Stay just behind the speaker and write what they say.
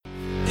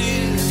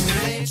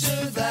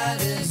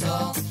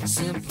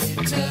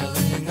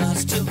telling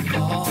us to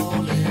fall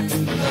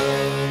in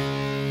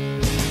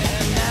love.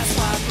 And that's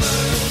why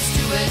birds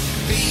do it,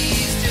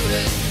 bees do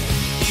it,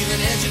 even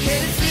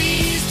educated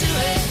fleas do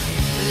it.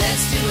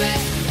 Let's do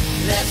it,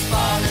 let's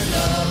fall in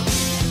love.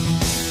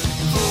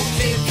 Oh,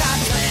 Cape Cod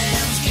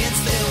clams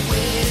against their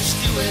wish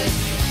do it,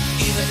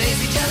 even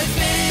lazy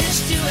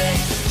jellyfish do it.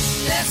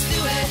 Let's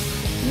do it.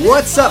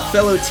 What's up,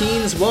 fellow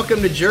teens?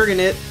 Welcome to Jergin'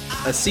 It,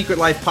 a Secret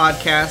Life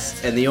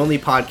podcast, and the only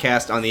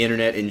podcast on the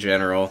internet in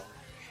general.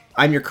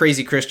 I'm your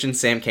crazy Christian,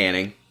 Sam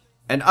Canning.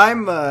 And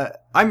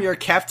I'm your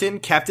Captain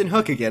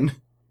Hook again.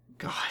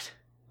 God.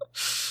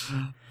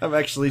 I'm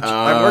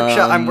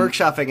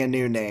workshopping a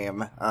new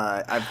name.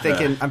 I'm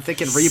thinking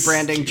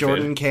rebranding Stupid.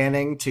 Jordan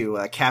Canning to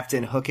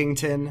Captain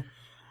Hookington.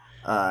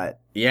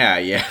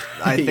 Yeah.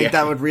 I think Yeah.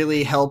 that would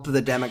really help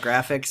the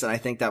demographics, and I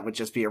think that would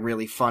just be a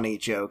really funny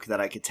joke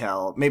that I could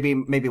tell. Maybe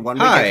one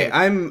week. Hi,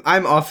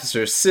 I'm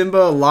Officer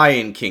Simba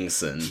Lion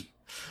Kingson.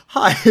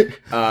 Hi.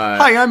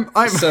 Hi,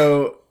 I'm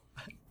So,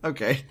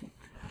 okay.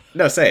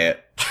 no, say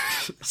it.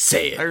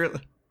 Say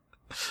it.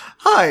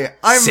 Hi,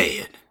 Say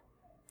it.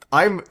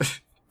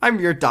 I'm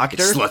your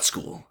doctor. It's slut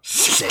school.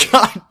 Say it.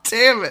 God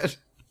damn it.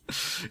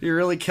 You're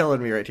really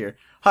killing me right here.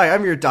 Hi,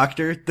 I'm your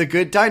doctor, the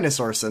good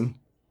dinosaurson.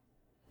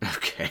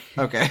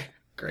 Okay.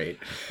 Great.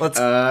 Let's.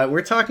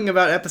 We're talking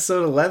about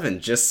episode 11,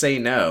 Just Say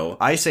No.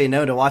 I say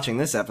no to watching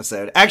this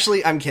episode.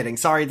 Actually, I'm kidding.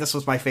 Sorry, this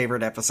was my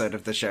favorite episode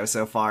of the show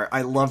so far.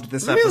 I loved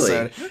this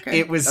episode. Okay.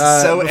 It was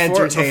so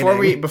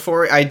entertaining.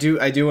 Before I do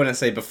want to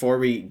say, before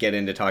we get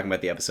into talking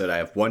about the episode, I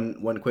have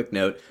one quick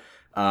note.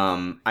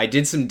 I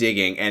did some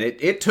digging, and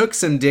it took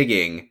some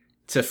digging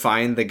to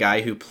find the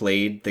guy who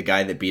played the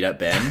guy that beat up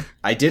Ben.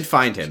 I did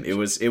find him. It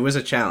was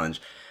a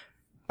challenge.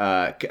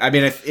 I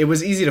mean, it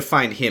was easy to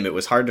find him. It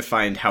was hard to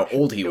find how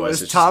old he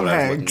was. It's Tom what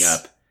Hanks. I was looking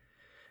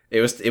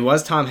up. It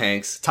was Tom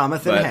Hanks.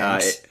 Thomathan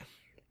Hanks.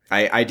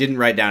 I didn't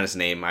write down his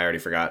name. I already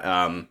forgot.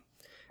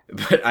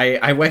 But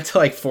I went to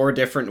like 4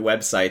 different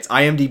websites.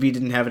 IMDb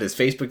didn't have it. His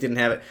Facebook didn't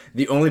have it.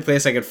 The only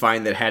place I could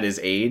find that had his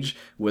age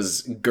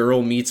was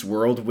Girl Meets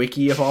World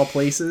Wiki of all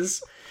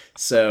places.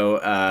 So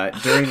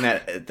during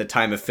the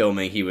time of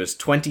filming, he was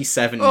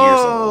 27 years old.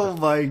 Oh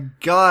my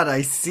god,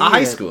 I see A high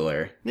it.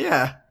 schooler.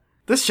 Yeah.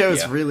 This show is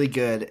Yeah. really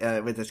good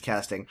with this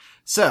casting.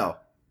 So,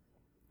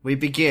 we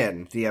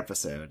begin the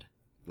episode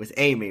with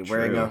Amy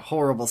wearing True. a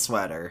horrible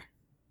sweater,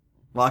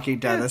 walking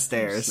down the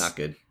stairs. It's not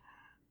good.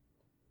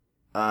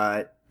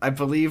 I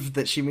believe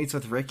that she meets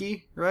with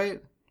Ricky,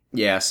 right?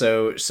 Yeah,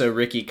 so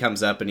Ricky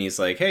comes up and he's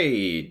like, "Hey,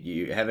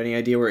 you have any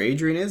idea where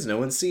Adrian is? No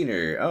one's seen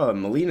her. Oh,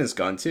 Melina's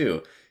gone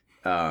too."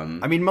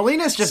 I mean,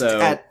 Melina's just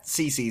So- at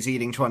Cece's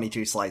eating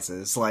 22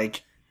 slices.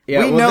 Like,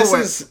 Yeah, we well, know this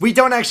where. is- We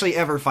don't actually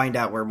ever find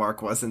out where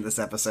Mark was in this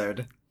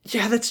episode.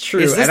 Yeah, that's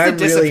true. Is this and the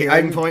I'm really,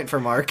 disappearing point for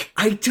Mark?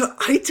 I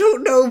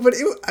don't know, but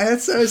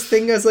that's what I was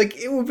thinking. I was like,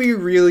 it would be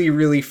really,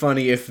 really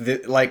funny if,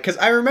 because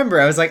I remember,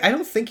 I was like, I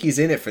don't think he's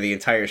in it for the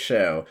entire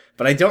show,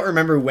 but I don't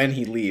remember when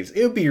he leaves.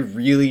 It would be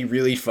really,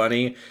 really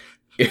funny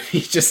if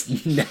he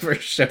just never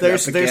showed up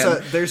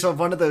again. There's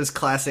one of those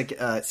classic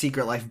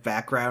Secret Life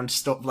background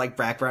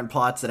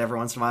plots that every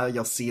once in a while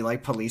you'll see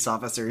like police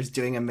officers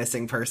doing a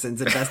missing persons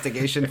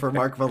investigation for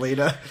Mark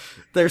Molina.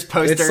 There's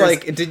posters. It's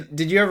like,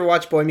 did you ever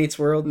watch Boy Meets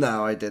World?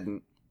 No, I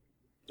didn't.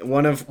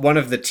 One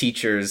of the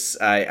teachers,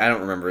 I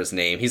don't remember his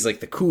name. He's like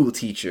the cool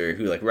teacher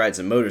who like rides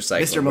a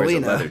motorcycle, Mr. and wears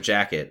Molina. a leather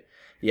jacket.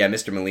 Yeah,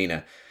 Mr.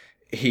 Molina.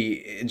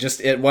 He just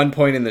at one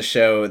point in the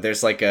show,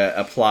 there's like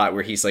a plot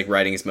where he's like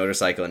riding his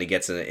motorcycle and he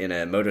gets in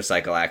a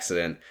motorcycle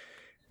accident,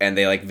 and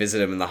they like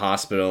visit him in the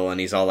hospital and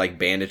he's all like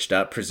bandaged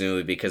up,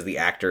 presumably because the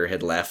actor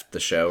had left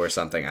the show or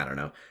something. I don't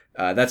know.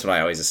 That's what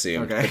I always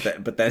assumed. Okay.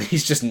 But then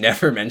he's just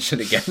never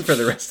mentioned again for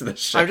the rest of the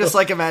show. I'm just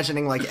like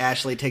imagining like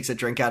Ashley takes a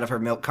drink out of her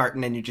milk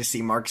carton and you just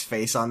see Mark's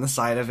face on the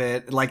side of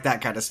it, like that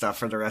kind of stuff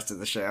for the rest of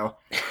the show.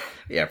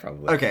 Yeah,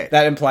 probably. Okay.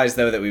 That implies,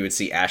 though, that we would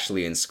see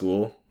Ashley in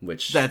school,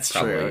 which That's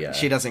probably, true.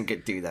 She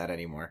doesn't do that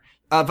anymore.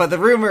 But the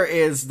rumor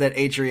is that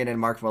Adrian and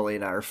Mark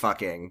Molina are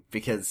fucking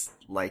because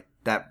like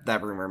that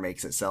rumor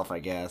makes itself, I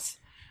guess.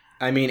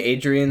 I mean,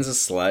 Adrian's a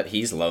slut.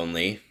 He's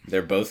lonely.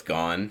 They're both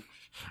gone.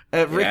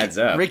 Adds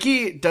up.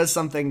 Ricky does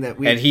something that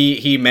we... And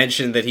he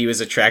mentioned that he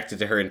was attracted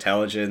to her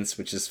intelligence,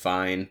 which is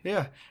fine.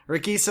 Yeah.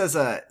 Ricky says,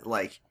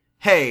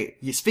 hey,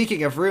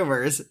 speaking of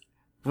rumors,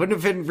 wouldn't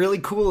it have been really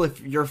cool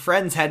if your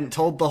friends hadn't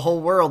told the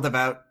whole world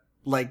about,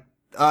 like,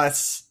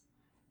 us.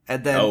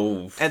 And then,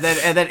 and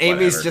then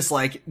Amy's whatever. just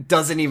like,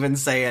 doesn't even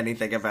say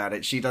anything about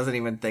it. She doesn't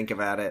even think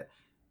about it.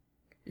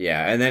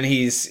 Yeah, and then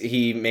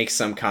he makes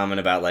some comment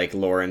about, like,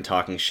 Lauren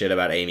talking shit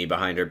about Amy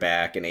behind her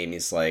back, and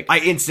Amy's like... I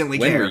instantly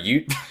when care. were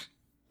you...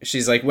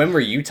 She's like, when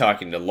were you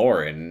talking to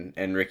Lauren?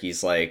 And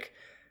Ricky's like,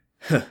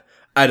 huh,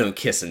 I don't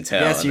kiss and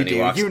tell. Yes, and you then he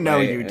do. walks You know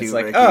away, you and do, It's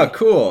like, Ricky. oh,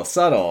 cool,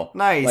 subtle.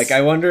 Nice. Like,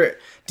 I wonder,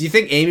 do you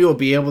think Amy will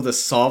be able to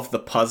solve the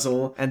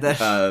puzzle And then-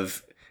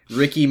 of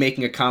Ricky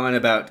making a comment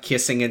about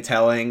kissing and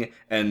telling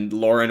and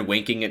Lauren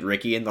winking at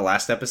Ricky in the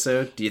last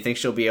episode? Do you think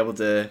she'll be able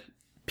to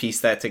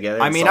piece that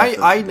together? I and mean, solve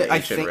the I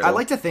ancient think I riddle?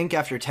 like to think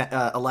after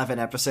 11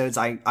 episodes,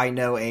 I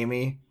know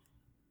Amy,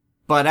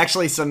 But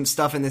actually, some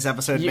stuff in this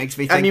episode makes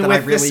me think that I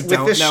really with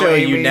don't this know show,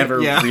 Amy. you never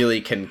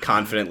really can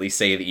confidently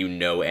say that you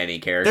know any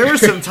character. There were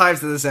some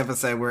times in this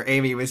episode where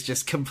Amy was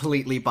just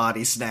completely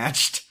body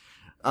snatched.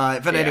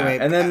 But anyway,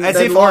 and then, as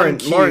then if Lauren on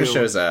cue, Lauren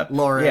shows up.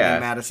 Lauren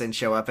and Madison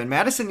show up, and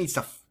Madison needs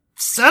to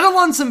settle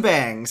on some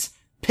bangs.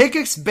 Pick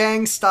a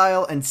bang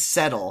style and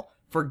settle.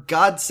 For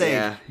God's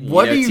sake,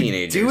 what are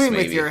you doing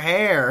with your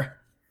hair?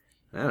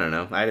 I don't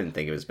know. I didn't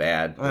think it was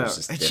bad.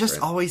 It's just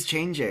always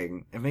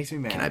changing. It makes me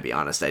mad. Can I be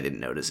honest? I didn't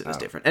notice it was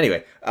different.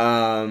 Anyway,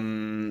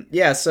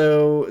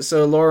 so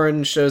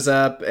Lauren shows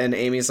up and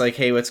Amy's like,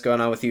 "Hey, what's going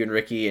on with you and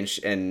Ricky?"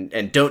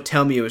 And don't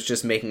tell me it was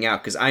just making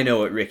out because I know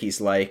what Ricky's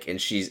like. And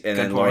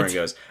then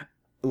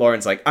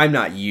Lauren's like, "I'm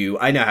not you.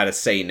 I know how to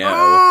say no."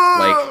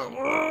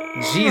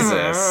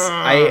 Jesus,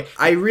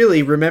 I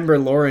really remember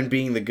Lauren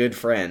being the good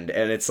friend,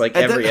 and it's like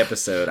every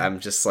episode I'm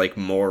just like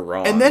more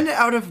wrong. And then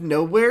out of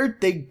nowhere,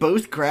 they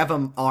both grab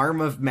an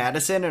arm of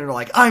Madison and are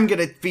like, "I'm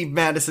gonna be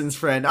Madison's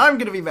friend. I'm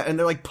gonna be," and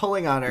they're like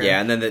pulling on her. Yeah,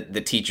 and then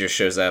the teacher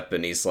shows up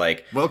and he's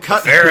like, "Well,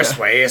 cut." The fairest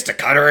way is to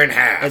cut her in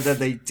half. And then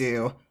they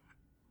do.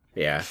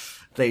 Yeah,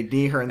 they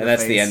knee her in the face. And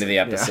that's the end of the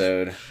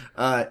episode.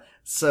 Yeah.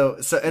 So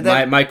and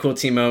then my cool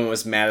team moment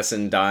was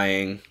Madison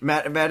dying.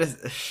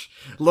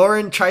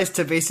 Lauren tries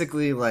to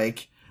basically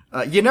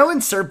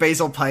in Sir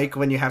Basil Pike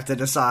when you have to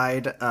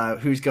decide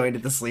who's going to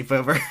the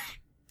sleepover.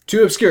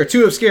 Too obscure.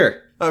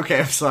 Okay,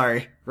 I'm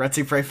sorry.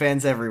 Retsu Prey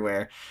fans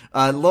everywhere.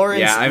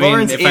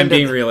 Lauren's if I'm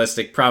being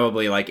realistic,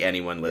 probably like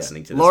anyone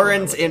listening to this.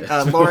 Lauren's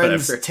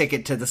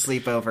ticket to the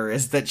sleepover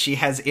is that she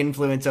has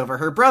influence over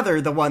her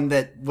brother, the one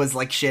that was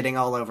like shitting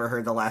all over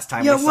her the last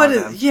time we saw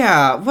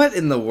them. What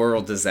in the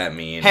world does that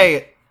mean?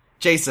 Hey,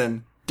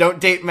 Jason, don't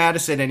date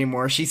Madison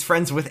anymore. She's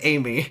friends with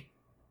Amy.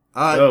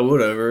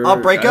 Whatever.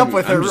 I'll break up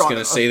with her. I'm just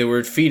gonna say the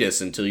word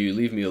fetus until you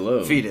leave me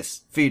alone.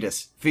 Fetus.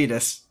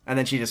 And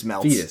then she just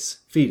melts.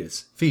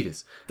 Fetus.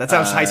 That's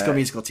how High School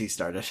Musical 2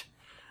 started.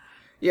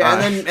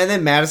 Yeah, and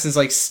then Madison's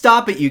like,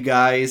 "Stop it, you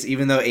guys!"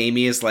 Even though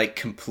Amy is like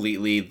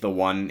completely the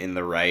one in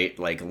the right.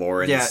 Like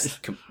Lauren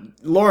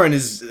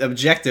is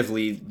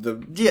objectively the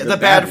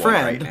bad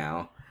friend right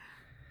now.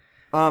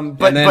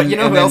 But you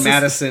know who else?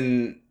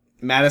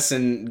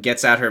 Madison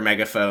gets out her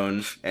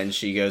megaphone and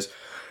she goes,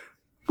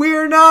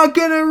 "We're not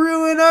gonna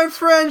ruin our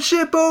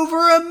friendship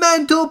over a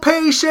mental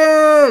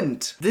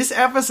patient!" This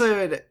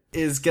episode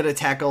is gonna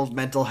tackle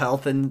mental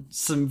health in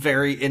some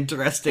very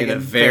interesting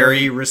and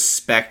very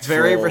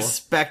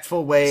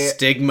respectful way.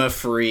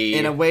 Stigma-free.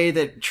 In a way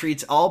that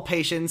treats all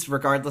patients,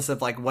 regardless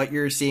of like what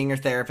you're seeing your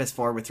therapist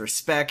for, with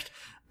respect.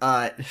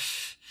 So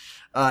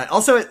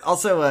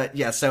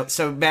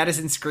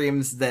Madison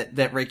screams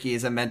that Ricky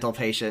is a mental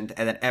patient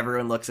and that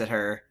everyone looks at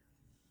her.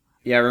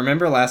 Yeah,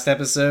 remember last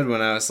episode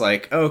when I was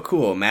like, "Oh,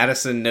 cool,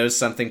 Madison knows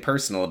something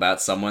personal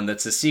about someone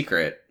that's a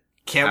secret."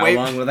 How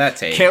long will that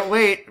take? Can't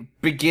wait.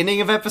 Beginning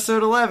of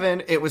episode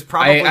 11, it was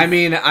probably...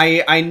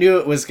 I knew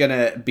it was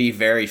gonna be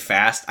very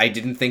fast. I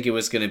didn't think it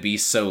was gonna be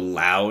so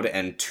loud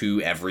and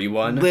to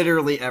everyone.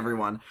 Literally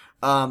everyone.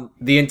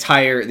 The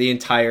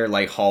entire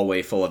like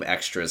hallway full of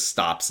extras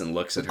stops and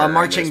looks at her. A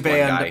marching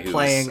band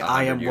playing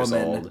 "I Am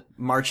Woman"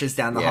 marches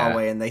down the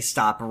hallway, and they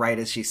stop right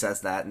as she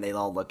says that, and they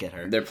all look at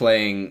her. They're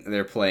playing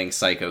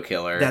Psycho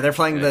Killer. Yeah, they're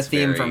playing the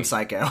theme from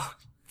Psycho.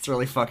 It's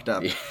really fucked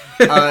up.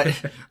 Yeah.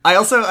 I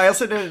also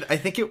noted, I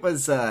think it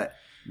was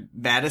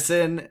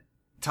Madison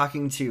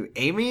talking to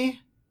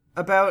Amy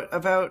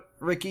about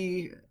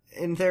Ricky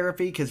in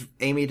therapy, because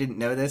Amy didn't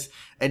know this,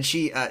 and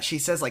she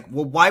says like,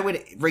 "Well, why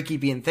would Ricky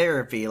be in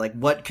therapy? Like,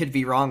 what could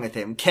be wrong with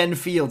him? Ken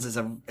Fields is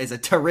a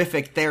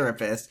terrific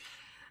therapist."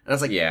 And I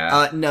was like,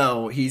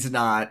 no, he's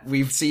not.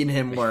 We've seen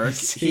him work.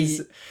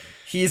 He's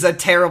a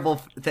terrible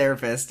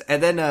therapist.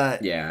 And then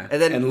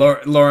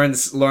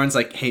Lauren's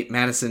like, "Hey,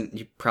 Madison,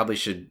 you probably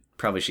should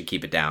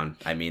keep it down.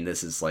 I mean,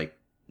 this is like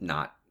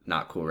not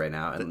cool right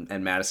now."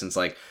 And Madison's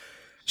like,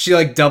 she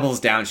like doubles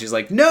down. She's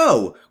like,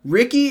 "No,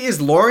 Ricky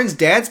is Lauren's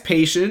dad's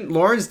patient.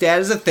 Lauren's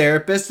dad is a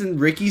therapist, and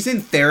Ricky's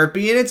in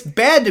therapy, and it's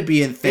bad to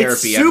be in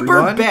therapy. It's super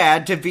everyone.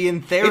 Bad to be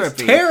in therapy.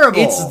 It's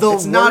terrible. It's the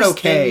worst not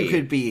okay. thing you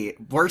could be.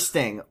 Worst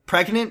thing.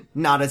 Pregnant,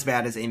 not as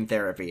bad as in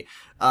therapy.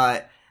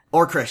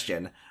 Or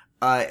Christian.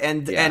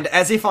 And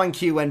as if on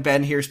cue, when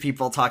Ben hears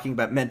people talking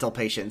about mental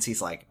patients,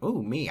 he's like,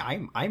 "Ooh, me,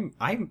 I'm,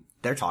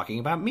 they're talking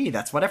about me.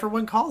 That's what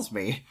everyone calls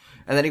me."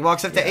 And then he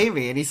walks up to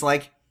Amy and he's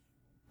like,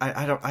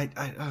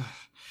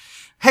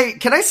 Hey,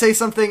 can I say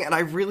something? And I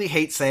really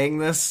hate saying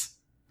this.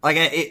 Like,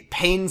 it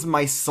pains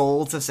my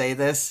soul to say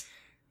this.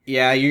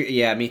 Yeah,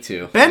 me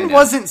too. Ben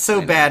wasn't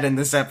so bad in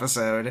this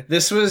episode.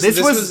 This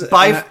was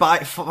by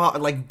far.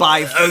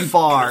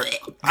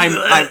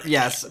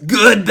 Yes.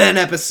 Good Ben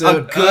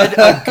episode.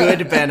 A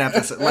good Ben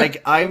episode.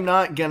 Like, I'm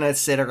not gonna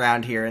sit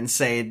around here and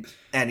say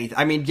anything.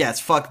 I mean, yes,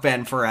 fuck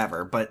Ben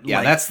forever, but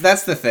yeah, like,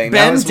 that's the thing.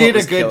 Ben did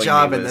a good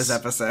job in this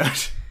episode.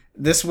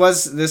 This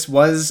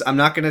was, I'm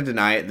not gonna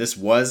deny it, this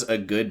was a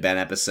good Ben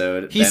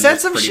episode. He said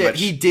some shit.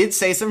 He did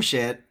say some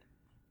shit.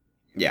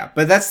 Yeah,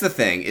 but that's the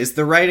thing, is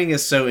the writing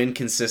is so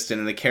inconsistent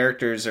and the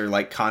characters are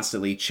like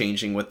constantly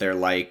changing what they're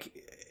like.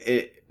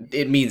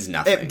 it means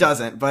nothing. It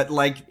doesn't, but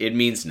like it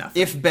means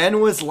nothing. If Ben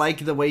was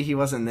like the way he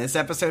was in this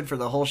episode for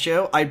the whole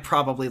show, I'd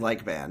probably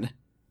like Ben.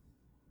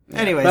 Yeah,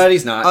 anyways, but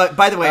he's not.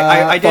 By the way,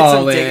 I did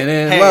some digging.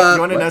 Hey, love.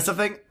 You want to know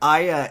something?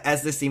 I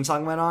as this theme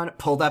song went on,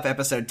 pulled up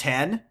episode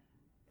 10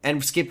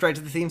 and skipped right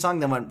to the theme song,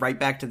 then went right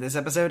back to this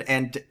episode,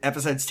 and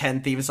episode's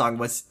 10 theme song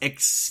was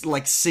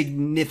like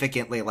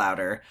significantly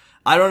louder.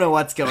 I don't know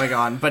what's going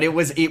on, but it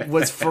was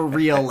for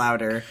real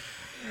louder.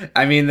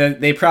 I mean,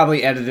 they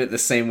probably edit it the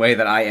same way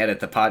that I edit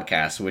the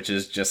podcast, which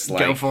is just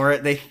like... Go for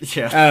it.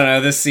 Yeah. I don't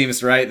know, this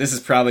seems right. This is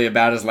probably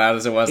about as loud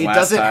as it was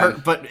last time.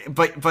 It doesn't hurt,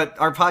 but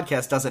our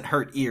podcast doesn't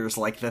hurt ears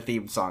like the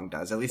theme song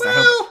does. At least I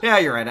hope... Yeah,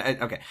 you're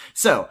right. Okay.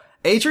 So,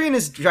 Adrian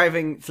is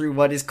driving through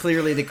what is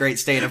clearly the great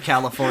state of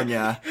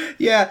California.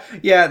 yeah,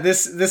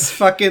 this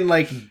fucking,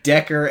 like,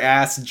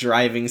 Decker-ass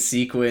driving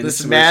sequence.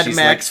 This Mad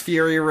Max like,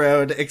 Fury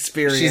Road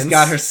experience. She's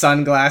got her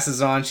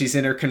sunglasses on, she's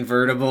in her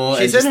convertible,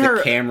 she's and just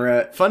the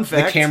camera... Fun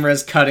fact. The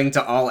camera's cutting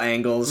to all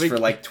angles for,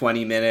 like,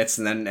 20 minutes,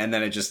 and then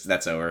it just...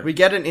 That's over. We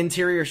get an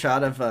interior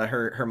shot of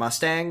her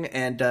Mustang,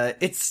 and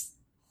it's...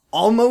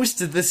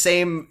 almost the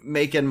same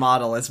make and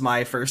model as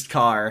my first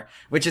car,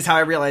 which is how I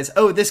realized,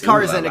 oh, this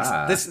car is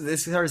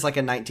this car is like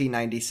a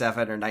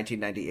 1997 or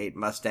 1998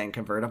 Mustang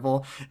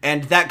convertible,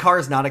 and that car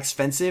is not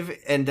expensive,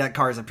 and that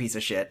car is a piece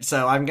of shit.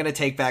 So I'm gonna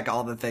take back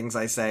all the things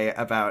I say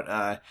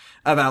about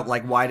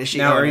like why does she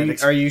now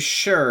are you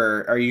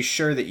sure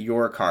that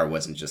your car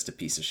wasn't just a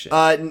piece of shit?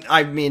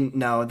 I mean,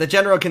 no. The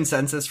general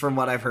consensus from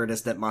what I've heard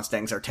is that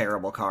Mustangs are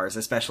terrible cars,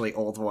 especially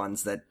old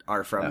ones that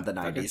are from the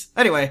 90s. Okay.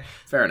 Anyway,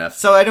 fair enough.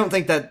 So I don't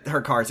think that her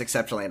car is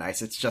exceptionally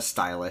nice. It's just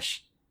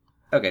stylish.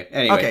 Okay.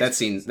 Anyway, that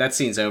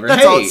scene's over.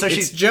 That's all. So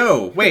it's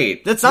Joe.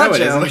 Wait, that's not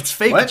Joe. It's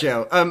fake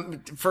Joe.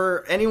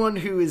 For anyone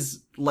who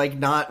is like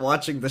not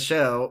watching the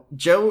show,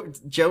 Joe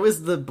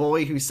is the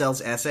boy who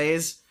sells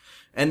essays.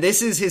 And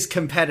this is his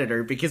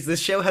competitor, because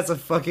this show has a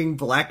fucking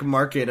black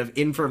market of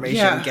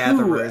information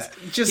gatherers.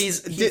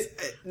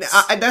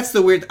 That's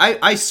the weird...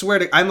 I swear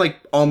to... I'm like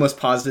almost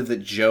positive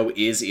that Joe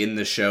is in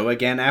the show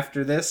again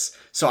after this.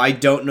 So I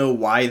don't know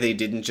why they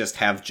didn't just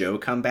have Joe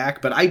come back.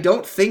 But I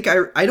don't think...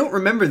 I don't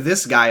remember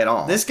this guy at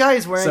all. This guy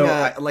is wearing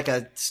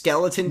a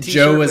skeleton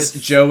t-shirt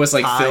Joe was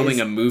like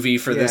filming a movie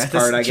for this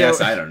part, I guess.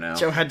 I don't know.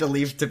 Joe had to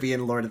leave to be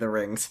in Lord of the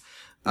Rings.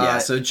 Yeah,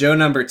 so Joe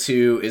number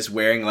 2 is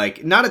wearing,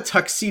 like, not a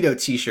tuxedo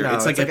t-shirt. No,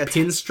 it's like a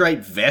pinstripe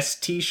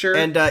vest t-shirt.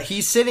 And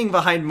he's sitting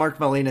behind Mark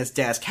Molina's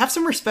desk. Have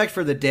some respect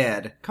for the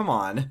dead. Come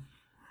on.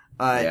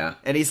 Yeah.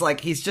 And he's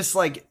just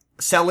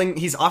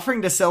he's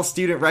offering to sell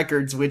student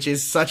records, which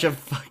is such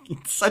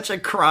a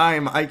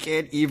crime. I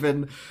can't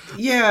even.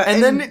 Yeah,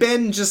 and then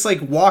Ben just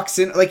like walks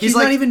in, like he's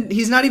not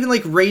even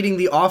like raiding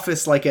the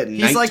office like at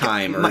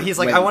nighttime. He's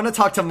like, I want to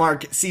talk to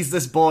Mark, sees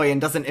this boy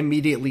and doesn't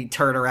immediately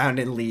turn around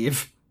and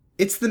leave.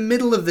 It's the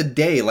middle of the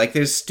day. Like,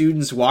 there's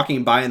students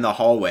walking by in the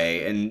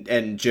hallway,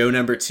 and Joe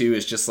number 2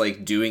 is just,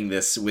 like, doing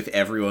this with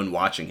everyone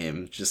watching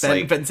him. Just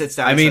Ben sits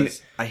down and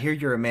says, I hear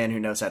you're a man who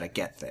knows how to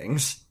get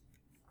things.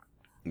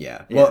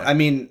 Yeah. Well, I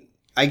mean,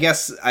 I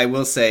guess I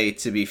will say,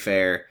 to be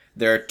fair,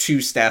 there are 2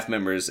 staff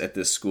members at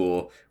this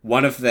school.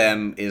 One of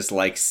them is,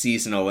 like,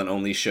 seasonal and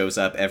only shows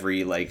up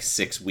every, like,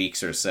 6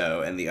 weeks or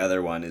so, and the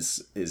other one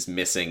is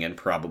missing and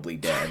probably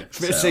dead.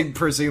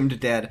 Presumed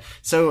dead.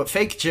 So,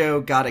 fake Joe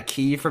got a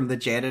key from the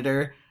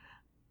janitor,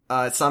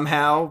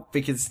 somehow,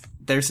 because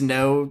there's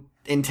no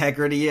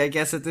integrity, I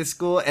guess, at this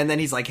school, and then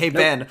he's like, hey,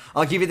 Ben,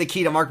 I'll give you the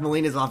key to Mark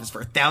Molina's office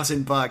for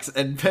 $1,000,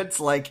 and Ben's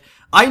like,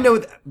 I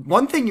know,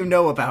 one thing you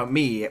know about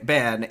me,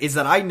 Ben, is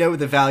that I know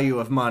the value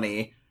of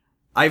money.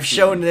 I've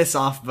shown this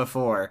off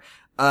before.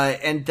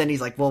 And then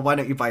he's like, well, why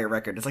don't you buy a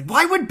record? It's like,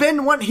 why would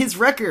Ben want his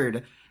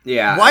record?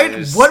 Yeah.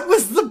 What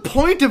was the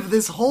point of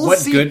this whole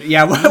scene? What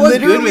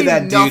good with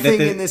that dude?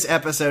 Nothing in this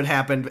episode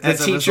happened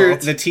as a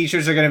result. The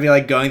teachers are going to be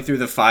like going through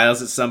the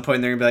files at some point.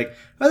 And they're going to be like,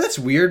 oh, that's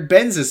weird.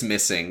 Ben's is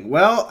missing.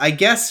 Well, I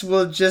guess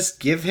we'll just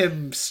give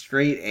him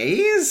straight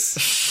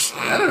A's?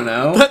 I don't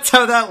know. That's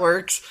how that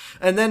works.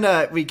 And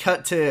then we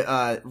cut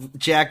to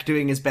Jack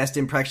doing his best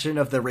impression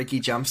of the Ricky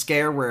jump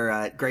scare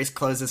where Grace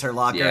closes her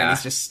locker and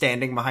he's just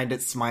standing behind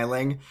it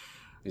smiling.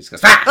 He just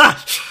goes,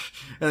 ah!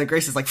 And then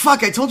Grace is like,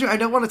 fuck, I told you I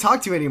don't want to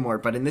talk to you anymore.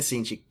 But in this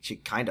scene, she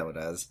kind of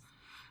does.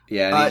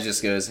 Yeah, and he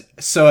just goes,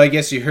 so I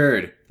guess you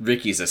heard,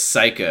 Ricky's a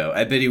psycho.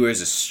 I bet he wears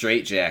a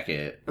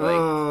straitjacket.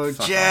 Like,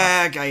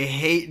 Jack, off. I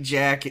hate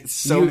Jack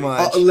so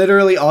much.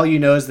 Literally all you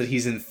know is that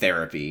he's in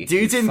therapy.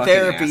 Dude's in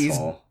therapy. He's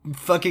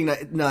fucking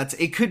nuts.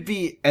 It could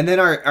be... And then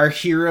our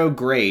hero,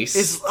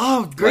 Grace.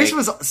 Grace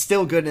was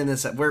still good in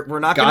this. We're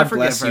not going to forgive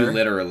her. God bless you,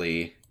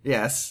 literally.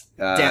 Yes.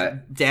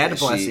 Dad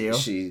bless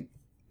you.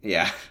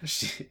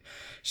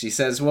 She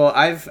says, well,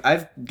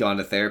 I've gone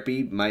to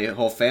therapy. My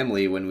whole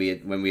family, when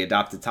we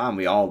adopted Tom,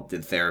 we all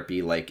did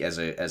therapy, like as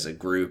a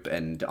group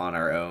and on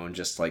our own,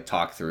 just like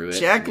talk through it.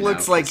 Jack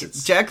looks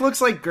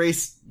like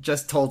Grace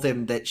just told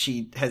him that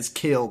she has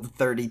killed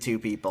 32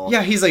 people.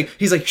 Yeah, he's like,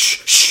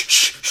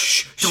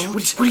 shh,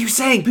 what are you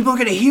saying? People are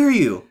gonna hear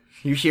you.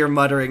 You hear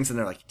mutterings, and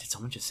they're like, did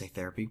someone just say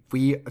therapy?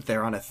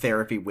 They're on a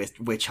therapy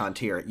witch hunt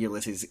here at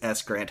Ulysses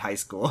S. Grant High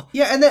School.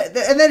 Yeah, and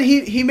then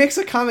he makes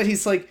a comment.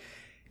 He's like,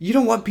 you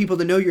don't want people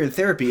to know you're in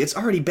therapy. It's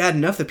already bad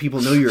enough that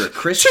people know you're a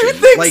Christian. Two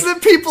things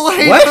that people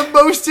hate the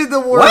most in the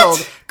world.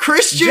 What?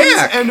 Christians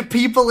Jack. and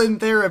people in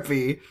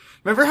therapy.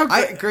 Remember how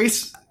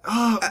Grace...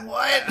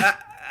 what?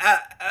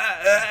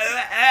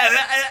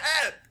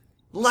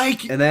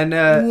 Like... And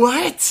then...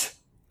 what?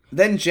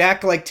 Then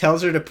Jack, like,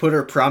 tells her to put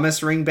her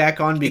promise ring back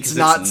on because it's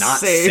not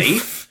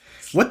safe.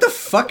 What the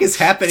fuck is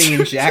happening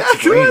in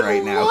Jack's brain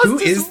right now? Who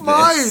is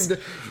this?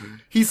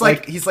 He's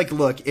like,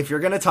 look, if you're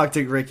gonna talk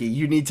to Ricky,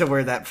 you need to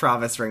wear that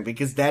promise ring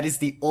because that is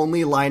the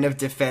only line of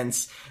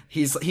defense.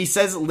 He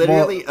says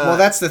literally. Well,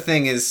 that's the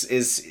thing is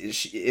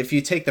if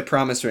you take the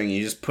promise ring and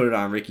you just put it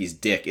on Ricky's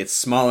dick, it's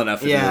small enough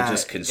that it'll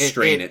just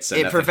constrain it so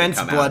it nothing prevents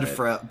can come out of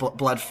it.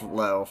 blood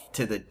flow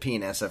to the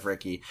penis of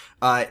Ricky.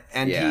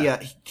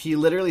 He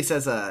literally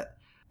says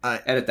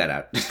edit that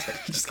out.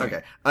 Just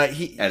kidding. Okay.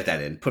 He edit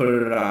that in. Put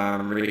it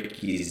on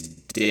Ricky's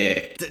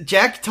dick.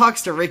 Jack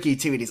talks to Ricky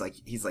too, and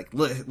he's like,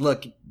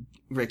 look,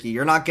 Ricky,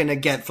 you're not gonna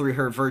get through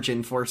her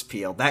virgin force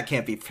peel. That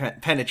can't be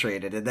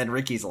penetrated. And then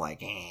Ricky's like,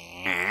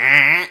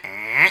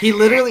 he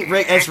literally,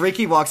 as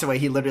Ricky walks away,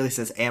 he literally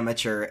says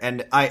amateur.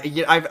 And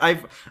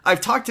I've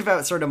talked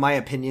about sort of my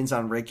opinions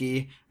on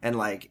Ricky and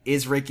like,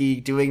 is Ricky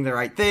doing the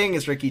right thing?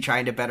 Is Ricky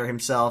trying to better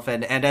himself?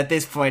 And at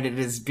this point, it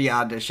is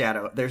beyond a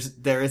shadow.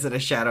 There isn't a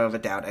shadow of a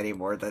doubt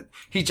anymore that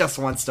he just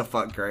wants to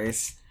fuck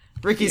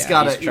Ricky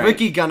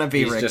gonna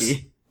be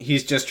Ricky.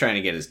 He's just trying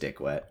to get his dick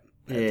wet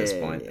at this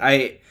point.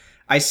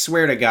 I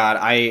swear to God,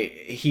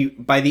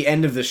 by the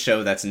end of the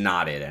show, that's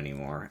not it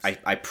anymore.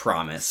 I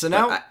promise. So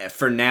now,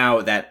 for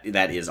now, that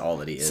is all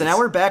that he is. So now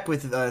we're back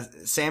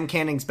with Sam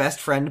Canning's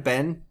best friend,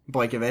 Ben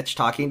Boykovich,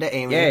 talking to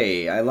Amy.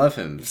 Yay, I love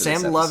him.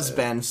 Sam loves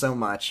Ben so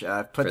much.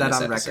 Put that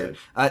on record.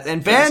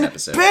 And Ben,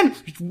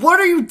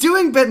 what are you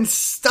doing, Ben?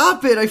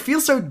 Stop it. I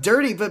feel so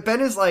dirty. But Ben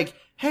is like,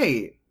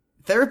 hey,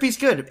 therapy's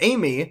good.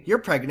 Amy, you're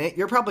pregnant.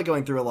 You're probably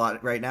going through a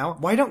lot right now.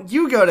 Why don't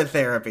you go to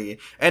therapy?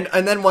 And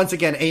then once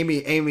again,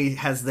 Amy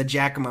has the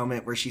Jack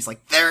moment where she's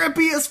like,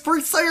 therapy is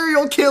for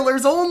serial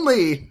killers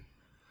only.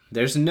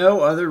 There's no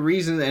other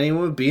reason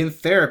anyone would be in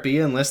therapy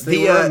unless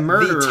they were a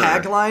murderer. The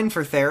tagline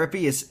for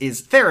therapy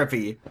is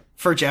therapy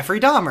for Jeffrey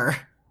Dahmer.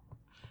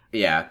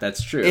 Yeah,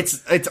 that's true.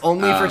 It's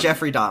only for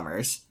Jeffrey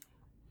Dahmers.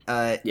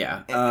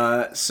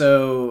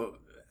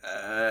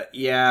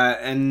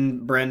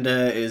 And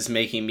Brenda is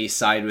making me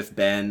side with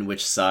Ben,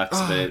 which sucks,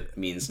 but it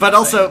means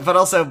nothing.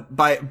 Also,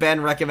 by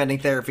Ben recommending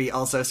therapy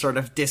also sort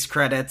of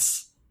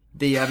discredits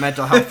the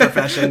mental health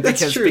profession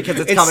because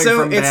it's coming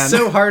from Ben. It's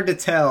so hard to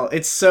tell.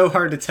 It's so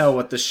hard to tell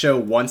what the show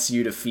wants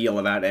you to feel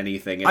about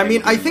anything.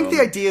 I think the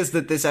idea is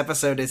that this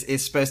episode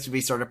is supposed to be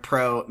sort of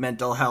pro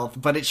mental health,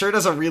 but it sure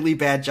does a really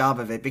bad job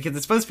of it because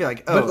it's supposed to be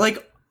like,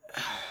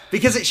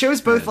 because it shows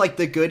both, like,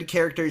 the good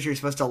characters you're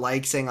supposed to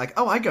like, saying, like,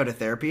 oh, I go to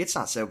therapy, it's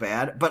not so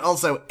bad. But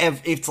also,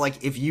 it's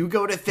like, if you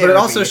go to therapy... But it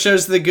also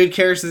shows the good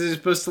characters you're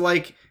supposed to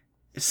like,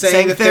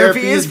 saying that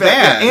therapy is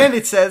bad. And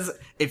it says,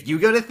 if you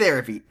go to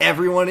therapy,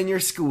 everyone in your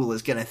school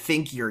is gonna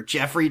think you're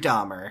Jeffrey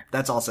Dahmer.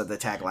 That's also the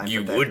tagline.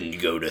 You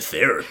wouldn't go to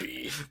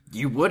therapy.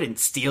 You wouldn't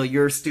steal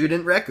your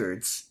student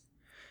records.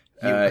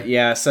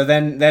 So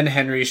then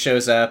Henry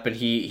shows up and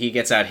he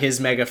gets out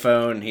his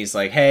megaphone. He's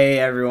like, hey,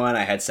 everyone,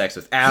 I had sex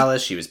with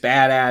Alice. She was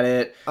bad at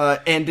it.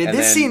 And in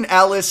this scene,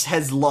 Alice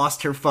has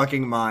lost her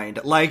fucking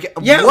mind. Like,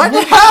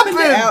 what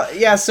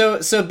happened?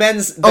 So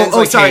Ben's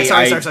sorry.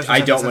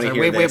 I don't want to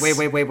hear this.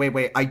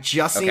 Wait. I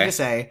just need to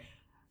say,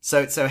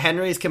 so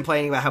Henry's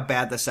complaining about how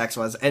bad the sex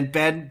was, and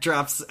Ben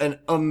drops an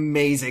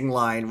amazing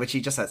line, which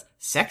he just says,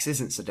 sex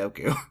isn't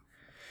Sudoku.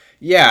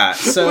 Yeah,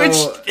 so... Which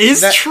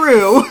is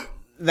true.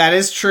 That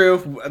is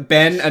true.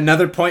 Ben,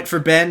 another point for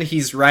Ben.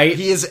 He's right.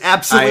 He is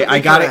absolutely correct. I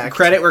got it.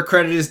 Credit where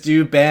credit is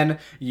due. Ben,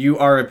 you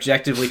are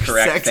objectively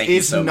correct. Sex Thank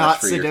you so much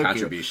for your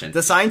contribution.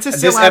 The science is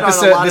still out on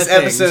a lot of things.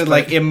 This episode,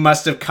 like, it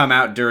must have come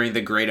out during the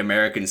Great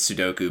American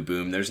Sudoku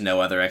boom. There's no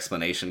other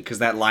explanation, because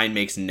that line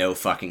makes no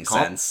fucking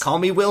sense. Call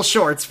me Will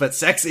Shorts, but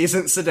sex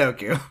isn't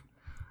Sudoku.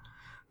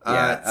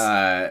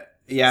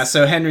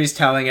 So Henry's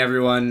telling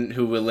everyone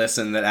who will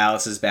listen that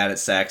Alice is bad at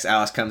sex.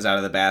 Alice comes out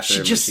of the bathroom.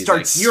 She just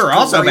starts like, you're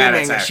also bad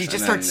at sex. She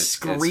just starts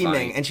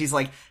screaming, and she's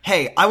like,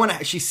 hey,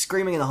 she's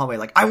screaming in the hallway,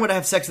 like, I want to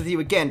have sex with you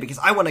again because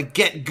I want to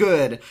get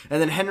good. And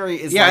then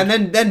Henry is and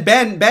then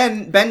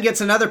Ben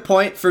gets another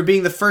point for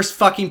being the first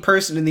fucking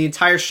person in the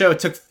entire show. It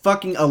took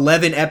fucking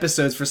 11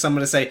 episodes for someone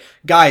to say,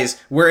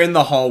 guys, we're in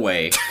the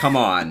hallway. Come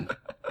on.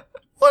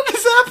 What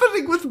is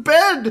happening with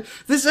Ben?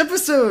 This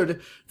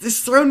episode, this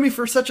thrown me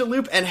for such a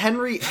loop, and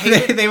Henry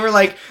hated... they were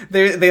like,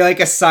 they like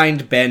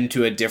assigned Ben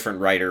to a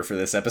different writer for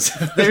this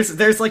episode.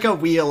 There's like a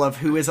wheel of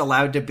who is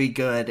allowed to be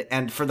good,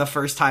 and for the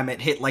first time it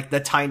hit like the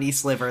tiny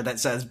sliver that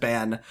says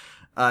Ben.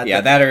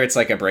 That or it's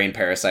like a brain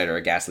parasite or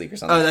a gas leak or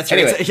something. Oh, that's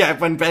anyway. Right. Yeah,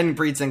 when Ben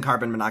breathes in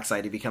carbon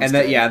monoxide, he becomes and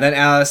then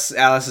Alice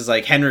is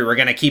like, Henry, we're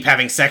gonna keep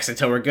having sex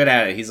until we're good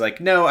at it. He's like,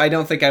 no, I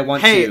don't think I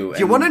want to. Hey,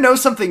 you want to know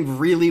something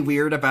really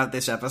weird about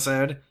this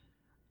episode?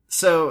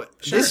 So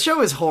this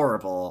show is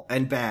horrible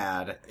and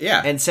bad.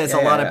 Yeah. And says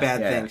a lot of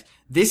bad things.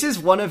 This is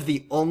one of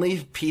the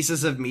only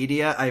pieces of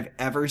media I've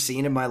ever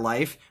seen in my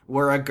life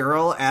where a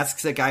girl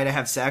asks a guy to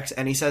have sex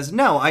and he says,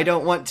 "No, I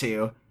don't want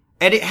to."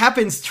 And it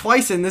happens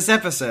twice in this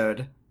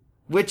episode.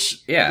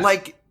 Which,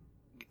 like,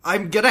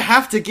 I'm gonna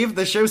have to give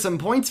the show some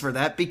points for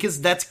that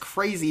because that's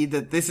crazy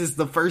that this is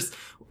the first...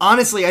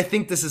 Honestly, I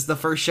think this is the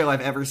first show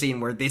I've ever seen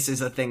where this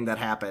is a thing that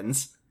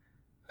happens.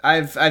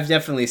 I've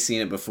definitely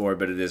seen it before,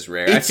 but it is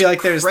rare. It's I feel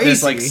like there's like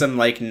crazy. some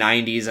like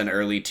 90s and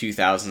early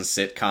 2000s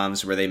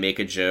sitcoms where they make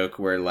a joke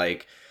where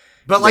like,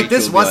 But like Rachel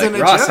this will be wasn't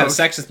like, a Ross, joke. have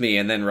sex with me,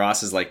 and then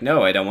Ross is like,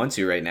 "No, I don't want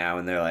to right now,"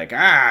 and they're like,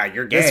 "Ah,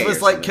 you're gay." This was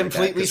or like something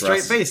completely that, 'cause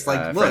Ross, straight-faced.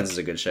 Like, look, Friends is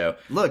a good show.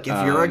 Look,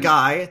 if you're a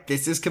guy,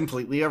 this is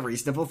completely a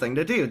reasonable thing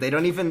to do. They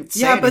don't even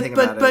say anything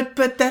about it.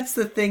 But that's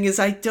the thing is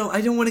I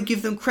don't want to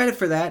give them credit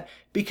for that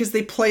because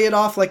they play it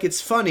off like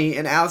it's funny,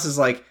 and Alice is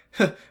like,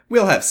 huh,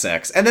 "We'll have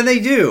sex," and then they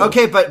do.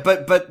 Okay,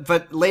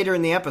 but later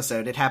in the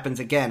episode, it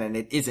happens again, and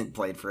it isn't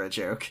played for a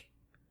joke.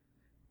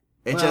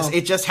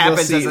 It just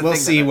happens.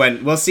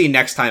 We'll see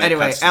next time.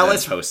 Anyway, it cuts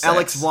to them post-sex.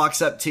 Alex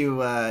walks up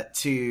to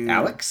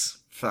Alex.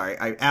 Sorry,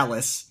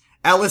 Alice.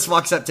 Alice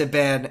walks up to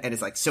Ben and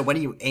is like, "So when are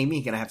you,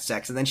 Amy, gonna have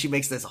sex?" And then she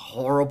makes this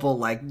horrible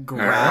like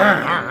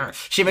growl.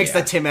 She makes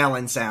the Tim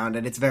Allen sound,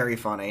 and it's very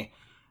funny.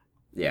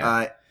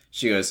 Yeah.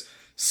 She goes,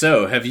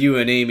 "So have you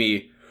and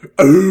Amy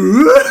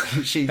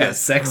She had does.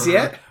 sex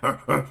yet?"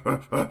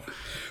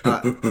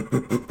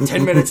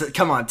 10 minutes.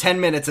 Come on, 10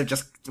 minutes of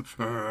just.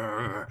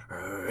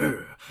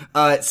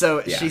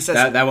 So Yeah, she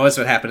says that was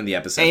what happened in the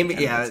episode. Amy.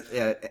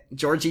 Yeah.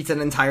 George eats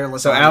an entire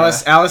lasagna.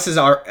 So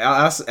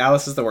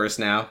Alice is the worst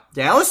now.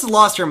 Yeah, Alice has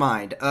lost her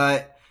mind.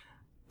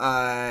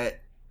 And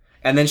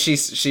then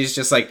she's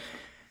just like,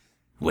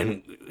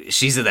 when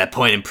she's at that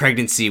point in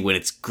pregnancy when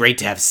it's great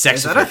to have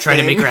sex with her, try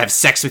to make her have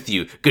sex with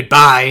you.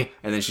 Goodbye.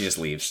 And then she just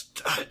leaves.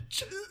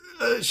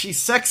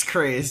 She's sex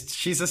crazed.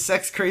 She's a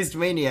sex crazed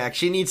maniac.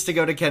 She needs to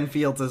go to Ken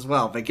Fields as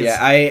well because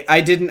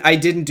I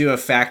didn't do a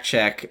fact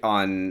check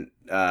on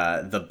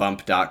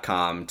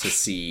thebump.com to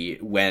see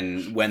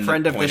when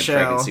Friend the of point the of show,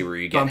 pregnancy where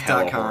you get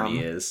hella bump.com. horny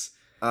is.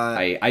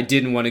 I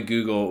didn't want to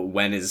Google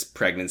when is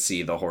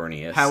pregnancy the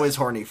horniest. How is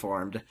horny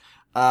formed?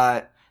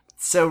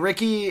 So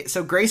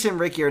Grace and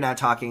Ricky are now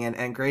talking,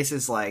 and Grace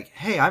is like,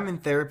 "Hey, I'm in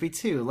therapy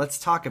too. Let's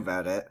talk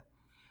about it."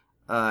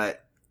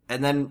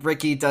 And then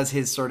Ricky does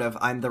his sort of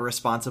 "I'm the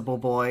responsible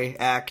boy"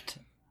 act,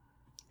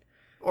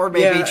 or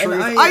maybe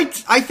truth.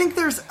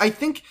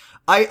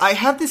 I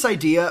have this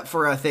idea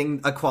for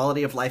a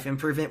quality of life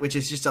improvement, which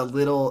is just a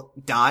little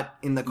dot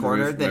in the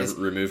corner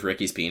remove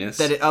Ricky's penis.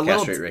 A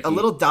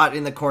little dot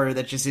in the corner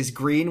that just is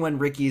green when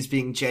Ricky is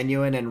being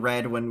genuine and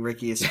red when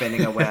Ricky is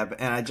spinning a web.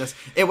 And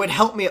it would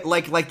help me,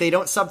 like they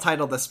don't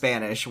subtitle the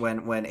Spanish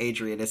when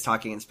Adrian is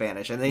talking in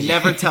Spanish, and they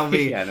never tell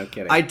me. Yeah, no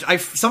kidding.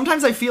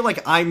 Sometimes I feel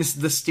like I'm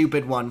the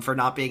stupid one for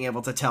not being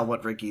able to tell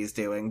what Ricky is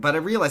doing, but I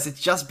realize it's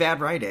just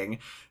bad writing.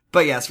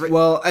 But yes,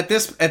 well, at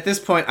this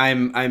point,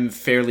 I'm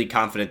fairly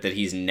confident that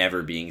he's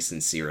never being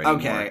sincere anymore.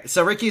 Okay,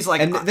 so Ricky's like,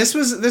 and this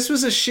was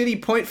a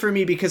shitty point for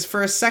me because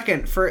for a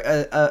second, for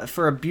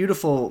a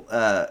beautiful,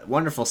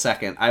 wonderful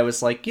second, I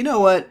was like, you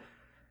know what,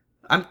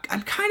 I'm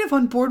kind of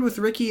on board with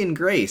Ricky and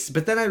Grace,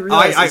 but then I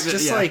realized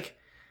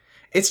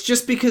it's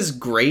just because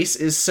Grace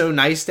is so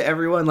nice to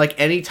everyone. Like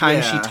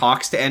anytime she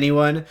talks to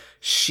anyone,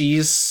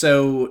 she's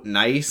so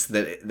nice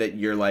that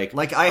you're like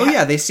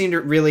they seem to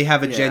really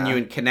have a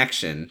genuine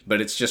connection. But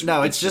it's just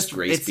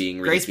Grace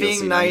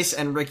being nice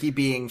and Ricky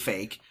being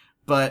fake.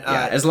 But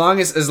as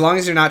long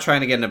as you're not trying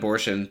to get an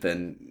abortion,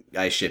 then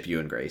I ship you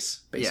and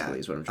Grace. Basically,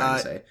 is what I'm trying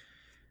to say.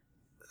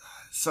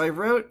 So I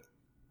wrote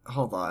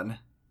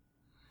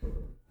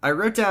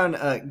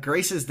down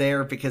Grace is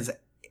there because.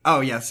 Oh,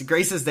 yes,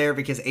 Grace is there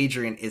because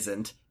Adrian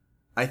isn't,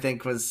 I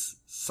think was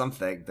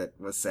something that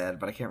was said,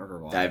 but I can't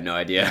remember why. I have no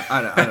idea.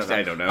 I don't know.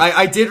 I don't know.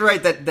 I did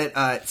write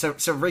that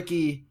so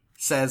Ricky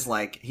says,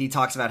 like, he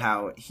talks about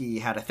how he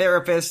had a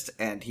therapist,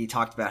 and he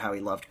talked about how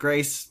he loved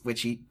Grace,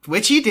 which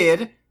he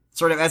did,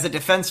 sort of as a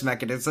defense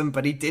mechanism,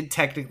 but he did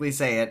technically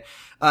say it.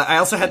 I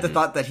also had the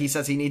thought that he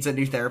says he needs a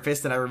new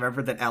therapist, and I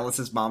remembered that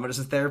Alice's mom is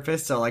a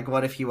therapist, so like,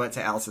 what if he went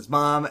to Alice's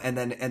mom, and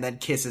then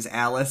kisses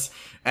Alice,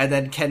 and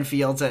then Ken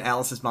Fields and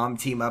Alice's mom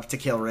team up to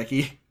kill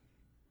Ricky?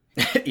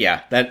 You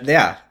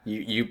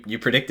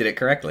predicted it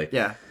correctly.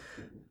 Yeah.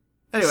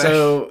 Anyway.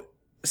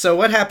 So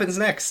what happens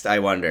next, I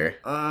wonder?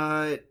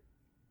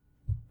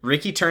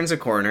 Ricky turns a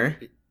corner.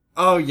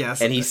 Oh,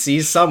 yes. And he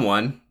sees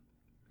someone.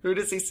 Who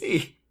does he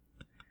see?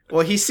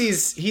 Well, he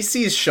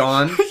sees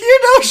Sean. You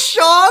know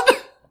Sean?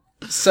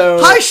 So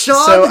hi,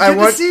 Sean. So good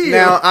to see you.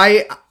 Now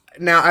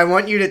I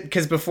want you to,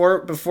 because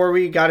before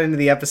we got into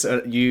the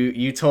episode,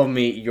 you told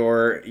me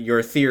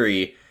your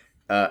theory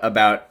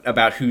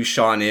about who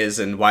Sean is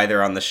and why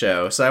they're on the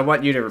show. So I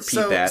want you to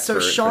repeat that for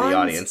the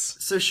audience.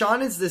 So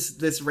Sean is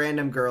this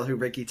random girl who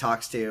Ricky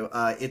talks to.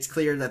 It's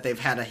clear that they've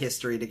had a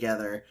history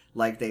together.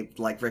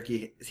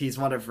 Ricky, she's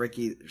one of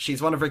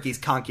Ricky's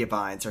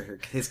concubines or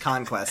his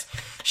conquest.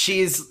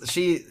 She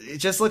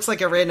just looks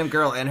like a random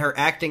girl, and her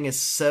acting is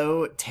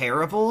so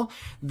terrible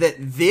that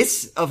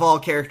this of all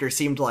characters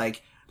seemed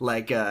like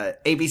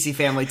ABC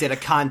Family did a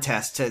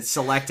contest to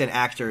select an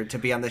actor to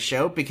be on the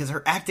show because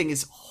her acting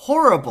is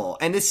horrible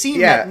and this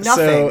scene meant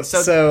nothing.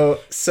 So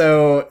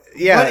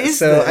what is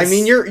this? I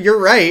mean, you're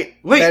right.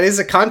 Wait, that is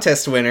a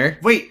contest winner.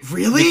 Wait,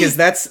 really? Because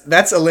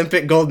that's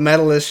Olympic gold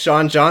medalist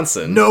Shawn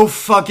Johnson. No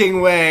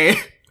fucking way.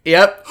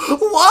 Yep.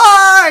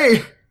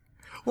 Why?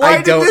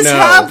 Why did this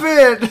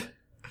happen?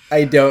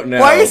 I don't know.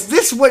 Why is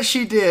this what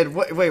she did?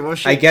 Wait, what was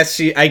she?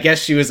 I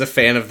guess she was a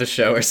fan of the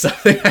show or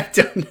something. I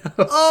don't know.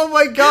 Oh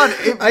my god!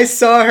 I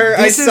saw her,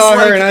 and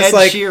I was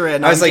like,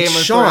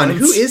 Sean, Thrones.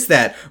 who is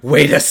that?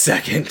 Wait a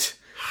second.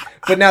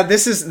 But now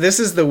this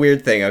is the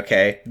weird thing,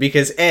 okay?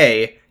 Because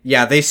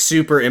they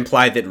super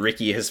implied that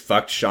Ricky has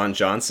fucked Shawn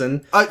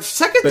Johnson.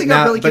 Second thing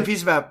I'm really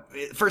confused about.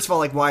 First of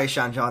all, why is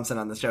Shawn Johnson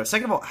on the show?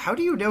 Second of all, how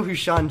do you know who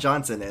Shawn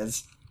Johnson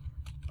is?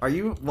 Are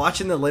you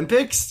watching the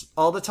Olympics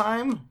all the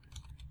time?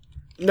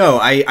 No,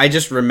 I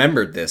just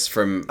remembered this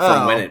from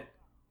when it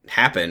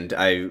happened.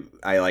 I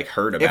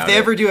heard about it. If they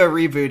ever do a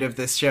reboot of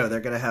this show, they're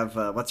gonna have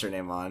what's her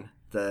name on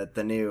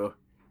the new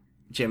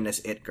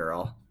gymnast it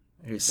girl,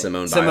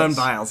 Simone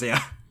Biles.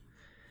 Yeah.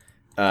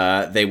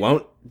 They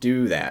won't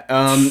do that.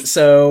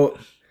 So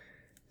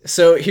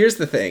here's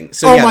the thing.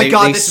 So my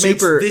god,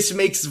 this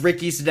makes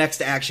Ricky's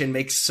next action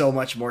make so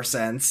much more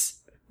sense.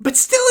 But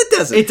still, it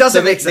doesn't. It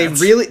doesn't make sense.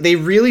 They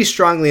really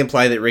strongly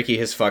imply that Ricky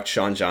has fucked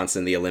Shawn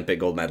Johnson, the Olympic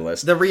gold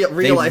medalist. The real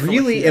life. They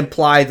really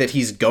imply that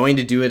he's going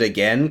to do it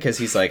again because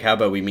he's like, "How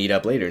about we meet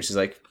up later?" And she's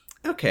like,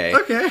 "Okay."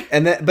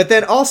 But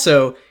then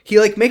also he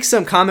makes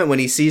some comment when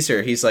he sees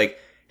her. He's like,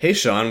 "Hey,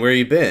 Sean, where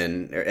you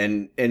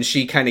been?" And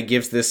she kind of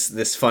gives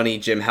this funny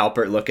Jim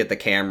Halpert look at the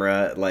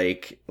camera,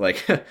 like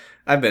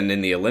I've been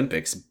in the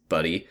Olympics,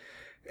 buddy.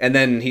 And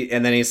then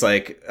he's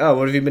like, "Oh,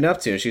 what have you been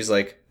up to?" And she's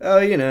like,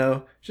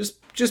 "Oh,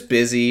 just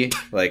busy."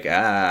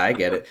 I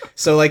get it.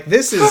 So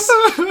this is,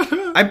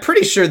 I'm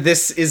pretty sure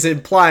this is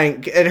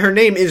implying, and her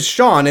name is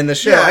Sean in the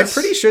show. Yes. I'm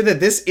pretty sure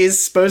that this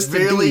is supposed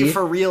to be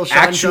for real Shawn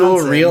actual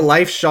Johnson. Real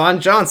life Shawn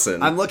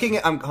Johnson. I'm looking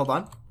at, hold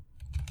on.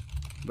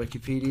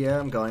 Wikipedia,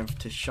 I'm going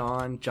to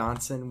Shawn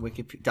Johnson,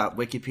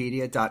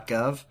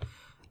 wikipedia.gov.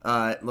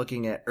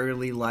 Looking at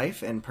early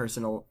life and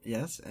personal,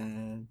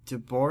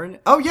 DeBorn.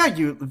 Oh yeah,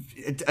 you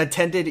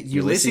attended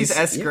Ulysses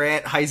S.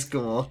 Grant High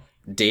School.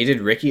 Dated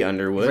Ricky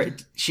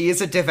Underwood. She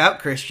is a devout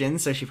Christian,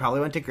 so she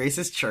probably went to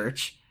Grace's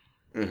church.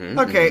 Mm-hmm,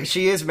 okay,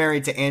 she is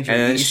married to Andrew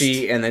East.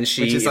 And then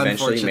she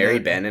eventually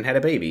married Ben and had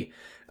a baby.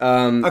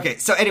 Okay,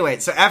 so anyway,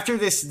 after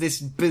this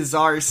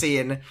bizarre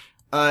scene,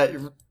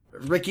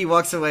 Ricky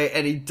walks away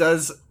and he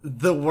does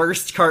the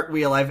worst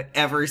cartwheel I've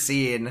ever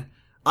seen.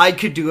 I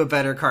could do a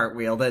better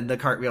cartwheel than the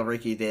cartwheel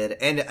Ricky did,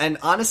 and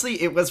honestly,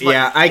 it was.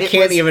 I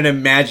can't even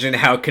imagine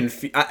how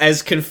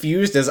as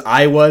confused as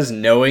I was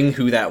knowing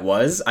who that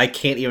was. I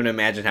can't even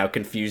imagine how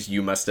confused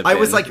you must have been. I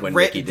was like, when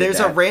Ricky did there's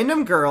that. A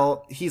random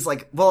girl. He's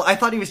like, well, I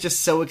thought he was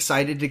just so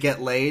excited to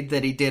get laid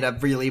that he did a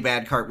really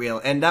bad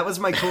cartwheel, and that was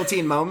my cool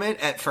teen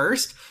moment at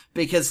first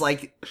because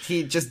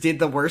he just did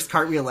the worst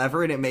cartwheel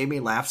ever, and it made me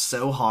laugh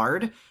so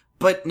hard.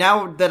 But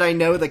now that I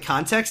know the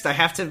context, I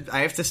have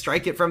to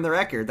strike it from the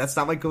record. That's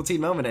not my cool teen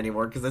moment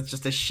anymore because that's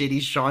just a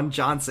shitty Shawn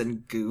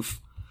Johnson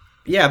goof.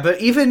 Yeah, but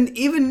even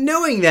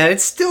knowing that,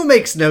 it still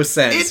makes no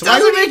sense. It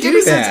doesn't make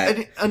any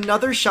sense.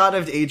 Another shot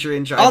of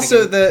Adrian driving.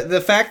 Also,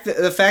 the fact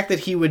that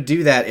he would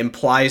do that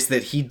implies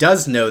that he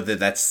does know that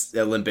that's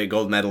Olympic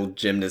gold medal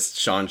gymnast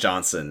Shawn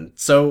Johnson.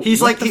 So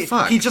he's what like, the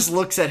fuck? He just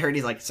looks at her and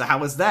he's like, "So how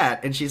was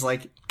that?" And she's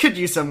like, "Could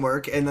use some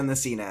work." And then the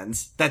scene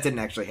ends. That didn't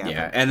actually happen.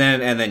 Yeah, and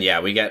then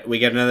we get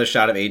another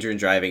shot of Adrian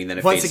driving, and then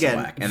it once fades again,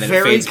 to black, and then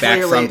it fades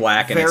back from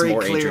black, and it's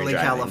more Adrian driving. Very clearly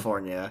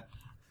California.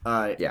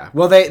 Yeah.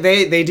 Well,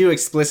 they do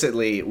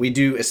explicitly. We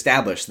do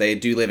establish they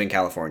do live in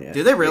California.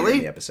 Do they really? In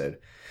the episode.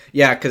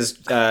 Yeah, because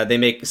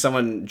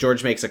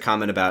George makes a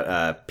comment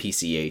about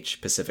PCH,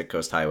 Pacific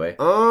Coast Highway.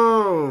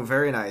 Oh,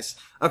 very nice.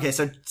 Okay,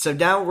 so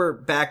now we're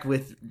back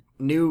with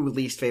new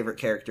least favorite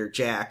character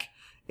Jack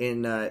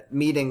in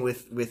meeting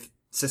with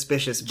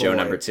suspicious boy, Joe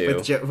number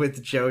 2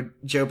 with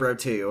Joe Bro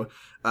 2,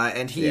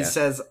 and he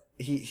says.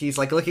 He's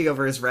looking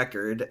over his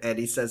record and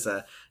he says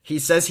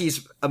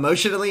he's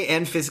emotionally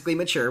and physically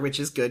mature, which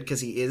is good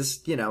because he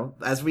is,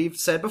 as we've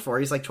said before,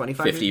 he's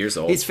 50 years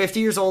old. He's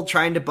 50 years old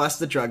trying to bust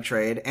the drug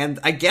trade. And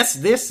I guess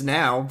this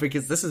now,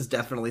 because this is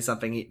definitely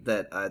something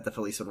that the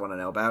police would want to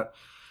know about.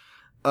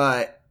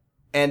 I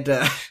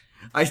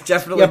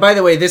definitely. Yeah, by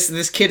the way,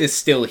 this kid is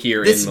still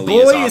here in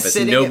Malia's office. Is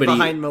sitting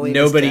behind Malia's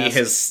nobody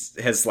desk.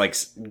 has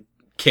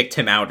kicked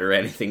him out or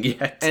anything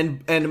yet.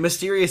 And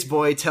Mysterious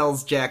Boy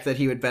tells Jack that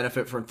he would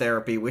benefit from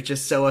therapy, which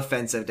is so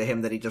offensive to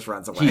him that he just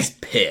runs away. He's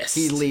pissed.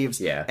 He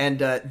leaves. Yeah.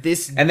 And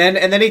And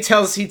then he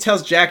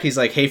tells Jack, he's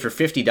like, hey, for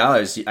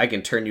 $50 I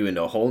can turn you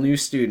into a whole new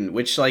student,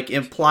 which like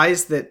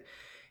implies that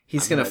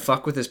he's gonna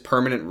fuck with his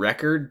permanent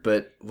record,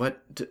 but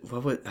what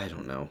would, I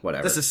don't know,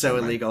 whatever. This is so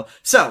illegal.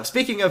 So,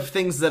 speaking of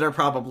things that are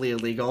probably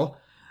illegal,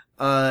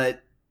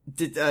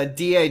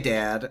 DA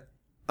Dad,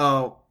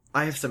 oh,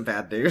 I have some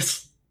bad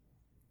news.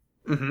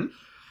 Mm-hmm.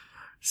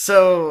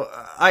 So,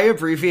 I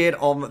abbreviate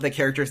all the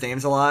characters'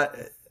 names a lot,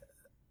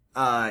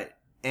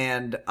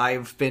 and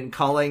I've been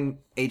calling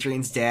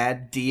Adrian's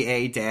dad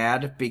DA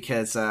Dad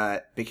because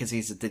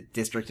he's the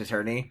district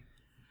attorney.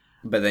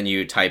 But then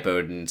you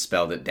typoed and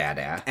spelled it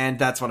Dada. And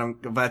that's what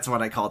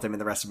I called him in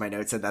the rest of my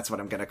notes, and that's what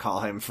I'm gonna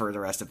call him for the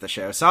rest of the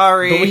show.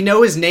 Sorry. But we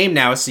know his name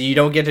now, so you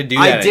don't get to do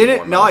that I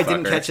didn't anymore, I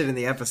didn't catch it in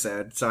the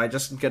episode, so I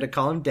just gonna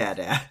call him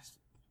Dada.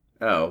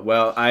 Oh,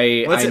 well,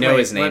 I know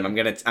his name. I'm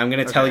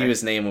gonna tell you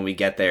his name when we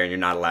get there, and you're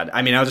not allowed.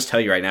 I mean, I'll just tell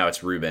you right now,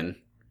 it's Ruben.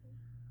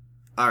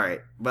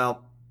 Alright,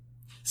 well,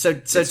 so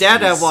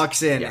Dada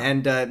walks in,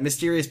 and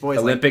Mysterious Boy's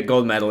Olympic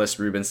gold medalist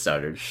Ruben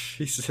Studdard.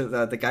 He's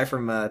the guy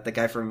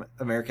from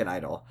American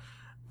Idol.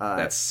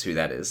 That's who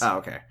that is. Oh,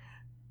 okay.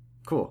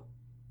 Cool.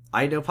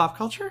 I know pop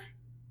culture?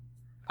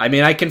 I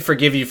mean, I can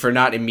forgive you for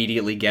not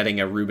immediately getting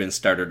a Ruben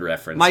Studdard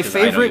reference. My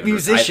favorite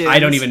musicians... I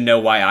don't even know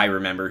why I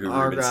remember who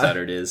Ruben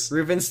Studdard is.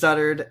 Ruben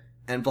Studdard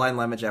and Blind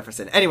Lemma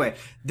Jefferson. Anyway,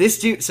 this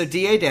dude... So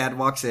DA Dad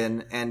walks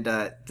in, and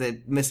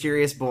the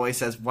Mysterious Boy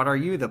says, what are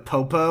you, the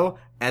Popo?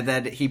 And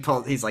then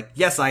he's like,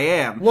 yes, I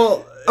am.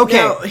 Well, okay.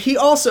 Now, he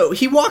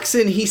walks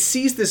in, he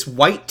sees this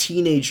white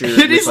teenager.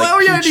 And he's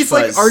like, and he's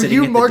like, are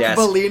you Mark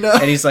Molina?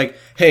 And he's like,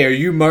 hey, are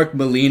you Mark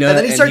Molina? And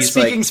then he starts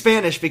speaking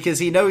Spanish because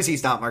he knows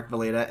he's not Mark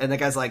Molina. And the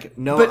guy's like,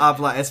 no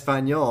habla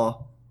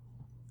español.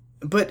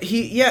 But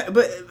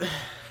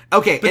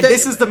okay, and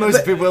this is the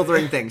most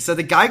bewildering thing. So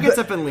the guy gets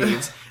up and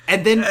leaves,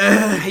 and then,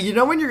 you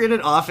know when you're in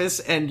an office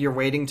and you're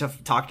waiting to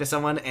talk to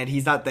someone and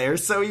he's not there?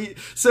 So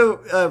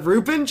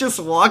Ruben just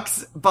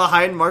walks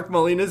behind Mark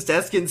Molina's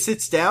desk and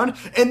sits down,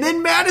 and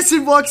then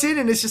Madison walks in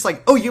and is just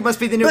like, oh, you must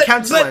be the new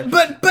counselor.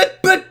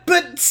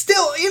 But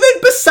still, even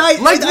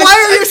besides... Like,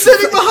 why are you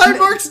sitting behind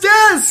Mark's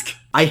desk?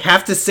 I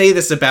have to say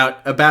this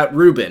about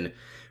Ruben,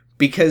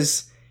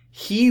 because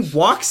he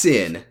walks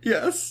in...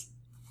 Yes.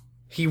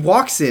 He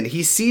walks in,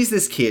 he sees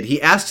this kid,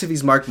 he asks if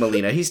he's Mark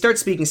Molina, he starts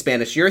speaking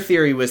Spanish. Your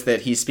theory was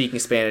that he's speaking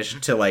Spanish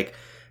to, like,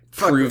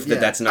 prove that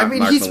that's not Mark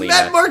Molina. He's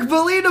met Mark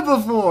Molina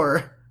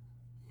before!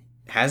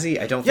 Has he?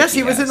 I don't think Yes,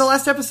 he was in the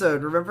last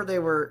episode. Remember they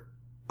were...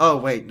 Oh,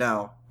 wait,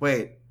 no.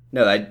 Wait.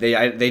 No,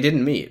 they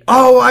didn't meet.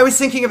 Oh, I was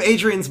thinking of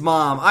Adrian's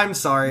mom. I'm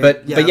sorry.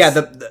 But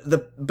yeah,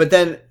 but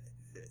then,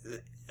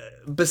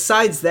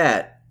 besides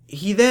that,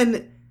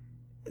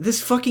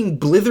 this fucking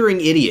blithering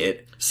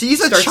idiot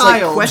sees a starts,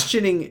 child. Like,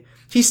 questioning...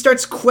 He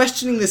starts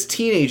questioning this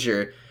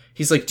teenager.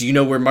 He's like, do you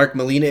know where Mark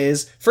Molina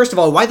is? First of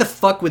all, why the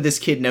fuck would this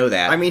kid know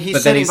that? I mean,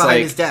 he's sitting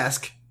behind his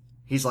desk.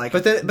 He's like,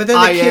 but then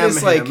the kid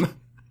is like,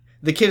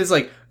 the kid is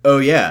like, oh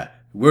yeah,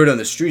 word on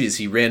the street is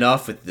he ran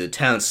off with the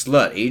town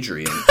slut,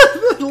 Adrian.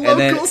 and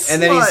then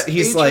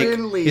he's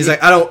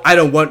like, I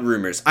don't want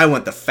rumors. I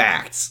want the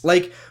facts.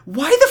 Like,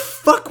 why the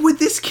fuck would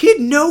this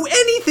kid know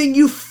anything,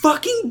 you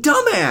fucking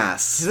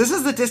dumbass? This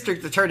is the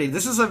district attorney.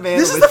 This is a man.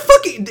 This is the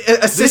fucking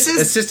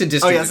assistant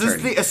district attorney. This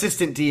is the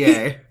assistant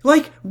DA.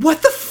 Like,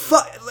 what the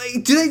fuck?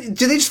 Like, do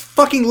they just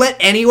fucking let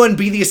anyone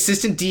be the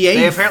assistant DA?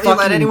 They apparently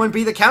let anyone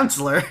be the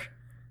counselor.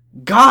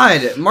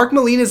 God, Mark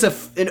Molina's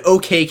an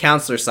okay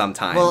counselor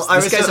sometimes. Well, I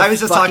was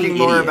just talking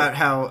more about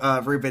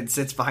how Ruben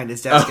sits behind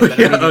his desk.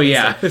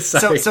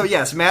 So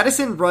yes,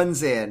 Madison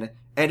runs in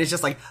and is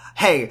just like,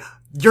 "Hey,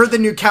 you're the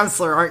new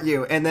counselor, aren't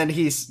you?" And then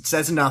he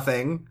says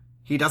nothing.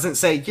 He doesn't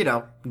say,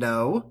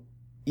 no.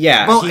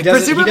 Yeah, well,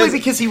 presumably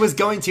because he was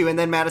going to, and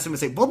then Madison would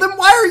say, well, then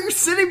why are you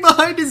sitting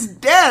behind his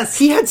desk?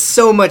 He had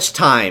so much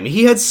time.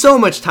 He had so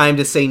much time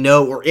to say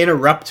no or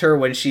interrupt her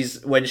when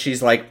she's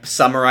like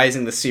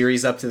summarizing the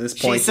series up to this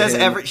point.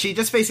 She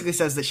just basically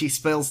says that she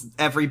spills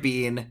every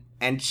bean,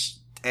 and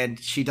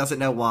she doesn't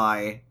know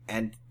why,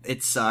 and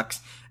it sucks,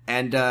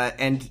 and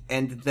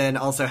then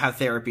also how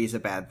therapy is a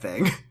bad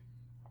thing.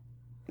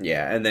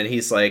 Yeah, and then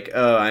he's like,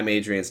 oh, I'm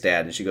Adrian's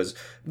dad. And she goes,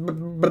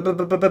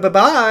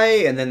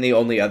 bye. And then the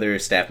only other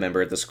staff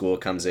member at the school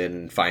comes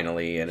in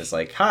finally and is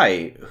like,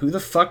 hi, who the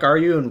fuck are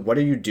you and what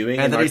are you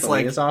doing in Mark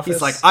Molina's office?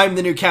 He's like, I'm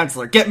the new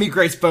counselor. Get me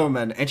Grace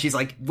Bowman. And she's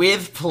like,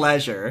 with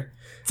pleasure.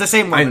 It's the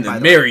same woman,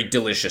 I'm the very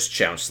delicious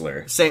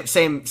counselor.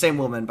 Same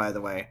woman, by the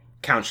way.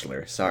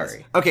 Counselor,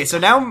 sorry. Okay, so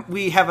now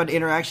we have an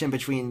interaction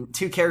between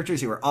two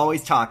characters who are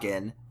always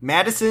talking.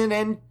 Madison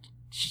and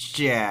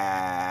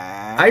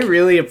Jack. I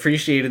really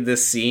appreciated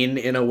this scene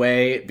in a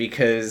way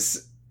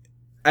because,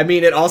 I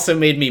mean, it also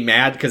made me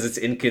mad because it's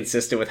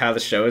inconsistent with how the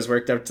show has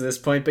worked up to this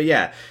point. But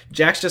yeah,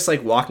 Jack's just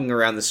like walking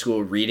around the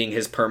school reading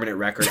his permanent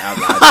record out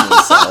loud to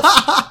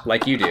himself,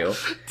 like you do.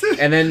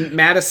 And then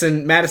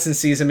Madison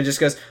sees him and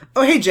just goes,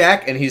 "Oh, hey,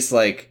 Jack," and he's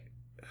like,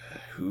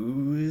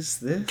 "Who is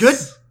this?" Good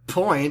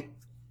point.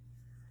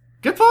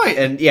 Good point.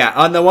 And yeah,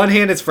 on the one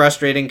hand, it's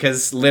frustrating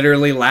because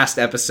literally last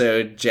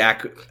episode,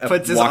 Jack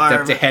walked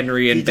up to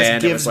Henry and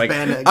Ben and was like,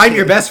 "I'm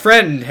your best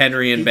friend,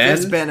 Henry and Ben.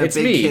 It's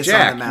me,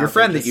 Jack, your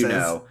friend that you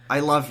know.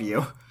 I love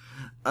you."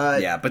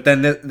 Yeah, but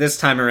then this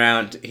time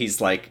around,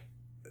 he's like,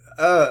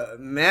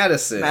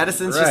 Madison.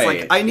 Madison's right. just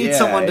like, I need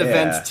someone to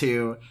vent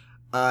to.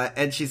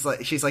 And she's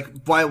like,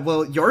 why?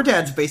 Well, your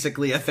dad's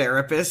basically a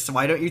therapist.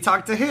 Why don't you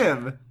talk to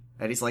him?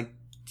 And he's like,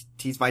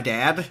 he's my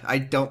dad. I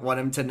don't want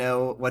him to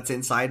know what's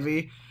inside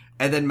me.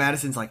 And then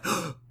Madison's like,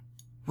 oh,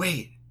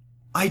 wait,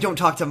 I don't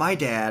talk to my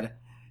dad.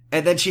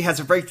 And then she has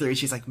a breakthrough.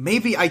 She's like,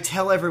 maybe I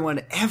tell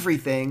everyone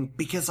everything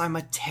because I'm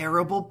a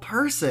terrible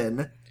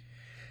person.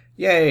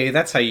 Yay,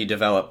 that's how you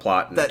develop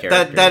plot and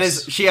characters. That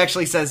is, she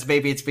actually says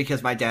maybe it's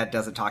because my dad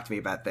doesn't talk to me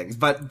about things.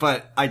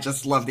 But I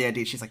just love the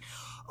idea. She's like,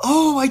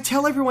 oh, I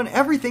tell everyone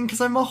everything because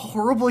I'm a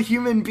horrible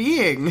human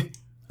being.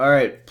 All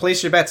right,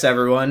 place your bets,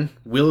 everyone.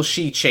 Will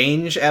she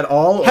change at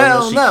all, Hell or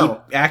will she no.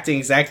 keep acting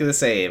exactly the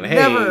same? Hey,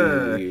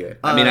 Never.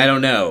 I mean, I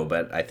don't know,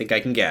 but I think I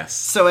can guess.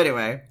 So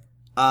anyway,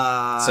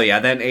 so yeah,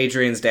 then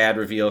Adrian's dad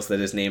reveals that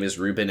his name is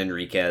Ruben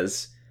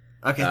Enriquez.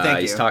 Okay, thank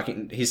you.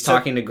 He's So,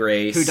 talking to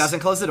Grace, who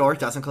doesn't close the door.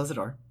 Just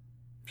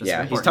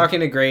yeah, important. he's talking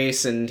to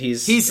Grace, and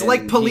he's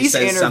like police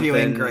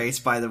interviewing something. Grace.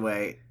 By the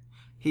way,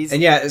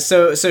 And yeah,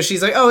 so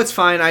she's like, oh, it's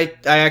fine. I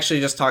actually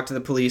just talked to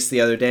the police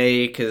the other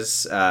day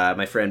because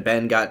my friend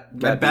Ben got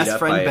beat up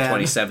by a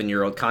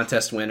 27-year-old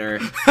contest winner.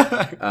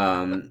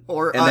 And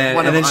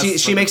then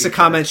she makes a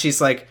comment.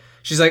 She's like,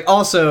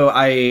 also,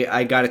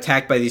 I got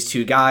attacked by these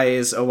two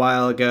guys a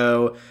while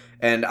ago,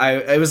 and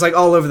it was like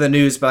all over the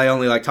news, but I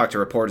only like talked to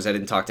reporters. I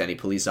didn't talk to any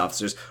police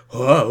officers.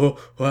 Whoa,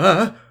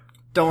 what?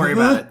 Don't worry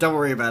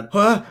about it.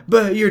 What?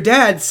 But your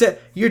dad said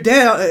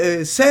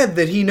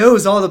that he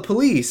knows all the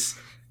police.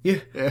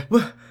 Yeah.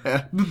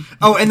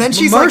 Oh, and then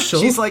she's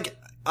Marshall. like,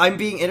 I'm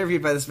being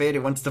interviewed by this man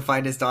who wants to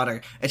find his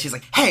daughter, and she's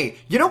like, hey,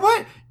 you know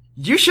what?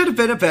 You should have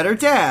been a better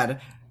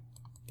dad.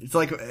 It's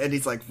like, and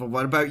he's like, well,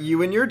 what about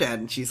you and your dad?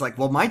 And she's like,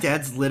 well, my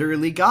dad's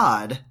literally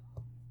God.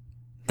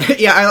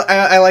 Yeah,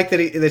 I like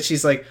that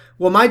she's like,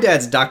 well, my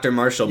dad's Dr.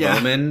 Marshall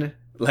Bowman.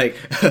 Like,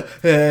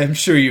 I'm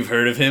sure you've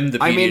heard of him, the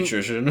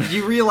pediatrician. I mean,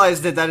 you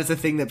realize that is a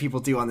thing that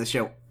people do on the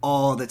show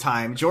all the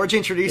time. George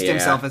introduced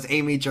himself as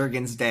Amy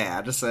Juergen's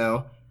dad,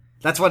 so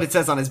that's what it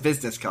says on his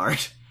business card.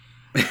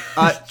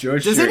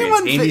 George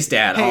Juergens, Amy's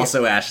dad,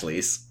 also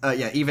Ashley's.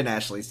 Yeah, even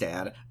Ashley's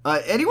dad.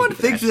 Anyone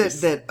think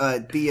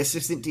that the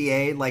assistant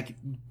DA, like,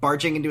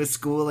 barging into a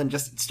school and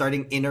just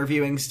starting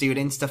interviewing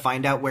students to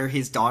find out where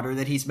his daughter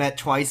that he's met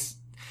twice,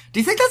 do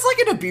you think that's like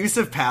an abuse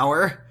of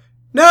power?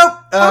 Nope.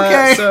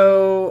 Okay.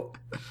 So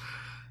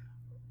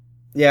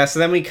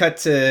then we cut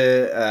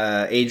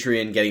to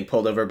Adrian getting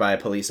pulled over by a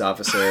police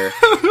officer.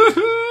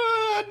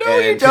 No,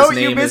 you don't.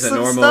 You missed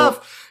some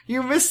stuff.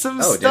 You missed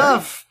some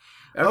stuff.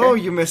 Okay. Oh,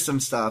 you missed some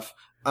stuff.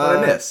 What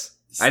did I miss?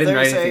 I didn't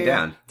write anything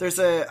down. There's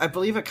I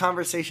believe, a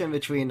conversation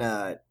between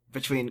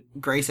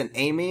Grace and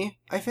Amy,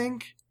 I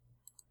think.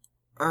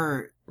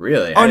 Or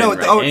really? Oh no!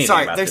 Oh,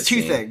 sorry. There's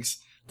two things.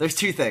 There's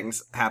two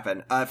things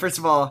happen. First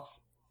of all,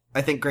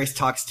 I think Grace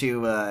talks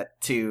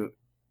to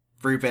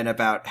Ruben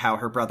about how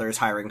her brother is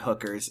hiring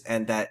hookers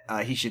and that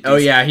he should.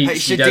 He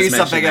should do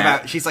something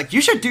about. She's like,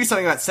 you should do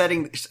something about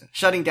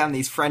shutting down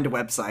these friend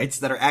websites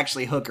that are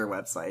actually hooker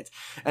websites.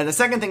 And the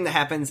second thing that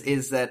happens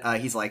is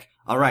that he's like,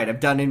 all right, I'm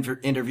done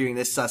interviewing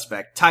this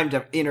suspect. Time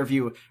to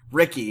interview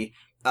Ricky.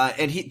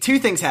 And two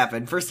things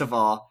happen. First of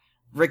all,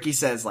 Ricky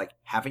says, like,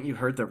 haven't you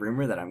heard the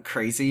rumor that I'm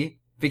crazy?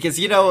 Because,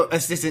 you know,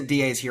 assistant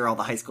DAs hear all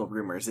the high school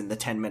rumors in the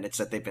 10 minutes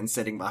that they've been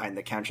sitting behind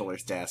the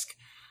counselor's desk.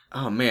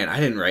 Oh man, I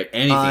didn't write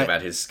anything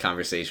about his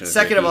conversation with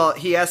Second Ricky. of all,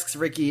 he asks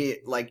Ricky,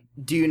 like,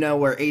 do you know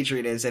where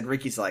Adrian is? And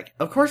Ricky's like,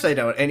 of course I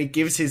don't. And he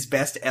gives his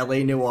best LA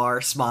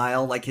Noire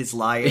smile, like his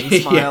lion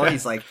smile.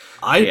 He's like,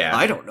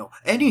 I don't know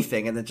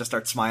anything. And then just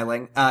starts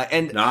smiling.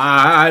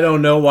 I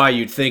don't know why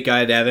you'd think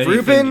I'd have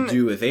anything to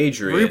do with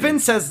Adrian. Ruben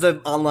says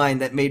the online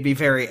that made me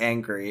very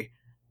angry.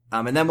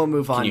 And then we'll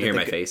move on. Can you hear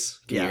my face?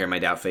 Can you hear my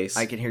doubt face?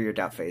 I can hear your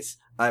doubt face.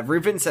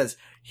 Ruben says,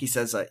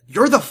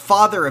 you're the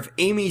father of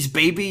Amy's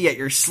baby, yet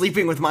you're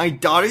sleeping with my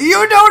daughter.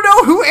 You don't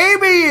know who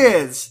Amy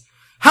is!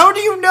 How do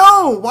you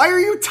know? Why are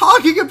you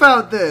talking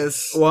about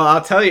this? Well,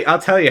 I'll tell you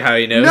how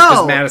he knows,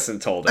 because Madison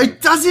told him.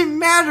 It doesn't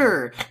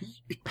matter!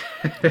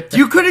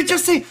 You couldn't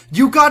just say,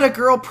 you got a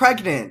girl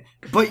pregnant,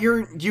 but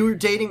you're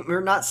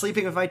not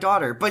sleeping with my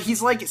daughter. But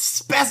he's like,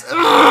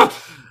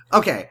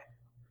 okay.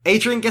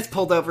 Adrian gets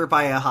pulled over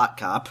by a hot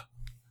cop.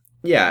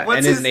 Yeah,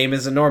 and his name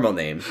is a normal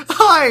name.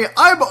 Hi,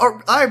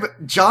 I'm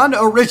John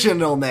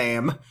Original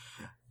Name.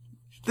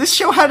 This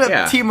show had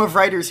a team of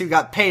writers who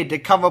got paid to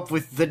come up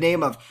with the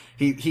name of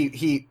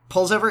he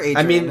pulls over Adrian.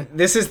 I mean,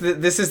 this is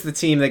the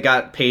team that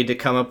got paid to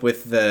come up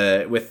with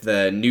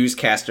the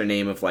newscaster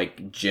name of,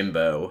 like,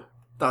 Jimbo.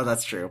 Oh,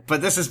 that's true.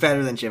 But this is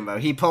better than Jimbo.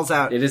 He pulls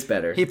out. It is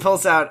better. He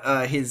pulls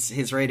out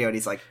his radio and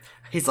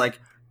he's like,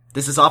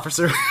 this is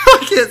Officer.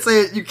 I can't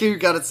say it. You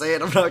gotta say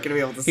it. I'm not gonna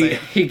be able to say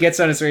it. He gets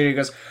on his radio and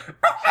goes,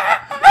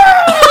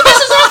 this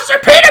is Officer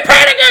Peter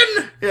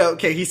Panigan!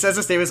 okay, he says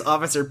his name is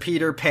Officer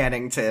Peter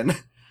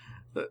Pannington.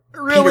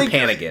 Really?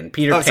 Peter Panigan.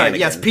 Peter Panigan. Sorry,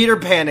 yes, Peter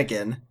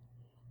Panigan.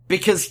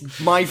 Because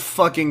my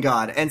fucking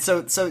god. And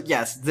so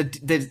yes,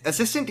 the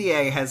assistant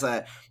DA has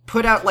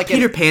put out like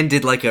Peter Pan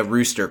did like a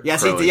rooster.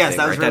 Yes, crowing yes, thing,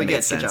 that was right? really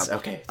That good. made Good sense. job.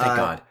 Okay, thank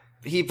God.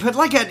 He put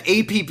like an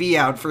APB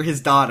out for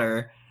his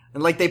daughter,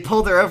 and like they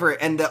pulled her over,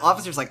 and the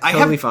officer's like,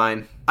 Totally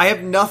fine. I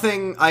have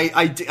nothing.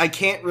 I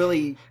can't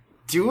really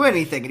do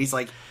anything. And he's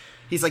like,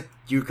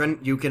 you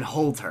can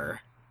hold her.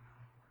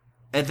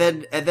 And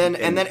then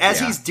as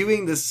he's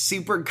doing this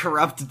super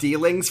corrupt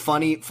dealings,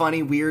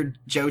 funny, weird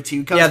Joe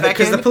 2 comes back in.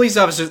 Because the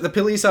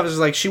police officer's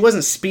like, she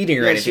wasn't speeding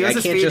or anything.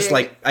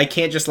 I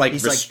can't just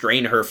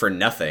restrain her for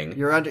nothing.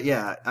 You're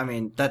under, I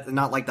mean, that's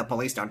not like the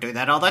police don't do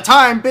that all the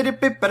time.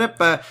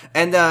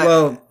 And,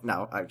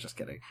 no, I'm just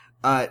kidding.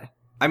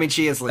 I mean,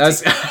 she is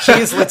Latino. She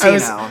is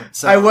Latino.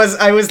 I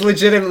was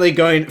legitimately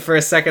going, for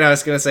a second I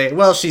was going to say,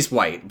 well, she's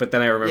white, but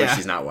then I remember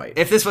she's not white.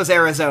 If this was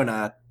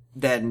Arizona,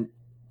 then,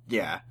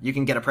 yeah, you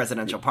can get a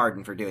presidential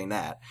pardon for doing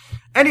that.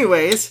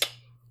 Anyways,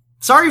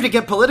 sorry to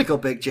get political,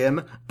 Big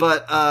Jim,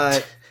 but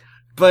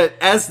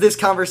as this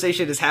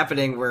conversation is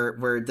happening where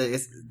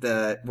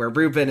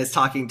Ruben is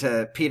talking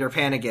to Peter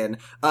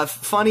Panigan,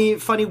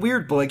 funny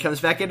weird boy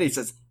comes back in and he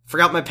says,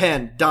 "Forgot my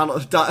pen. Don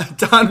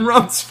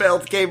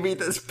Rumsfeld gave me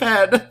this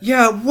pen."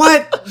 Yeah,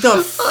 what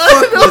the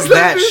fuck was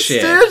that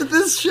shit? I don't understand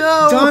this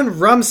show. Don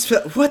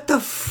Rumsfeld. What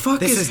the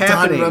fuck is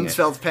happening? Don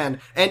Rumsfeld's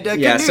pen. And Joe.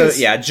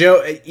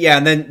 Yeah,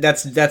 and then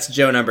that's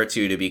Joe number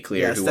 2 to be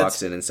clear, who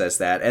walks in and says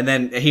that, and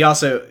then he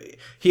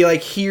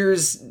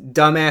hears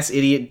dumbass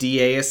idiot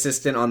DA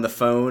assistant on the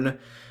phone,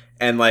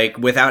 and like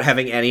without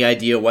having any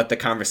idea what the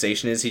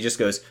conversation is, he just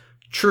goes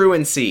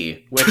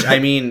truancy, which I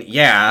mean,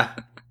 yeah.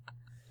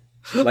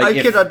 Like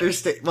I can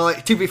understand. Well,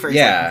 to be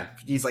fair,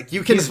 he's like,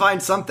 you can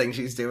find something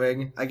she's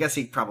doing. I guess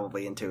he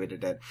probably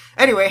intuited it.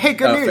 Anyway, hey,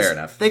 good news. Fair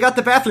enough. They got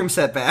the bathroom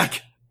set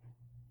back.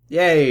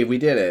 Yay, we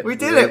did it. We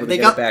did it. They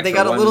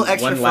got a little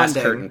extra one funding. last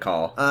curtain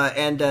call.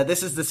 And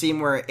this is the scene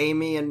where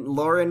Amy and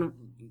Lauren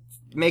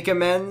make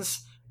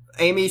amends.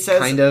 Amy says,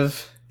 kind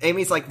of.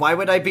 Amy's like, "Why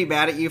would I be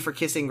mad at you for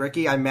kissing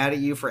Ricky? I'm mad at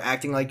you for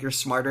acting like you're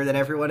smarter than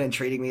everyone and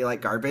treating me like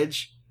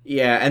garbage."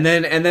 Yeah, and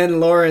then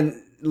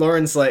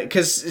Lauren's like,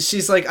 because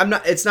she's like,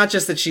 it's not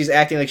just that she's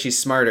acting like she's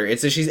smarter,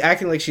 it's that she's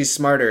acting like she's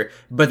smarter,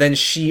 but then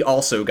she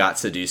also got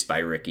seduced by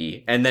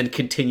Ricky, and then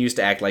continues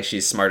to act like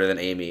she's smarter than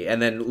Amy,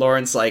 and then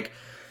Lauren's like,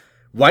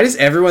 why does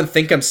everyone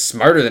think I'm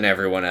smarter than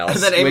everyone else?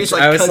 And then Amy's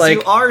like, because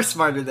you are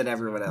smarter than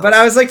everyone else. But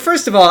I was like,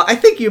 first of all, I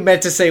think you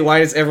meant to say, why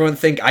does everyone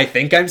think I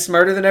think I'm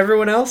smarter than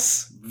everyone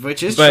else?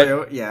 Which is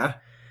true, yeah.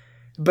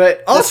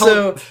 But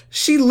also,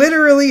 she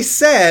literally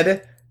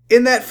said,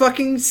 in that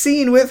fucking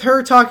scene with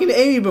her talking to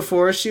Amy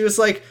before, she was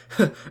like,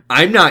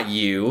 I'm not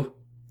you.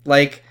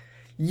 Like,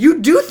 you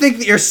do think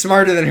that you're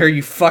smarter than her,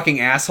 you fucking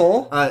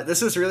asshole.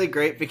 This is really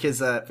great because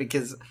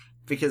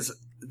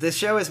this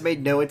show has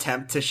made no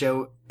attempt to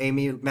show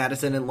Amy,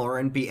 Madison, and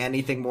Lauren be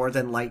anything more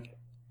than, like,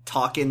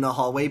 talk in the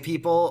hallway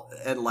people.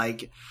 And,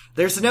 like,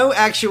 there's no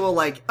actual,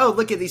 like, oh,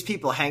 look at these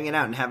people hanging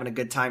out and having a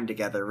good time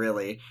together,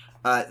 really.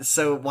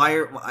 So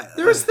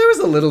there was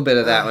a little bit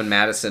of that when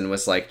Madison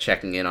was like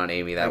checking in on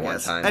Amy that one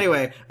time.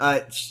 Anyway,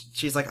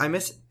 she's like, I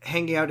miss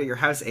hanging out at your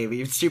house, Amy.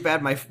 It's too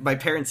bad my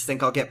parents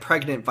think I'll get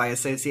pregnant by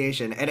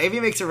association. And Amy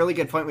makes a really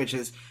good point, which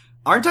is,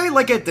 aren't I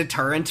like a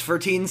deterrent for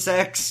teen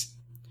sex,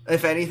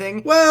 if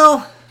anything?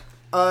 Well,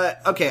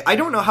 okay, I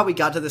don't know how we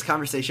got to this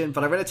conversation,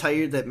 but I'm going to tell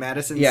you that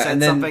Madison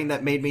said something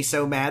that made me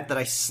so mad that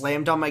I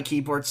slammed on my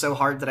keyboard so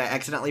hard that I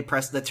accidentally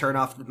pressed the turn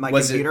off my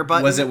computer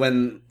button. Was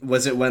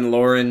it when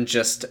Lauren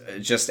just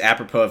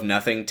apropos of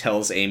nothing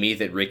tells Amy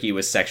that Ricky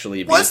was sexually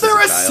abused? Was there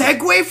a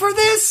segue for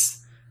this?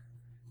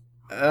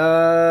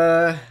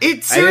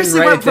 It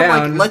seriously went from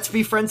like, let's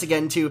be friends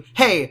again to,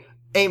 hey,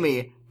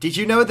 Amy, did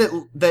you know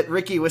that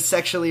Ricky was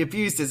sexually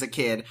abused as a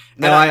kid?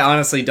 No, I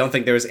honestly don't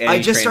think there was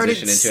any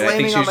transition into it. I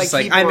think she was just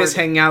like, I miss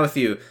hanging out with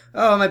you.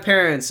 Oh, my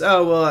parents.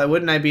 Oh, well,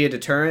 wouldn't I be a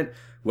deterrent?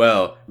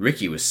 Well,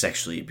 Ricky was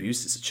sexually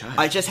abused as a child.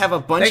 I just have a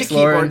bunch of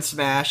keyboard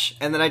smash,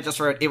 and then I just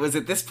wrote, it was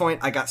at this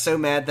point I got so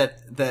mad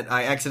that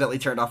I accidentally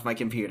turned off my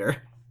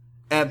computer.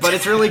 But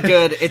it's really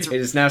good. It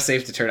is now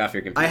safe to turn off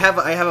your computer. I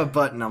have a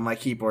button on my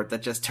keyboard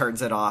that just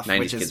turns it off, 90s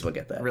which kids is will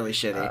get that. Really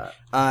shitty.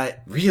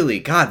 Really?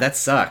 God, that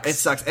sucks. It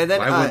sucks. And then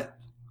why would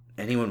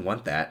anyone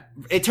want that?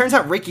 It turns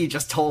out Ricky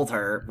just told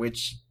her,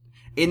 which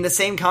in the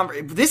same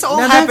this all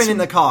happened in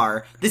the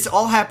car. This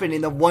all happened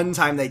in the one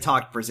time they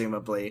talked,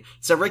 presumably.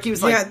 So Ricky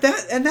was like,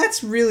 yeah,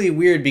 that's really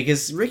weird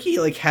because Ricky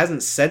like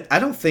hasn't said. I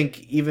don't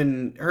think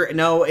even her.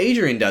 No,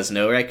 Adrian does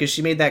know, right? Because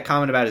she made that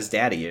comment about his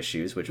daddy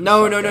issues, which was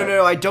no.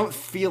 I don't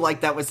feel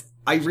like that was.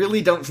 I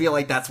really don't feel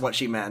like that's what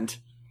she meant.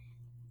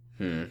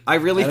 I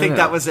really think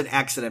that was an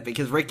accident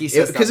because Ricky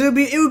says because it would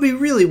be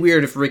really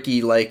weird if Ricky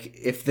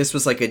if this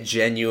was like a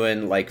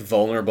genuine like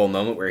vulnerable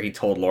moment where he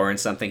told Lauren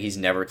something he's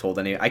never told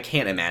anyone. I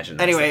can't imagine.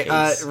 That's anyway, the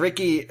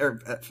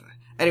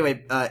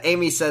case.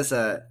 Amy says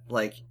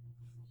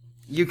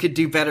you could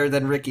do better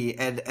than Ricky,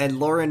 and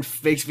Lauren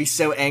makes me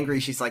so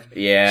angry. She's like,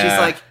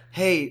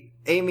 hey,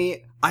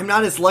 Amy, I'm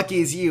not as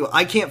lucky as you.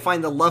 I can't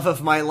find the love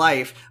of my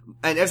life.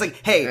 And I was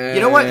like, hey,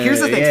 you know what? Here's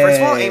the thing. First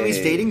of all, Amy's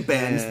dating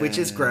Ben, which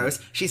is gross.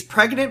 She's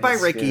pregnant by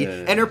Ricky,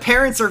 and her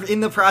parents are in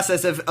the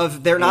process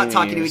of they're not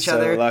talking to each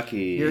other.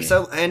 Lucky.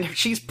 And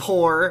she's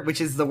poor,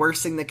 which is the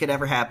worst thing that could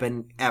ever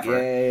happen, ever.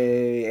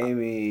 Yay,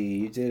 Amy,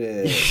 you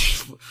did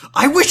it.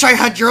 I wish I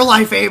had your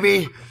life,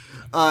 Amy!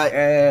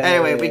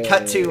 Anyway, we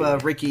cut to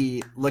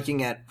Ricky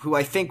looking at who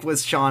I think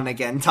was Sean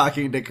again,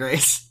 talking to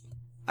Grace.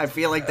 I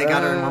feel like they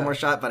got her in one more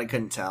shot, but I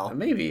couldn't tell.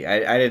 Maybe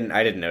I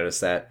didn't notice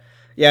that.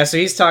 Yeah, so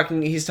he's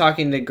talking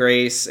to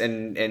Grace,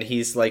 and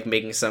he's like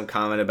making some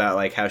comment about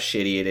like how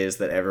shitty it is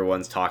that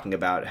everyone's talking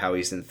about how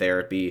he's in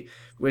therapy,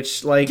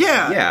 which like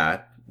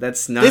yeah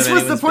that's not. This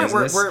was the point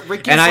where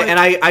Ricky's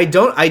I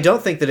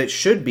don't think that it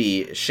should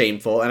be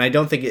shameful, and I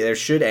don't think there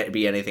should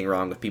be anything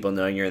wrong with people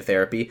knowing you're in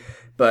therapy.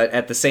 But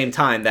at the same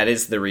time, that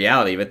is the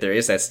reality of it. There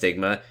is that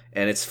stigma,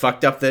 and it's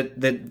fucked up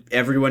that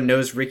everyone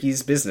knows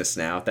Ricky's business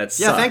now. That's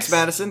yeah. Thanks,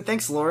 Madison.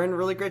 Thanks, Lauren.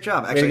 Really great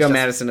job. Actually, there you go,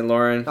 Madison and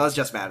Lauren. That was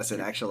just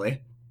Madison,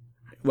 actually.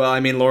 Well,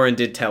 I mean, Lauren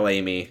did tell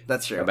Amy.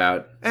 That's true.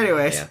 About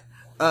anyways.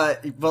 Yeah.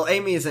 Well,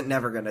 Amy isn't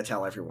never going to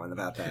tell everyone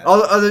about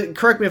that.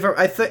 Correct me if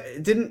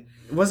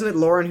wasn't it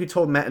Lauren who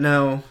told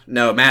No,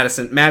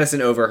 Madison.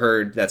 Madison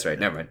overheard. That's right.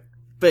 Never mind.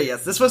 But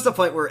yes, this was the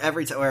point where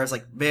every time where I was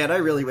like, man, I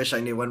really wish I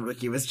knew when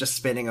Ricky was just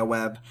spinning a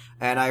web,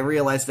 and I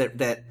realized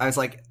that I was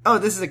like, oh,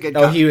 this is a good.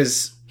 He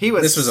was.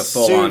 This was a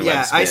full-on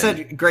web spin. I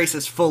said Grace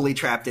is fully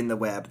trapped in the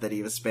web that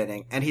he was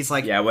spinning, and he's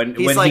like, when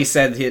he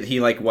said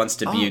he like wants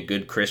to be a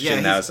good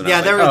Christian, that was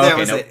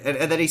it.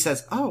 And then he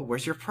says, oh,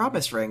 where's your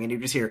promise ring? And you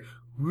just hear,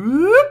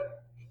 whoop.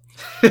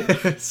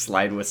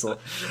 Slide whistle.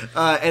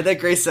 And then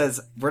Grace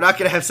says, we're not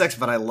gonna have sex,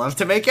 but I love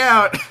to make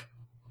out.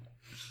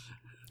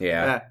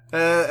 Yeah.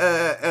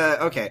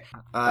 Okay.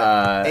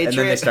 Adrian, and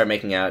then they start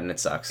making out, and it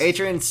sucks.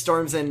 Adrian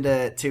storms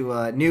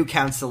into new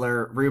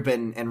counselor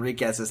Ruben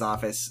Enriquez's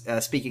office,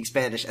 speaking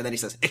Spanish, and then he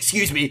says,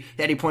 "Excuse me."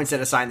 Then he points at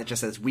a sign that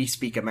just says, "We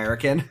speak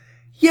American."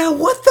 Yeah,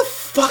 what the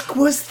fuck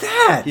was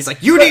that? He's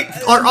like,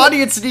 our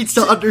audience needs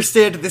to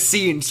understand the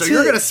scene, so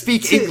you're gonna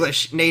speak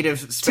English, native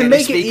Spanish speaker. To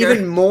make it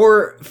even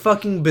more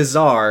fucking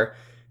bizarre,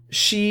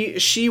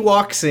 she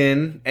walks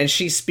in, and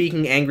she's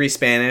speaking angry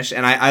Spanish,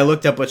 and I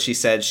looked up what she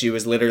said. She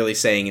was literally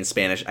saying in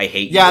Spanish, "I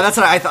hate you." Yeah, that's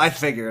what I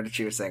figured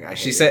she was saying.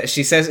 She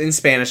says in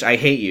Spanish, "I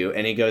hate you,"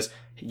 and he goes,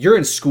 "You're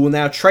in school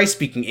now, try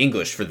speaking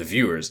English for the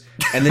viewers."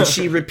 And then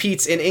she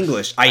repeats in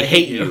English, I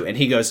hate you, and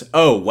he goes,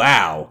 "Oh,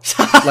 wow."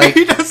 Like,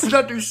 he doesn't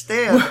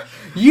understand.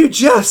 He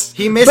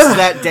missed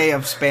that day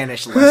of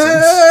Spanish lessons with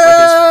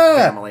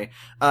his family.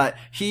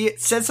 He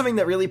said something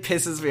that really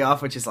pisses me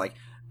off, which is like,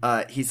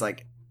 he's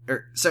like,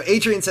 so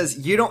Adrian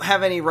says, you don't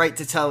have any right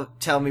to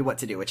tell me what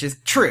to do, which is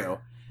true.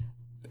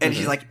 And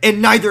she's like,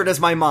 and neither does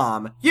my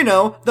mom. You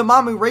know, the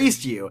mom who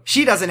raised you.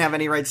 She doesn't have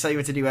any right to tell you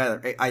what to do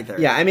either.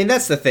 Yeah, I mean,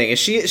 that's the thing.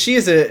 She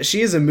is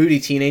a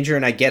moody teenager,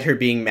 and I get her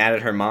being mad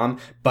at her mom,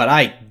 but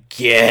I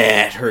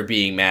get her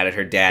being mad at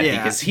her dad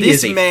because he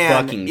is a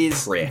fucking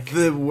prick.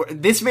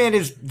 This man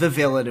is the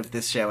villain of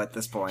this show at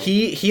this point.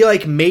 He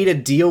like made a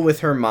deal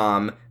with her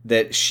mom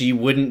that she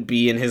wouldn't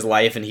be in his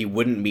life and he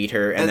wouldn't meet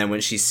her, and then when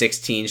she's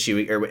 16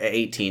 or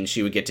 18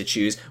 she would get to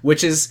choose,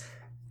 which is,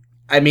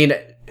 I mean,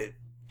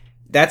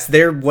 that's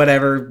their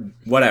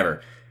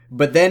whatever.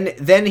 But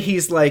then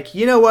he's like,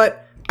 you know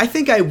what? I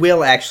think I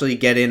will actually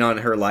get in on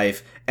her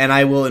life, and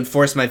I will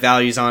enforce my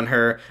values on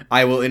her.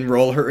 I will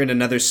enroll her in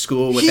another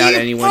school without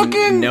anyone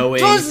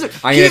knowing.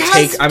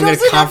 I'm gonna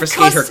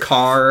confiscate her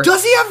car.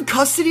 Does he have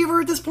custody of her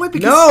at this point?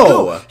 Because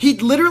no. He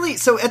literally.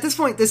 So at this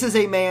point, this is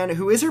a man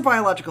who is her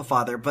biological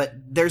father, but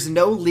there's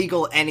no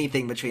legal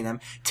anything between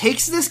them.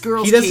 Takes this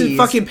girl's keys. He doesn't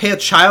fucking pay a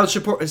child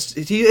support.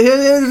 He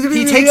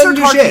takes her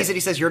car keys and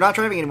he says, "You're not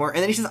driving anymore." And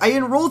then he says, "I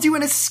enrolled you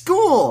in a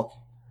school.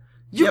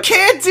 You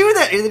can't do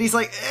that." And then he's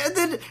like,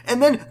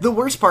 and then the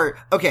worst part,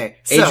 okay,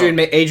 so.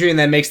 Adrian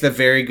then makes the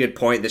very good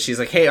point that she's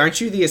like, hey, aren't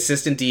you the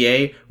assistant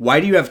DA? Why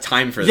do you have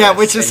time for this? Yeah,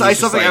 which is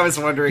something I was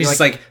wondering. He's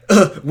like,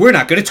 we're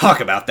not going to talk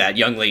about that,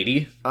 young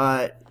lady.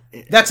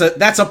 That's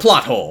a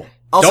plot hole.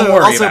 Don't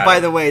worry about by it.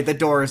 The way, the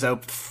door is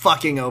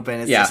fucking open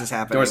as this is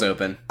happening. Door's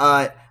open.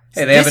 Hey,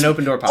 they have an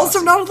open door policy.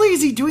 Also, not only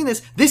is he doing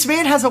this, this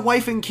man has a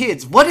wife and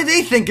kids. What do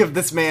they think of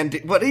this man?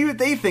 What do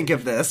they think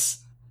of this?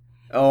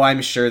 Oh,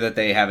 I'm sure that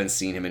they haven't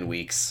seen him in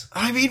weeks.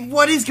 I mean,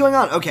 what is going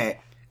on?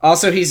 Okay.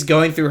 Also, he's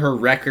going through her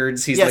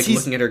records. He's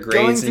looking at her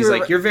grades, and he's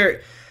like, "You're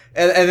very."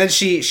 And then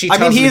she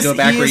tells him to go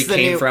back where he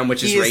came from,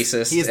 which is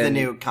racist. He is the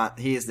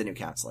new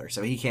counselor,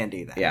 so he can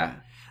do that. Yeah.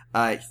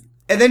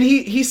 And then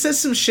he says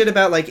some shit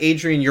about like,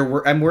 Adrian,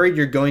 I'm worried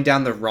you're going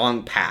down the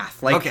wrong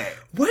path. Like, okay,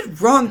 what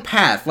wrong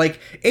path?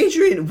 Like,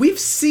 Adrian, we've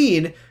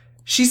seen.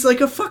 She's like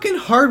a fucking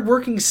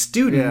hardworking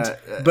student,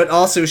 but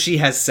also she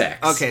has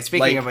sex. Okay,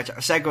 speaking of which,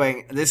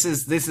 segueing, this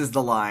is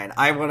the line.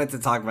 I wanted to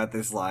talk about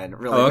this line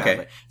really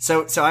badly.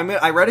 So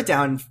I read it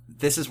down.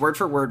 This is word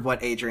for word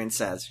what Adrian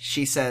says.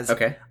 She says,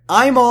 "Okay,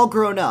 I'm all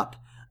grown up.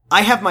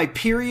 I have my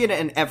period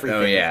and everything.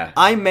 Oh, yeah.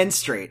 I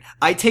menstruate.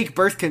 I take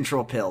birth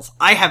control pills.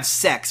 I have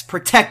sex,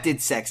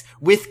 protected sex,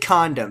 with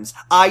condoms.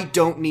 I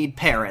don't need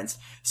parents.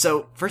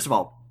 So, first of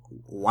all,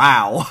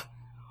 wow.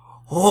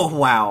 Oh,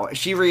 wow.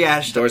 She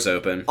rehashed... Doors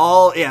open.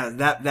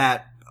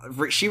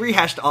 She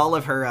rehashed all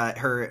of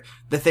her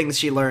the things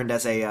she learned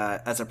as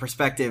a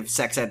prospective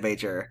sex ed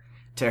major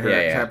to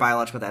her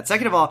biological dad.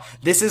 Second of all,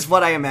 this is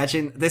what I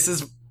imagine. This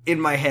is... in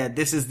my head,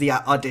 this is the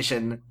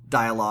audition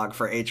dialogue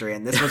for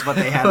Adrian. This was what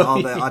they had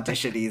all the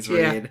auditionees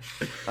read.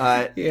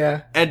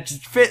 And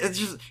it's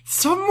just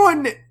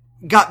someone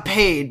got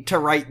paid to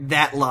write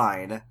that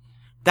line.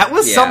 That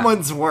was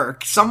someone's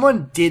work.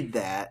 Someone did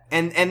that.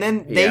 And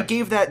then they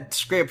gave that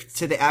script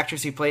to the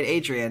actress who played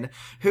Adrian,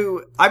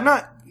 who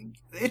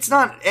it's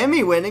not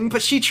Emmy winning,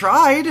 but she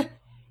tried.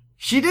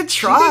 She did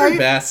try. She did her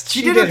best.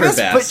 She did her best.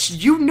 But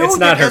you know it's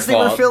that as they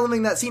were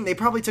filming that scene, they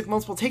probably took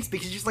multiple takes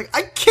because she's like,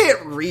 I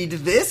can't read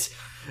this.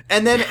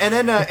 And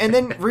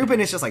then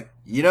Ruben is just like,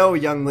 you know,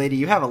 young lady,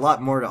 you have a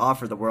lot more to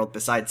offer the world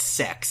besides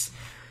sex.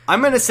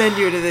 I'm gonna send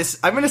you to this.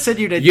 I'm gonna send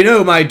you to. You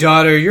know, my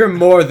daughter, you're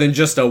more than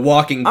just a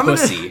walking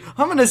pussy.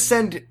 I'm gonna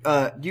send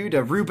you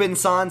to Ruben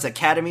San's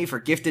Academy for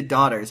Gifted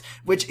Daughters,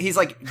 which he's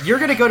like, you're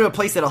gonna go to a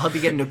place that'll help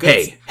you get into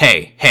good.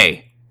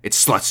 Hey!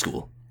 It's slut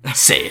school.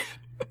 Say it.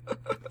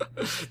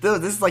 Though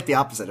this is like the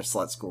opposite of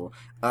slut school.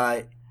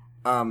 But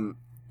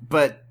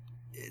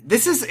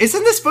isn't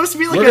this supposed to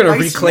be like we're gonna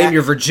reclaim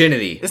your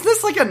virginity? Isn't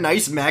this like a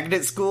nice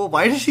magnet school?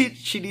 Why does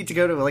she need to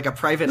go to like a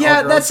private?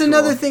 Yeah, that's school?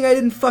 Another thing I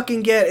didn't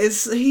fucking get.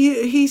 Is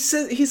he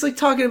said he's like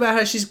talking about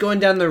how she's going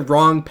down the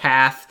wrong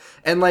path,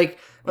 and like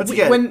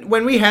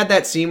when we had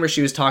that scene where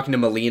she was talking to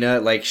Melina,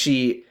 like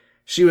she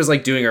was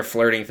like doing her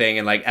flirting thing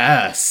and like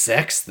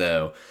sex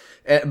though,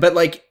 but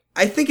like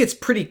I think it's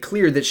pretty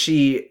clear that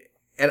she.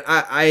 And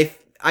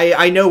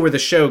I know where the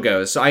show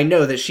goes, so I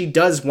know that she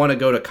does want to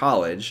go to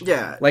college.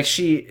 Yeah. Like,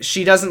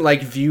 she doesn't,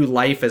 like, view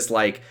life as,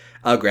 like,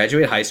 I'll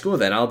graduate high school,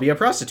 then I'll be a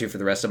prostitute for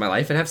the rest of my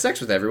life and have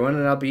sex with everyone,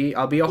 and I'll be a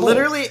whore.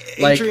 Literally,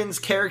 Adrian's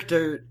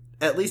character,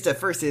 at least at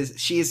first, is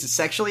she is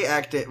sexually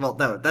active. Well,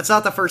 no, that's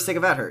not the first thing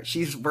about her.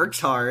 She works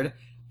hard,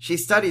 she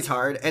studies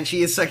hard, and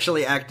she is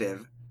sexually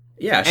active.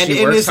 Yeah,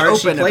 she works hard,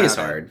 she plays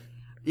hard.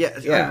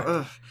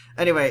 Yeah.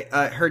 Anyway,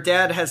 her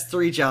dad has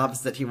 3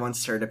 jobs that he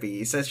wants her to be.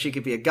 He says she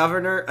could be a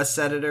governor, a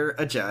senator,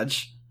 a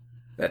judge.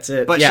 That's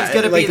it. But she's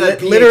gonna be the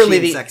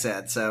PhD in sex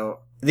ed,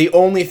 so... The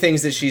only thing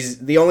that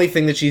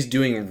she's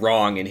doing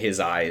wrong in his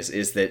eyes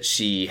is that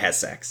she has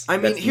sex. I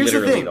mean, that's here's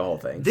the thing. The whole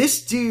thing.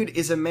 This dude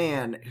is a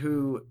man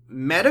who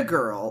met a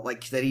girl,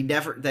 like, that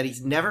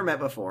he's never met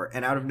before,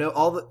 and out of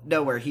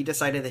nowhere, he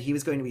decided that he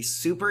was going to be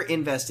super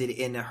invested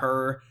in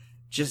her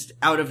just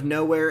out of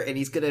nowhere, and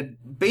he's gonna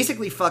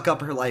basically fuck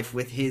up her life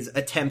with his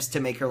attempts to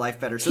make her life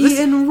better. So he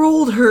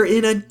enrolled her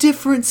in a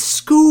different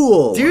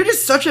school. Dude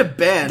is such a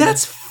Ben.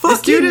 That's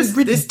fucking ridiculous.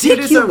 This dude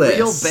is a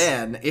real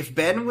Ben.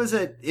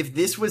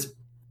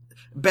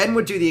 Ben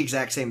would do the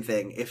exact same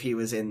thing if he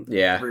was in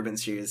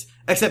Ruben's shoes.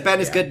 Except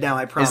Ben is good now,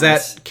 I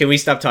promise. Can we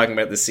stop talking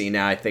about the scene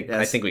now? I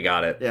think we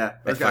got it. Yeah.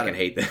 I fucking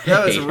hate that.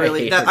 That was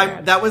really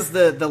that was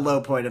the low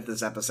point of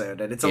this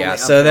episode, and it's only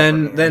so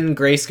then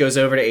Grace goes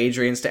over to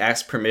Adrian's to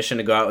ask permission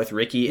to go out with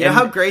Ricky. You know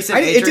how Grace and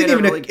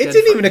Adrian it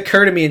didn't even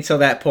occur to me until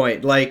that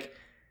point. Like,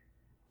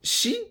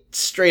 she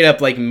straight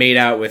up like made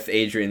out with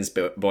Adrian's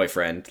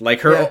boyfriend.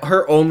 Like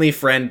her only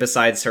friend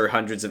besides her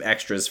hundreds of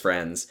extras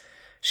friends.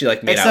 She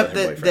like made out with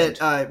her boyfriend. Except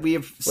that we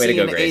have seen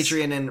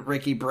Adrian and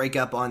Ricky break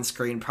up on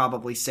screen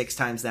probably 6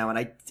 times now,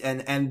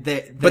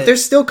 but they're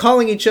still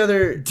calling each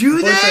other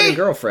boyfriend and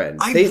girlfriend.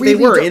 They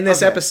were in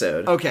this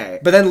episode. Okay,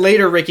 but then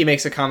later Ricky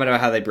makes a comment about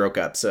how they broke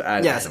up. So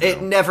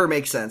it never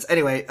makes sense.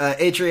 Anyway,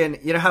 Adrian,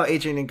 you know how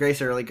Adrian and Grace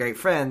are really great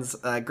friends.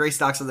 Grace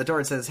knocks on the door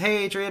and says,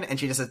 "Hey, Adrian," and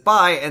she just says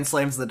bye and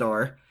slams the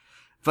door.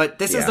 But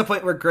this is the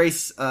point where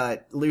Grace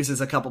loses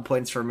a couple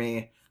points for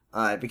me.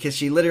 Because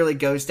she literally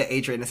goes to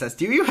Adrian and says,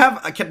 do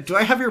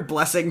I have your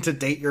blessing to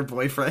date your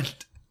boyfriend?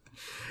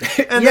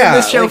 And then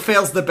this show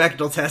fails the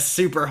Bechdel test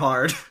super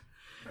hard.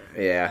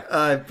 Yeah.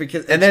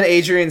 And then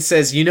Adrian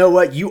says, you know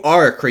what? You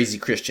are a crazy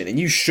Christian and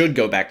you should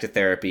go back to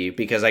therapy,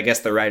 because I guess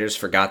the writers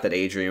forgot that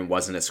Adrian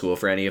wasn't at school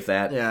for any of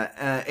that.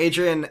 Yeah.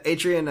 Adrian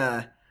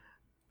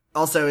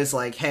also is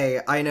like, hey,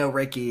 I know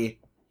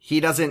Ricky.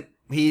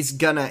 He's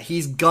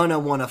gonna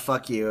wanna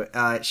fuck you.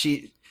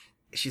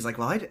 She's like,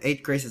 well,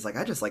 Grace is like,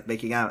 I just like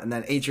making out. And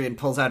then Adrian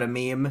pulls out a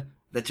meme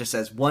that just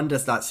says, one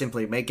does not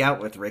simply make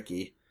out with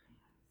Ricky.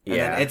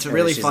 And it's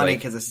really funny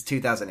because this is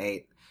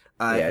 2008.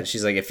 And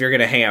she's like, if you're going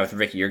to hang out with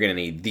Ricky, you're going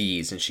to need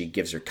these. And she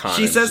gives her condoms.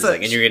 She's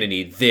like, and you're going to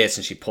need this.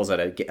 And she pulls out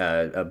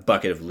a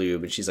bucket of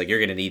lube. And she's like, you're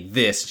going to need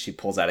this. And she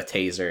pulls out a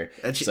taser.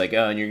 And she's like,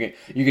 oh, and you're going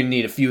to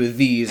need a few of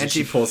these. And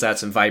she pulls out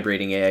some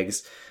vibrating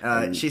eggs.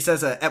 She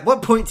says, at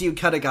what point do you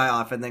cut a guy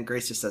off? And then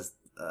Grace just says,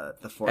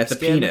 the foreskin. At the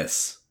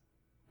penis.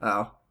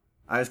 Oh.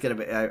 I was gonna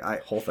be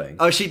whole thing.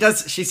 Oh, she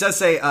does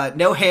say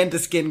no hand to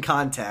skin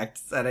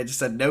contact, and I just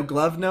said no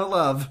glove, no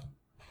love.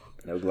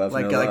 No glove,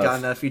 like, no love. Like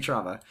on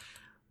Futurama.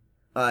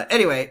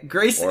 Anyway,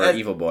 Grace or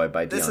Evil Boy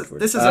by Dion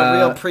Ford. This is a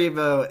real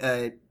primo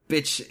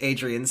bitch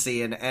Adrian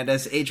scene, and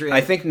as Adrian...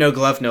 I think no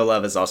glove, no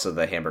love is also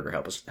the hamburger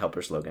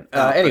helper slogan.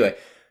 Anyway.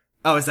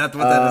 Oh, is that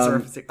what that is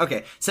referencing?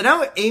 Okay, so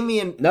now Amy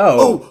and... No.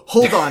 Oh,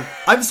 hold on.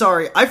 I'm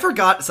sorry. I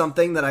forgot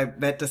something that I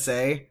meant to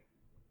say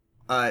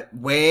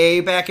way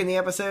back in the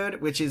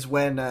episode, which is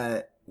when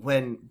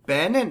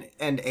Ben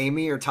and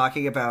Amy are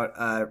talking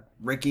about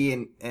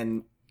Ricky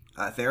and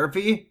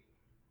therapy.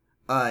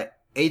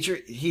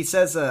 Adrian, he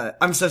says,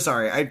 I'm so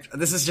sorry.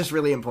 This is just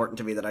really important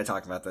to me that I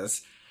talk about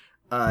this.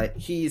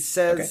 He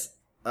says,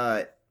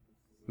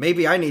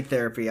 maybe I need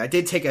therapy. I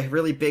did take a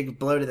really big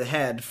blow to the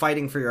head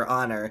fighting for your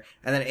honor.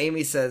 And then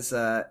Amy says,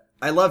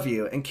 I love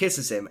you, and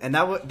kisses him. And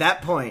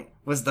that point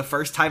was the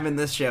first time in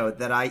this show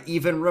that I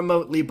even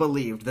remotely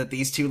believed that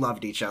these two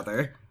loved each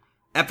other.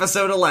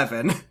 Episode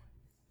 11.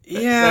 Yeah,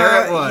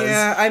 there it was.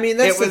 Yeah, I mean,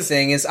 that's the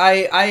thing is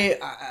I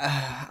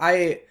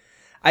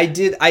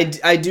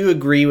do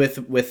agree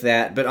with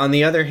that, but on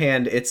the other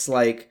hand, it's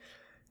like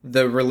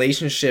the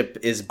relationship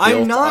is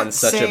built on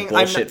such a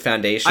bullshit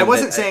foundation. I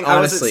wasn't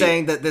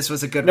saying that this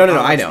was a good. No,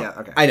 I know. Yeah,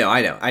 okay.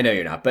 I know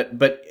you're not.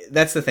 But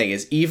that's the thing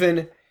is,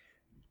 even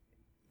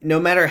no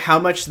matter how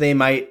much they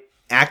might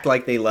act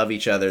like they love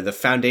each other, the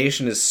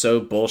foundation is so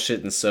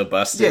bullshit and so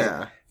busted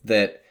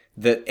that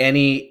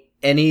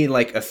any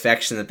like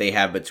affection that they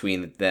have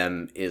between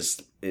them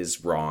is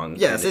wrong.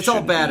 Yes, it's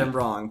all bad and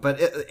wrong. But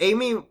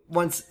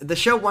the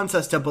show wants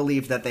us to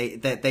believe that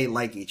they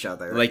like each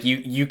other. Like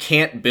you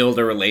can't build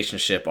a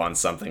relationship on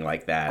something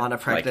like that. On a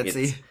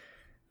pregnancy.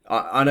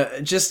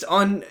 Just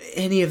on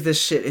any of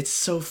this shit. It's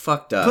so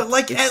fucked up.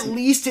 But at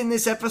least in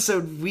this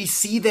episode, we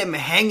see them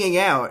hanging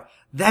out.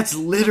 That's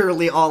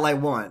literally all I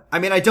want. I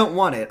mean, I don't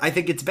want it. I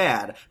think it's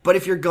bad. But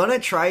if you're gonna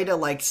try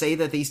to say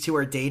that these two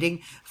are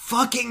dating,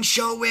 fucking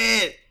show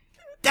it.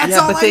 That's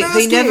all I'm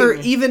asking. They never,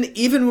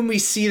 even when we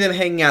see them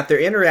hanging out, their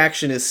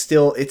interaction is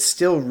still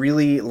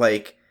really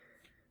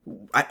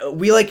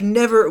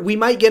we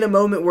might get a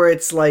moment where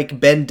it's like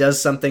Ben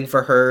does something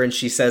for her and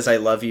she says I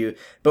love you,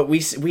 but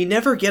we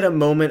never get a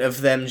moment of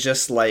them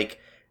just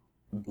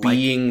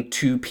being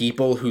two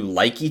people who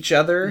like each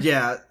other.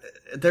 Yeah,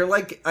 they're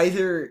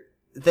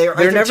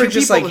they're never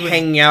just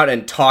hanging out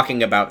and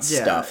talking about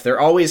stuff. They're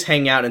always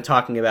hanging out and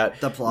talking about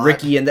the plot.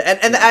 Ricky and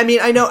I mean,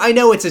 I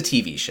know it's a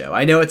TV show.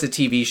 I know it's a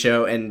TV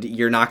show, and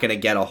you're not going to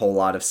get a whole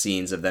lot of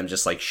scenes of them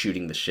just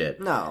shooting the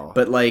shit. No,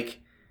 but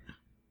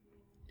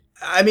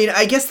I mean,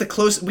 I guess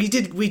we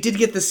did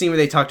get the scene where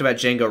they talked about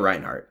Django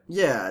Reinhardt.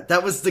 Yeah,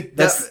 that was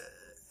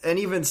and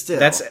even still,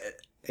 that's.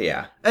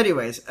 Yeah.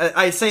 Anyways,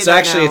 I say so that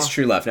actually now, it's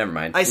true love. Never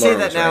mind. I say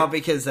that now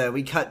because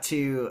we cut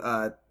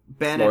to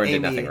Ben Lauren and Amy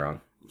did nothing wrong.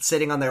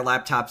 Sitting on their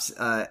laptops,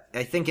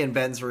 I think in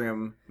Ben's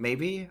room,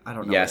 maybe? I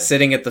don't know. Yeah,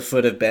 sitting at the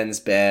foot of Ben's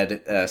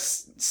bed,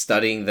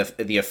 studying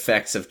the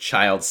effects of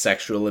child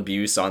sexual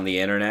abuse on the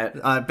internet.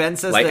 Ben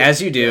says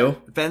as you do.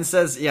 Yeah, Ben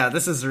says, yeah,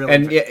 this is really...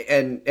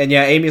 And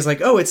Amy's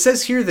like, oh, it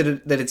says here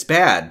that it's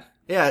bad.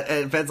 Yeah,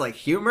 and Ben's like,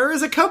 humor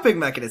is a coping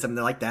mechanism. And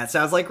they're like, that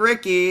sounds like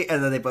Ricky.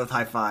 And then they both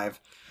high five.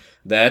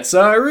 That's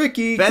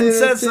Ricky. Ben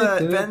says,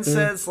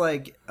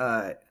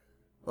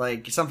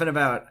 something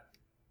about,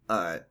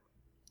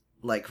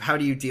 how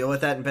do you deal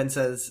with that? And Ben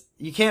says,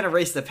 you can't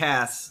erase the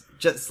past,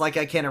 just like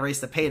I can't erase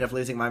the pain of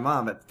losing my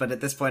mom, but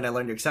at this point I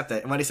learned to accept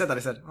it. And when he said that,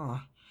 I said,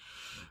 oh.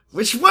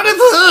 Which one of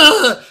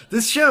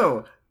this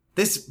show?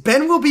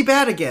 Ben will be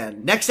bad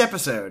again, next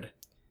episode.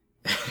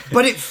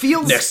 But it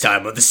feels... Next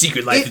time on The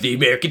Secret Life of the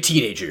American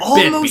Teenager,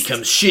 Ben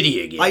becomes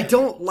shitty again. I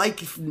don't like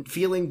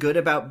feeling good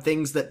about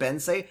things that Ben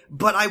say,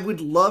 but I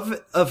would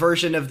love a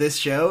version of this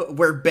show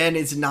where Ben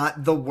is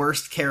not the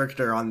worst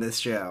character on this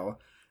show.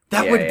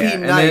 That would be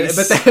nice.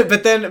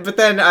 But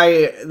then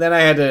I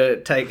had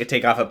to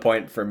take off a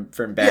point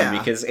from Ben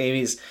because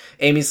Amy's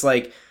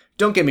like,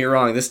 don't get me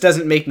wrong, this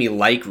doesn't make me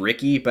like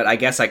Ricky, but I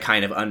guess I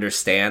kind of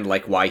understand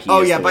why he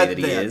is the way that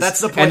he is.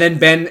 That's the point. And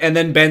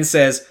then Ben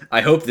says,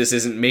 I hope this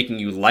isn't making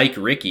you like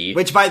Ricky.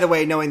 Which, by the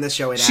way, knowing this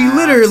show, she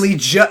literally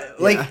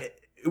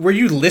were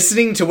you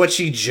listening to what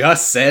she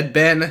just said,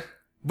 Ben?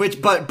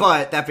 But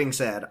that being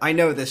said, I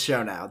know this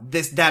show now.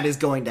 That is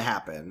going to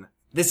happen.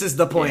 This is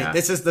the point. Yeah.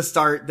 This is the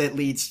start that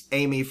leads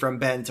Amy from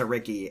Ben to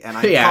Ricky, and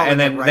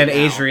then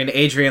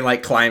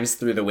Adrian climbs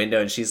through the window,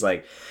 and she's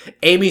like,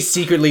 "Amy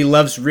secretly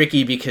loves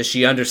Ricky because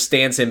she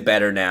understands him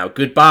better now.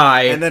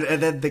 Goodbye." And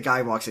then the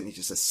guy walks in, and he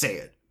just says, "Say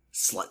it,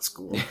 slut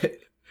school."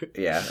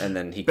 Yeah, and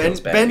then he goes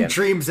back. Ben again.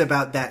 Dreams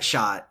about that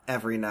shot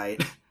every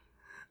night.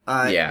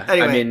 Yeah,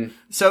 anyway, I mean,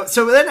 so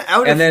then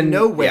out of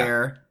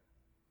nowhere,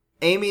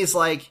 Amy's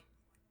like,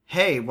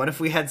 "Hey, what if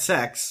we had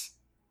sex?"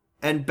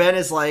 And Ben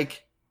is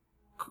like,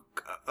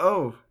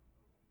 oh,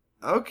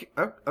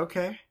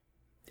 okay.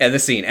 And the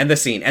scene.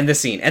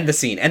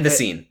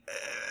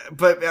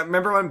 But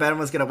remember when Ben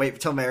was going to wait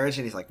till marriage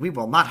and he's like, we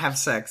will not have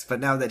sex, but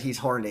now that he's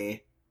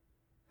horny.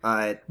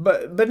 But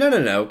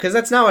no, because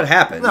that's not what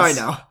happens. No, I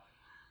know.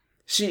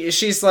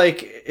 She's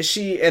like,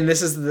 and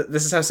this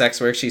is how sex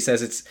works. She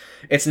says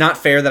it's not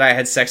fair that I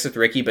had sex with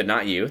Ricky, but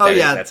not you.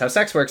 That's how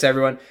sex works,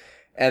 everyone.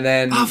 And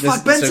then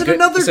Ben said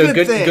another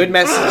good thing.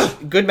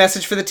 Good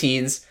message for the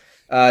teens.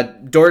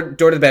 Door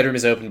to the bedroom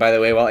is open, by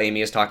the way, while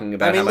Amy is talking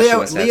about how much she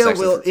wants to have sex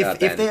with Ben.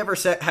 If they ever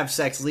have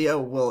sex,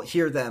 Leo will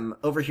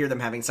overhear them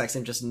having sex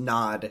and just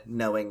nod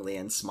knowingly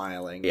and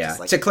smiling. Yeah.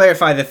 Like, to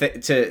clarify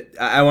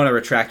I want to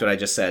retract what I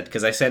just said,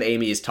 because I said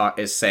Amy is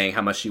saying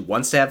how much she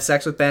wants to have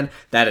sex with Ben.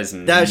 That is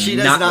no, she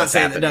does not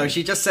say happening. that. No,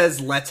 she just says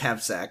let's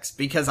have sex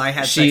because I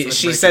had she sex with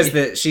she Ricky.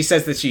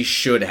 says that she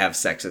should have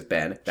sex with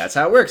Ben. That's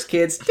how it works,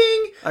 kids.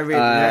 Ding. I mean,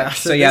 yeah.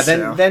 So yeah,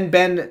 then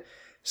Ben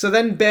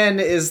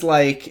is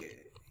like.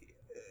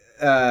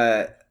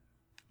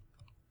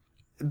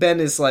 Ben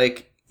is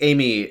like,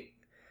 Amy,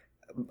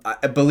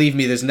 believe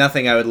me, there's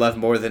nothing I would love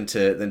more than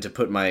to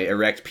put my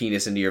erect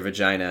penis into your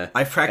vagina.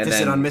 I've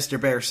practiced it on Mr.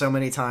 Bear so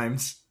many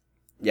times.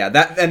 Yeah,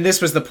 and this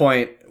was the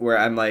point where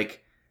I'm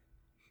like,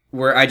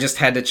 where I just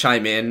had to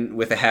chime in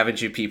with a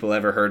haven't you people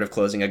ever heard of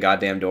closing a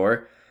goddamn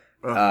door?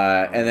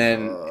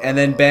 And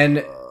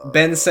then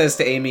Ben says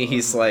to Amy,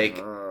 he's like,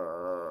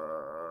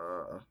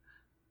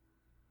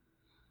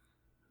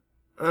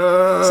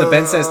 so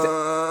Ben says to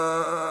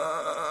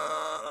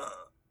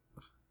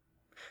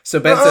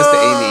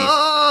Amy.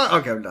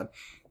 Okay, I'm done.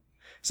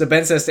 So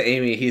Ben says to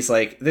Amy, he's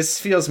like, this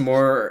feels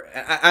more.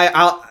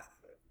 I'll.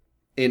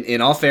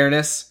 In all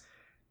fairness,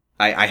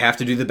 I have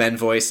to do the Ben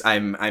voice.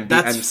 I'm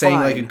saying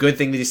like a good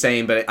thing that he's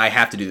saying, but I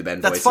have to do the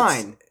Ben voice. That's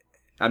fine.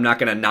 I'm not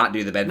gonna not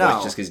do the Ben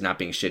voice just because he's not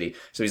being shitty.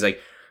 So he's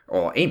like,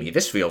 oh, Amy,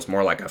 this feels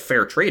more like a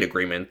fair trade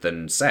agreement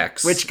than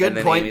sex. Which good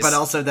point, but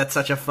also that's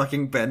such a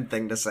fucking Ben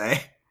thing to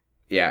say.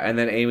 Yeah, and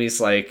then Amy's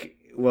like,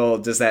 well,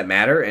 does that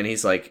matter? And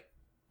he's like,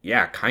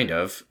 yeah, kind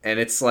of. And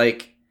it's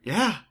like...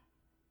 Yeah.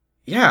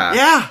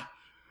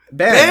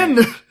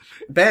 Ben,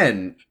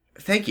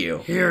 thank you.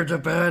 Here to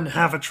Ben,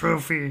 have a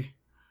trophy.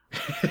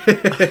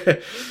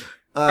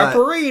 A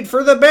parade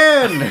for the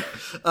Ben!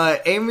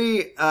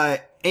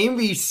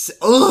 Amy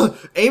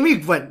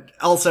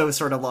also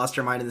sort of lost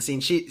her mind in the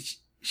scene.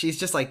 She's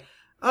just like,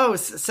 oh,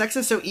 sex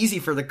is so easy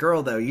for the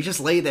girl, though. You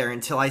just lay there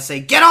until I say,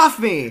 get off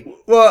me!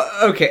 Well,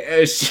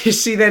 okay,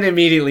 she then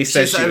immediately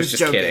says she was just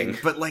joking, kidding.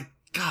 But, like,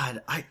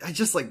 God, I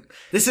just, like,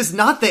 this is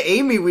not the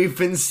Amy we've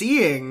been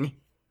seeing.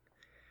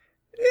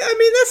 I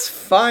mean, that's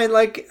fine.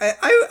 Like,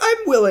 I'm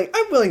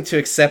willing to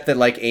accept that,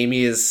 like,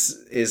 Amy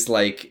is,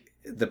 like,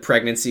 the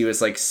pregnancy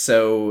was, like,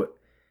 so,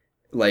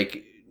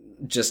 like,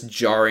 just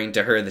jarring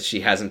to her that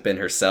she hasn't been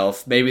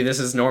herself. Maybe this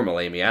is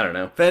normal, Amy. I don't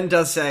know. Ben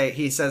does say,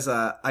 he says,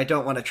 I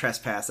don't want to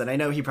trespass. And I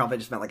know he probably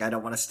just meant, like, I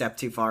don't want to step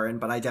too far in,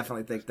 but I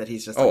definitely think that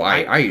he's just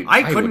like,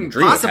 I couldn't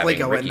possibly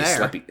go in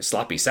there.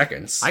 Sloppy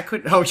seconds. I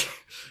couldn't, oh,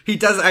 he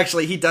does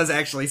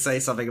actually say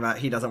something about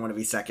he doesn't want to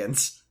be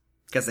seconds.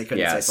 Because they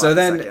couldn't say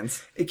sloppy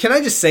seconds. Can I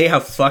just say how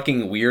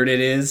fucking weird it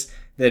is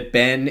that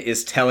Ben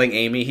is telling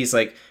Amy, he's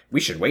like, we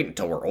should wait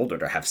until we're older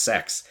to have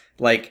sex.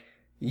 Like,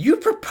 you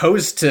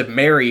proposed to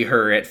marry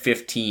her at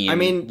 15. I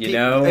mean,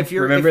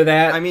 remember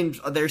that? I mean,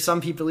 there's some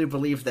people who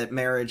believe that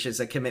marriage is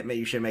a commitment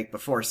you should make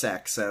before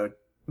sex, so.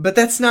 But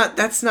that's not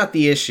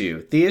the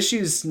issue. The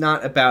issue's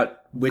not about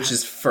which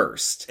is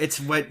first. It's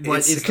what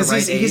is because the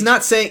right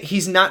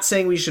he's not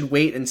saying we should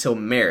wait until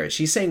marriage.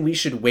 He's saying we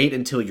should wait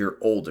until you're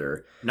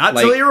older. Not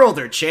until you're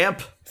older,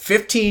 champ.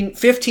 15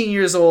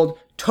 years old,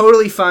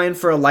 totally fine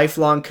for a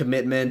lifelong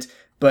commitment.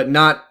 But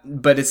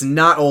it's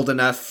not old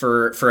enough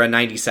for a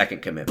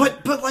 90-second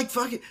commitment. But like,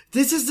 fuck it.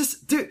 This is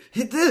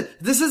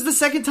the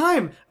second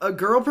time a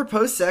girl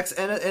proposed sex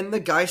and the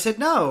guy said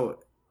no.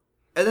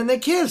 And then they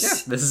kiss. Yeah,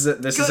 this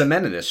is a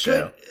men in this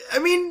show. Good. I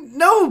mean,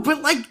 no,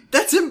 but like,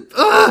 it's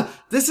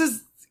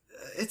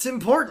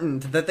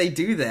important that they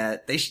do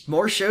that.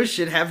 More shows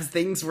should have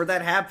things where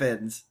that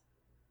happens.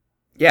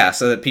 Yeah,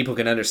 so that people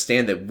can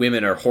understand that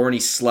women are horny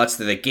sluts,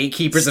 they're the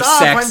gatekeepers of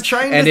sex.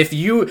 If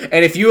you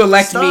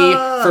elect me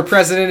for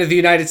president of the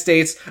United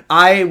States,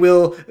 I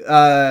will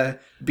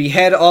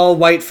behead all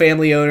white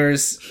family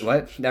owners.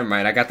 What? Never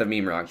mind, I got the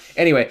meme wrong.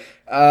 Anyway,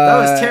 that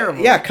was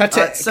terrible. Yeah, cut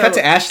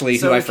to Ashley,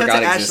 who I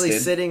forgot existed. Ashley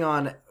sitting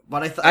on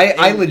what I thought.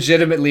 I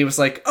legitimately was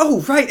like, oh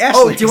right,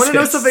 Ashley. Oh, do you want to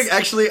know something?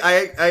 Actually,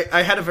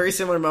 I had a very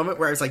similar moment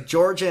where I was like,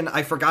 George, and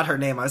I forgot her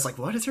name. I was like,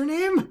 what is her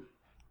name?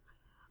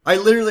 I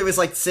literally was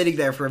like sitting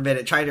there for a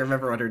minute trying to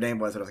remember what her name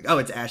was, and I was like, oh,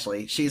 it's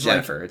Ashley. She's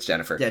Jennifer. Like, it's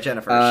Jennifer. Yeah,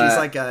 Jennifer. She's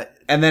like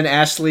and then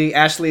Ashley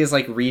is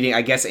like reading,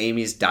 I guess,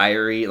 Amy's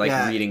diary,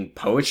 like reading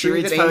poetry. She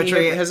reads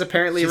poetry. Amy has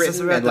apparently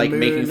written and like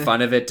making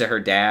fun of it to her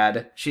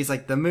dad. She's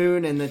like the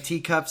moon and the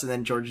teacups, and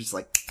then George is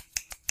like,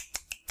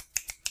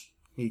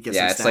 he gets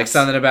it's like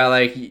something about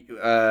like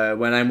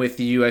when I'm with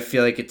you, I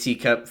feel like a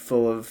teacup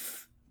full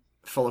of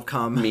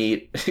cum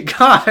meat.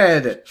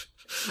 God.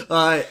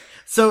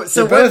 So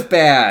they're both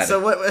bad. So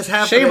what was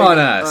happening? Shame on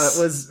us.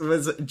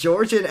 Was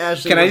George and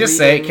Ashley? Can I just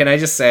say?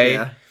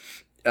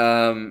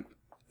 Yeah.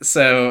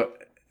 So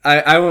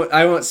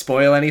I won't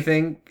spoil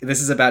anything. This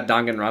is about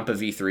Danganronpa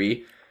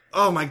V3.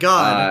 Oh my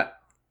god.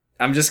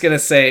 I'm just gonna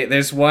say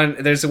there's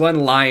one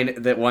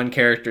line that one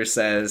character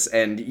says,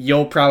 and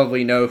you'll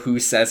probably know who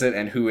says it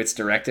and who it's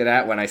directed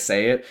at when I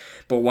say it.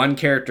 But one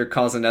character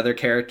calls another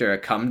character a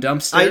cum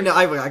dumpster. I know.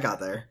 I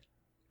got there.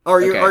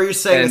 Are you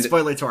saying a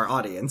spoiler to our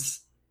audience?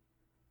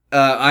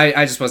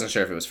 I just wasn't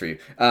sure if it was for you.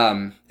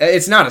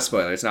 It's not a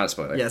spoiler. It's not a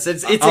spoiler. Yes,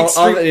 it's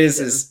all it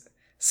is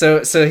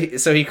so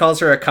he calls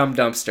her a cum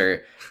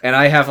dumpster, and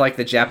I have like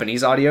the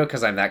Japanese audio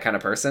because I'm that kind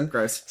of person.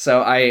 Gross.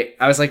 So I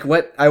was like,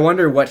 what? I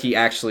wonder what he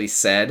actually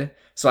said.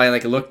 So I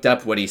like looked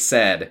up what he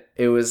said.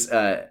 It was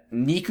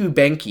Niku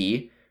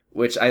Benki,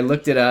 which I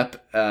looked it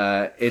up.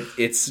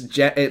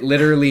 It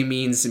literally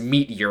means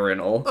meat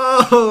urinal.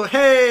 Oh,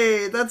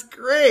 hey, that's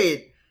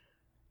great.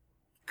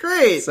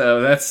 Great.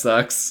 So that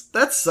sucks.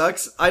 That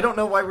sucks. I don't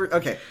know why we're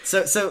okay.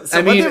 So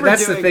I mean,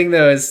 that's the thing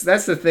though.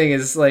 That's the thing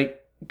is like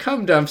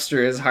cum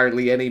dumpster is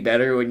hardly any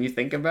better when you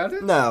think about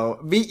it. No,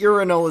 meat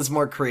urinal is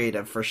more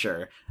creative for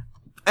sure.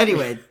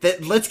 Anyway,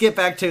 let's get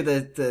back to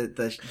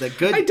the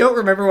good. I don't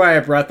remember why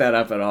I brought that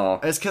up at all.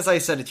 It's because I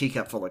said a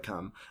teacup full of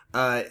cum.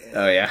 Oh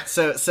yeah.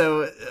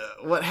 So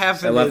what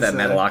happened? I love that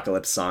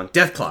Metalocalypse song.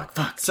 Death Clock.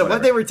 Fuck. So whatever.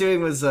 what they were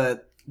doing was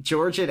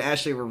George and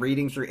Ashley were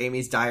reading through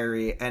Amy's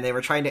diary, and they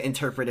were trying to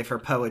interpret if her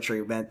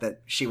poetry meant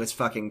that she was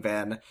fucking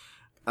Ben.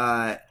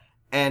 And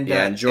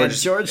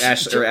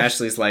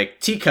Ashley's like,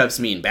 teacups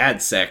mean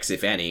bad sex,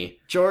 if any.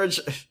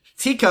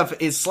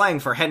 Teacup is slang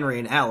for Henry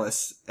and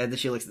Alice, and then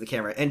she looks at the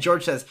camera, and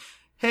George says,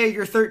 hey,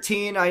 you're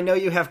 13, I know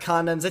you have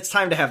condoms, it's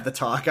time to have the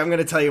talk, I'm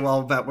gonna tell you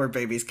all about where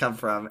babies come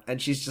from.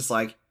 And she's just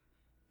like,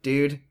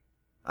 dude,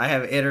 I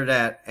have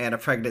internet and a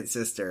pregnant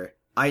sister.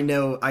 I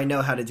know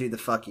how to do the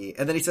fucky.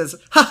 And then he says,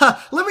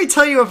 haha, let me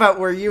tell you about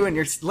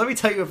let me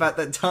tell you about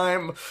that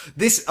time,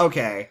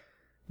 okay.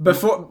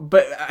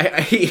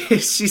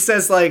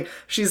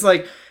 She's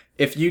like,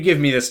 if you give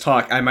me this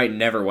talk, I might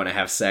never want to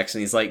have sex. And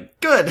he's like,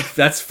 good.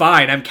 That's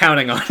fine. I'm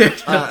counting on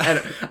it.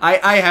 And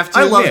I have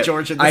to admit, love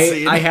George in this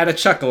scene. I had a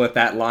chuckle at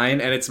that line,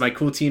 and it's my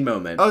cool teen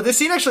moment. Oh, this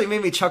scene actually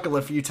made me chuckle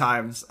a few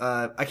times.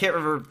 I can't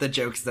remember the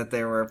jokes that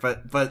they were,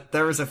 but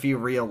there was a few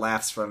real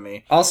laughs from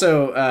me.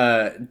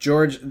 Also,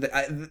 George,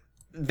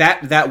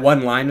 that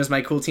one line was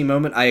my cool teen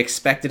moment. I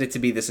expected it to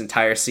be this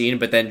entire scene,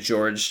 but then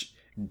George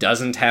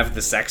doesn't have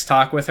the sex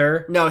talk with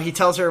her. No, he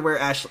tells her where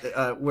Ashley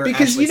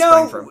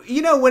sprang from.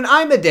 When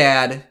I'm a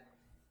dad,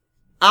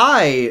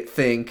 I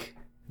think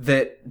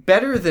that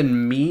better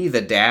than me,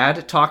 the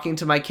dad, talking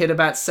to my kid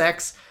about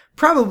sex,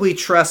 probably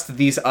trust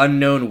these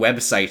unknown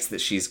websites that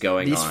she's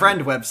going on. These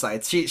friend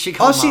websites. She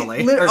called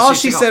Molly. All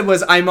she said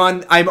was, I'm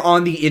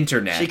on the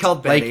internet. She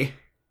called Betty.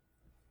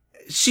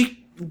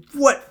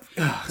 What?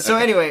 So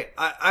anyway,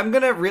 I'm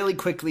gonna really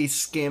quickly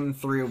skim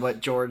through what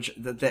George,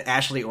 the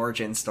Ashley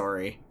origin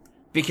story,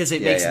 because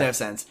it makes no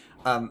sense.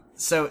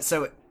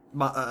 So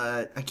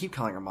I keep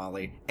calling her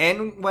Molly.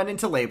 Anne went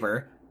into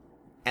labor,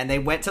 and they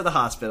went to the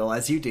hospital,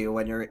 as you do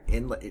when you're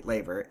in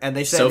labor, and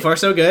they said, so far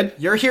so good.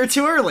 You're here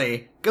too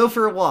early. Go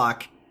for a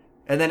walk.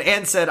 And then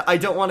Anne said, I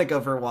don't want to go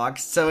for a walk.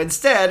 So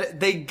instead,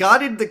 they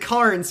got in the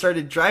car and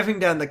started driving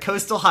down the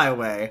coastal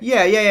highway.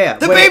 Yeah.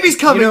 The baby's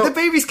coming! The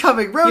baby's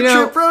coming!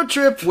 Road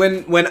trip!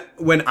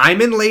 When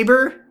I'm in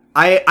labor,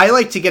 I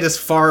like to get as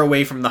far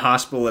away from the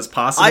hospital as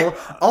possible.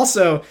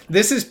 Also,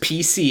 this is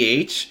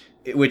PCH,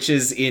 which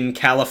is in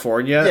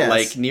California,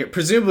 yes.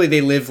 Presumably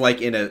they live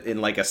in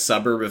a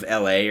suburb of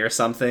LA or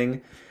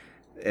something.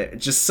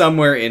 Just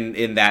somewhere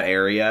in that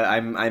area,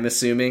 I'm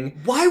assuming.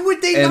 Why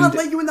would they not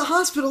let you in the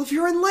hospital if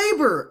you're in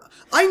labor?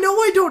 I know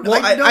I don't.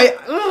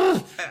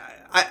 Well,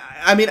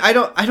 I mean, I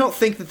don't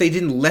think that they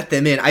didn't let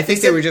them in. I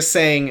think they were just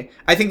saying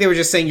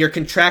your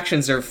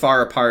contractions are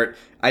far apart.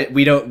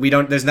 We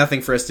don't. There's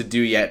nothing for us to do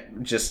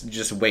yet.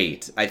 Just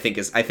wait. I think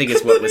is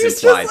what was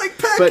implied. Just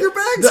pack your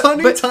bags,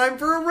 honey. Time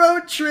for a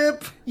road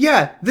trip.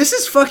 Yeah, this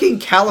is fucking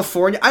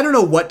California. I don't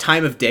know what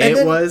time of day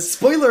it was.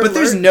 Spoiler alert. But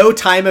there's no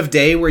time of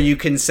day where you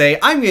can say,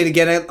 I'm going to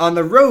get on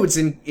the roads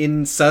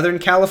in Southern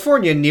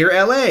California near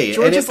LA.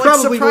 George and it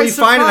probably will be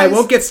fine and I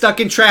won't get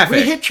stuck in traffic.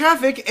 We hit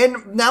traffic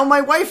and now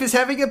my wife is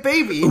having a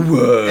baby. What?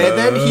 And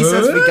then he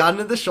says we got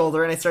into the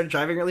shoulder and I started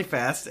driving really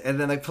fast and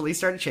then the police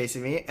started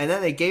chasing me and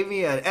then they gave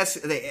me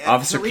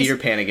Officer Peter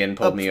Panigan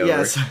pulled me over.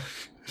 Yes.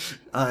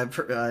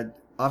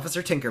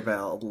 Officer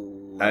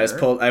Tinkerbell. I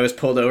was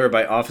pulled over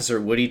by Officer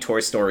Woody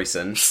Toy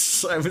Storyson.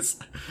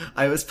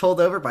 I was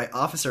pulled over by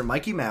Officer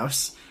Mikey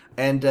Mouse,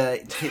 and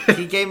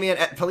he gave me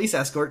a police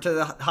escort to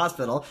the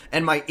hospital.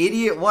 And my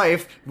idiot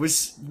wife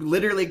was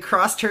literally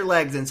crossed her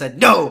legs and said,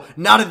 "No,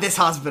 not at this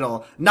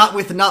hospital,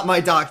 not my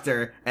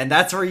doctor." And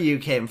that's where you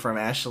came from,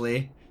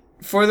 Ashley.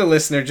 For the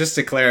listener, just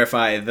to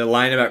clarify, the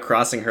line about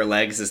crossing her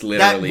legs is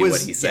literally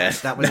what he said. Yes,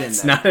 that was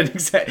That's in there. Not an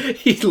exact.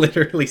 He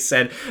literally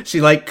said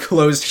she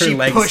closed her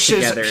legs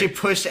together. She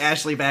pushed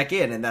Ashley back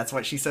in, and that's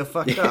why she's so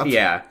fucked up.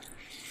 Yeah.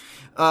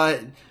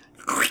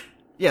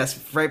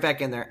 Yes, right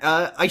back in there.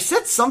 I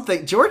said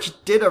something. George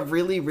did a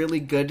really, really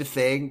good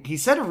thing. He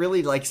said a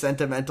really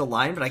sentimental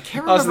line, but I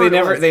can't remember.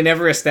 Also, they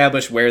never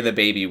established where the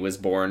baby was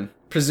born.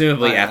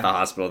 Presumably at the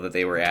hospital that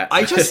they were at.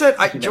 I just said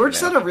George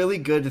said a really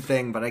good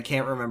thing, but I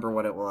can't remember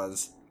what it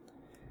was.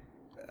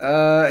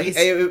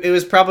 It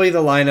was probably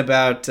the line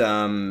about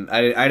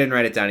I didn't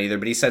write it down either,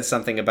 but he said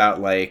something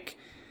about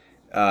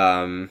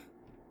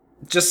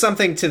just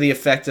something to the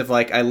effect of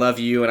I love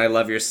you and I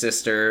love your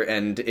sister,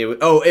 and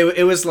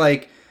it was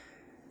like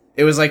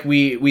it was like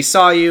we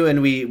saw you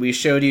and we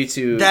showed you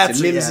to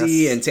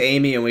Mimsy and to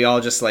Amy, and we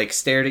all just like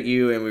stared at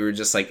you and we were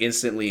just like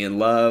instantly in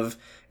love.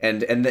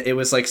 And it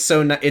was like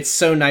it's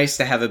so nice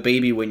to have a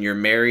baby when you're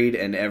married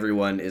and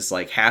everyone is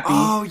like happy.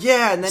 Oh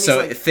yeah, and then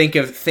so he's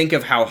like, think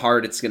of how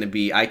hard it's going to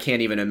be. I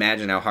can't even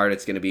imagine how hard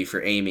it's going to be for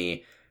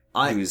Amy,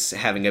 who's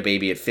having a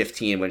baby at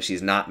 15 when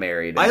she's not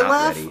married.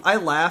 And I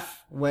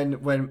laugh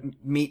when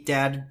Meet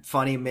Dad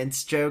funny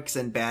mince jokes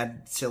and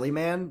bad silly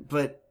man,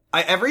 but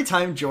every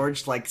time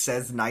George like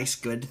says nice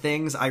good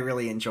things, I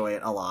really enjoy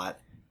it a lot.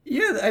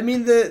 Yeah, I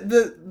mean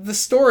the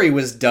story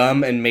was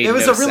dumb and made no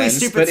sense. It was a really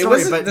stupid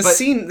story, but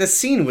the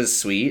scene was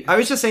sweet. I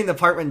was just saying the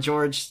part when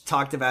George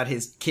talked about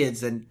his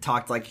kids and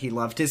talked like he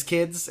loved his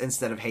kids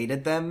instead of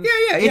hated them.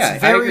 Yeah. It's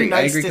very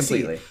nice I agree to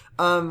completely. See.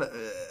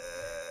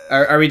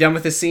 Are we done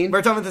with the scene?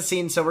 We're done with the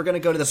scene, so we're going to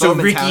go to the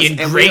Bowman's house. So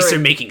Ricky and Grace are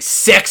making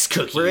sex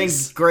cookies. We're in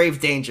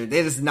grave danger. It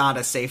is not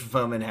a safe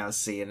Bowman house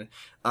scene.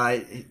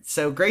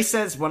 So Grace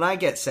says, when I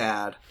get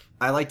sad,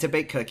 I like to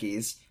bake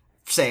cookies.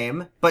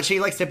 Same, but she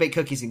likes to bake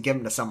cookies and give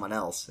them to someone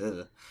else.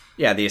 Ugh.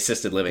 Yeah, the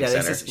assisted living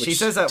center. She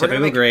says that we're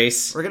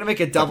gonna make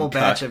a double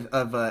batch of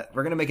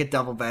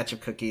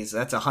cookies.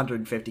 That's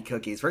 150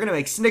 cookies. We're gonna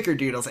make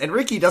snickerdoodles, and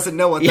Ricky doesn't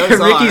know what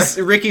those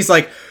are. Ricky's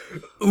like,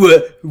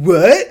 what?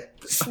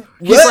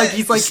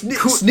 He's like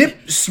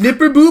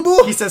snipper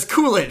booble. He says,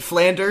 "Cool it,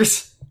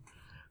 Flanders."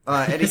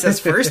 And he says,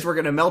 first we're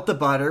gonna melt the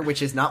butter,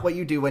 which is not what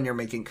you do when you're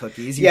making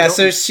cookies.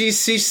 So she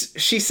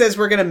says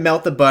we're gonna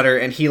melt the butter,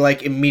 and he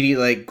like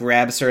immediately like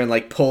grabs her and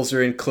like pulls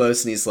her in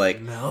close, and he's like,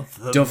 melt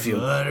the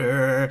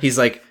butter. He's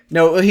like,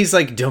 no, he's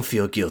like, don't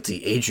feel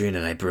guilty. Adrian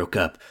and I broke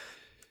up.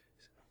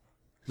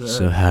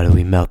 So how do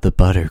we melt the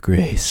butter,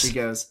 Grace? She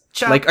goes,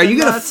 like, are you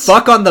gonna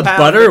fuck on the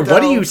butter?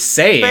 What are you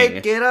saying?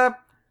 Bake it up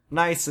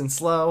nice and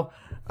slow.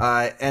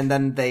 And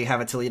then they have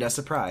a Toledo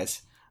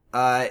surprise.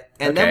 And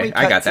then we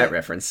cut I got that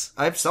reference.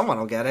 Someone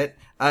will get it.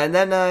 And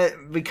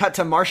then we cut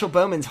to Marshall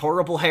Bowman's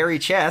horrible hairy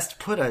chest.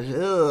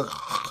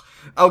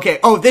 Okay.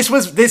 Oh, this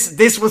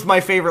was my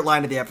favorite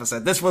line of the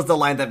episode. This was the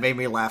line that made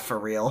me laugh for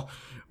real.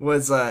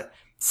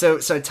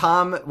 So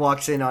Tom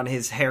walks in on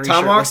his hairy.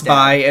 Tom walks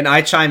by, and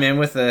I chime in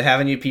with the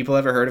 "Haven't you people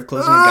ever heard of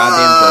closing a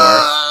goddamn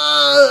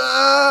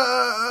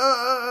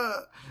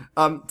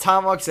door?"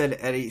 Tom walks in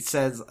and he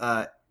says,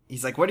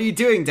 he's like, "What are you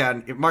doing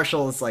down?"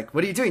 Marshall is like,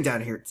 "What are you doing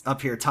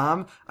up here,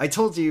 Tom? I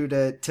told you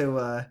to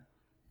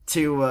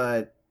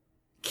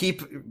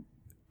keep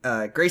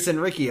Grace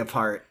and Ricky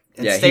apart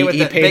and stay with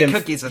bake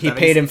cookies with them." He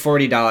paid him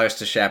 $40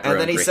 to chaperone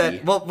Ricky. And then he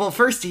said, "Well,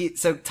 first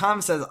so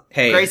Tom says,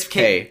 hey, Grace,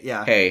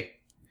 hey,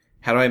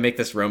 how do I make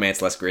this romance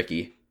less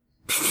Gricky?"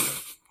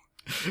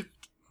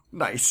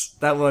 Nice.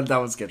 That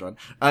was a good one.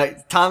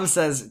 Tom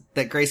says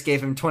that Grace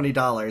gave him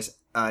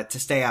 $20 to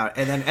stay out,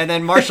 and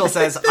then Marshall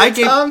says,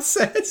 Tom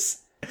says.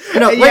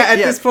 At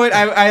this point,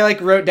 I like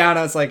wrote down,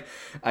 I was like,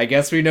 I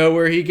guess we know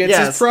where he gets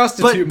his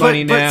prostitute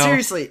money now. But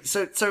seriously,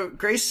 so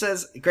Grace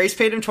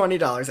paid him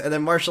 $20, and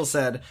then Marshall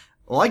said,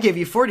 well, I gave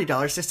you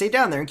 $40 to stay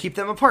down there and keep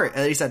them apart.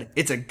 And then he said,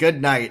 it's a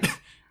good night.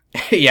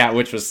 Yeah,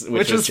 which was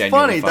genuinely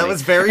funny. That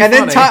was very funny.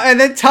 And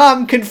then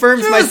Tom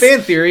confirms my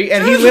fan theory,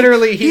 and he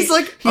literally he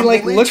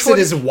looks at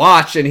his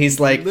watch and he's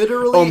like,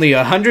 literally only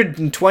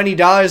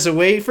 $120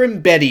 away from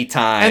Betty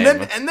time.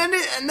 And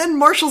then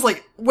Marshall's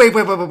like, wait,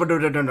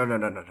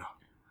 no.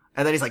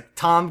 And then he's like,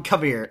 Tom,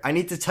 come here. I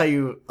need to tell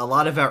you a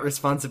lot about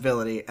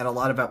responsibility and a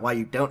lot about why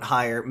you don't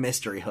hire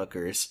mystery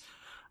hookers.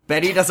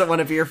 Betty doesn't want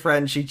to be your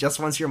friend. She just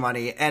wants your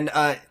money. And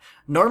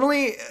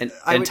normally,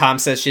 and Tom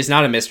says she's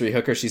not a mystery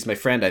hooker. She's my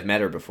friend. I've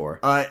met her before.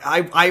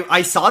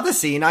 I saw the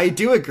scene. I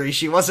do agree.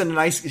 She wasn't a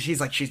nice.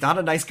 She's like, she's not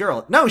a nice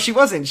girl. No, she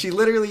wasn't. She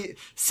literally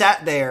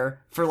sat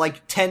there for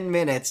like 10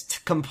 minutes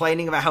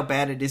complaining about how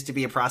bad it is to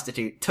be a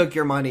prostitute. Took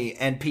your money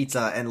and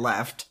pizza and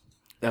left.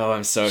 Oh,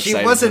 I'm so excited.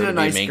 She wasn't for her a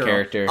to nice be a main girl.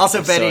 character. Also,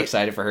 I'm Betty, so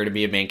excited for her to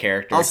be a main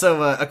character.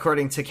 Also,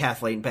 according to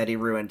Kathleen, Betty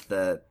ruined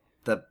the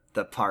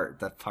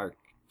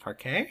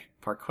parquet.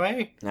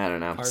 I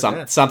don't know.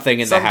 Something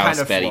in the house. Kind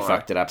of Betty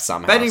fucked it up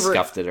somehow.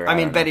 Scuffed it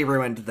around. Betty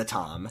ruined the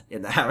Tom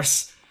in the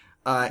house.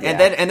 And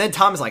then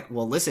Tom's like,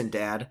 well, listen,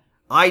 Dad,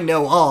 I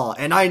know all,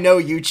 and I know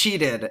you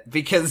cheated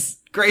because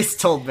Grace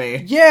told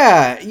me.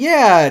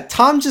 Yeah.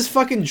 Tom just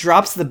fucking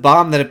drops the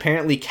bomb that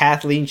apparently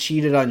Kathleen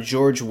cheated on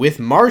George with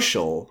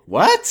Marshall.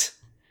 What?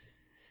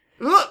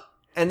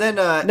 And then,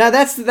 now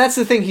that's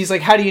the thing. He's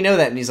like, how do you know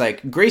that? And he's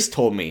like, Grace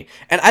told me.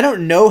 And I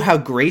don't know how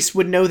Grace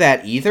would know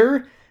that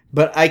either,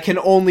 but I can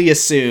only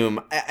assume.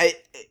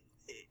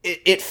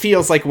 It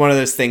feels like one of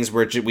those things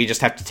where we just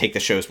have to take the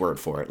show's word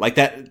for it. Like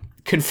that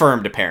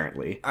confirmed,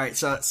 apparently. All right.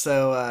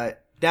 So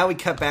now we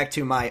cut back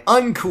to my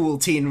uncool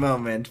teen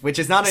moment, which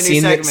is not a new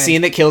segment.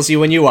 Scene that kills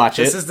you when you watch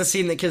it. This is the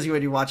scene that kills you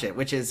when you watch it,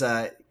 which is,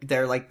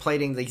 they're like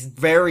plating these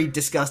very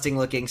disgusting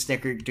looking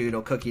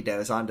snickerdoodle cookie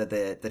doughs onto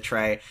the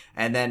tray.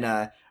 And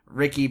then,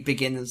 Ricky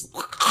begins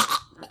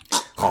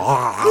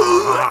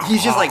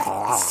he's just like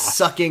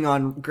sucking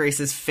on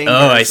Grace's fingers.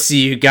 Oh, I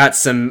see you got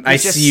some. I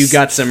see you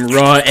got some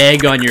raw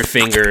egg on your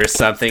finger or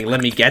something.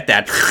 Let me get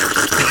that.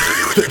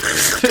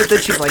 Then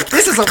she's like,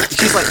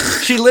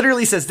 she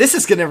literally says, this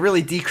is gonna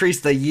really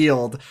decrease the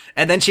yield.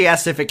 And then she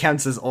asks if it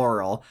counts as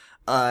oral.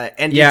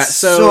 And yeah, it's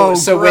so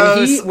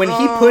when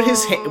he put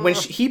his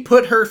he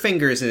put her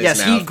fingers in his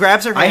mouth. Yes, he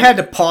grabs her hand. I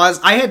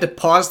had to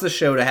pause the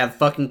show to have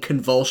fucking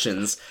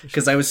convulsions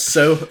because I was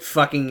so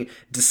fucking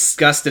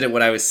disgusted at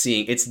what I was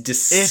seeing. It's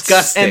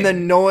disgusting. And the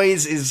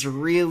noise is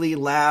really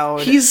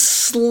loud. He's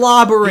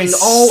slobbering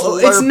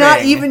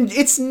slurping.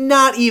 It's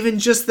not even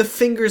just the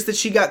fingers that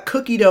she got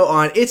cookie dough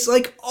on. It's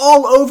like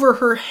all over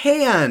her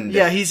hand.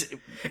 Yeah, and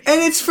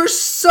it's for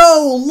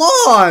so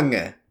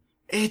long.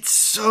 It's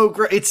so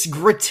it's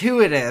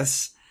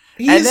gratuitous.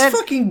 He's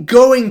fucking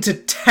going to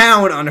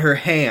town on her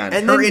hand.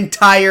 And her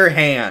entire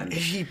hand.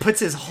 He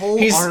puts his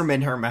whole arm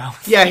in her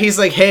mouth. Yeah, he's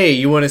like, hey,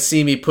 you want to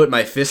see me put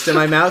my fist in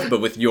my mouth,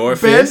 but with your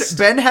fist?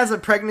 Ben has a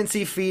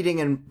pregnancy, feeding,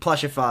 and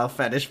plushophile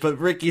fetish, but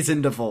Ricky's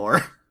into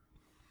vor.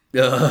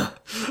 Ugh.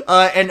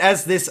 And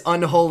as this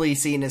unholy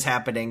scene is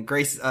happening,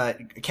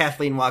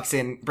 Kathleen walks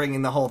in,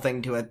 bringing the whole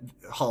thing to a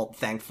halt,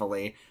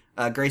 thankfully.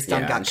 Grace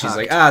Dunn got she's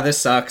like, this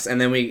sucks,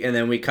 and then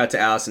we cut to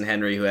Alice and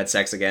Henry who had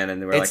sex again, and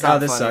we're like,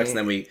 this sucks, and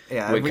then we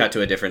cut to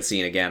a different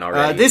scene again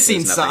already. This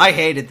scene, I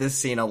hated this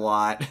scene a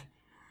lot.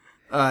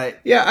 I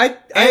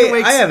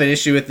have an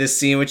issue with this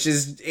scene, which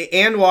is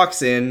Anne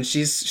walks in,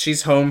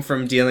 she's home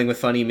from dealing with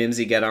funny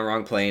Mimsy get on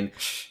wrong plane,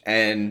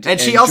 and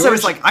she also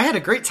was like, I had a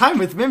great time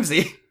with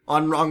Mimsy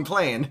on wrong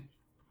plane.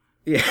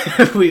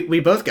 Yeah, we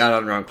both got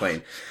on wrong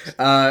plane.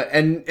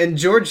 And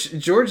George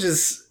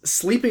is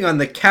sleeping on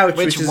the couch,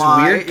 which is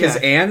weird because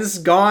Anne's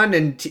gone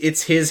and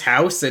it's his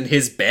house and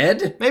his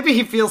bed. Maybe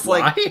he feels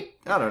like,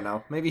 I don't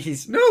know. Maybe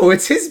he's... No,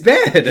 it's his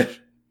bed.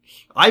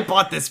 I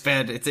bought this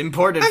bed. It's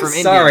imported from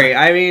India. Sorry.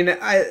 I mean,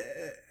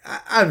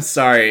 I'm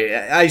sorry.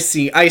 I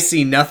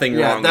see nothing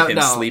wrong with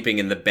him sleeping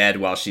in the bed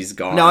while she's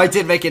gone. No, I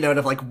did make a note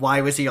of like, why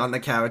was he on the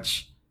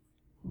couch?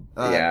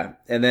 Yeah,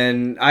 and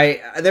then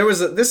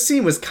this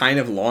scene was kind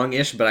of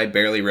long-ish, but I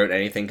barely wrote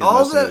anything because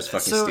most of it was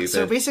fucking stupid.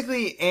 So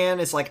basically, Anne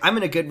is like, I'm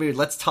in a good mood,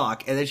 let's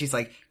talk. And then she's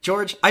like,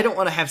 George, I don't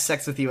want to have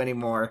sex with you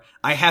anymore.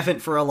 I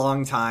haven't for a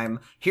long time.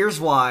 Here's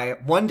why.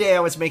 One day I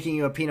was making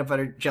you a peanut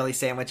butter jelly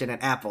sandwich and an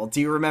apple. Do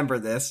you remember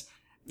this?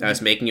 I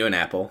was making you an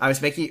apple. I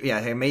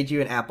made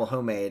you an apple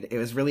homemade. It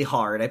was really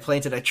hard. I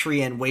planted a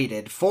tree and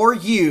waited for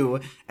you.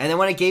 And then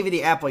when I gave you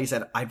the apple, you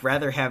said, I'd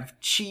rather have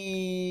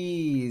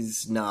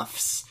cheese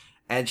nuffs.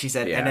 And she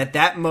said, and at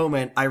that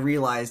moment, I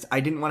realized I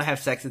didn't want to have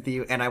sex with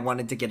you and I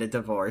wanted to get a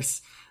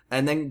divorce.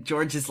 And then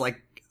George is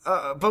like,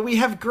 but we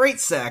have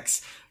great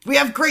sex.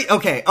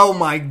 Okay. Oh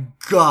my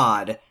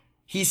God.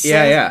 He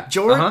says,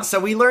 George, so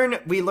we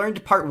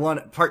learned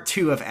part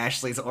 2 of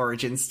Ashley's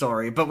origin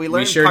story, but we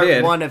learned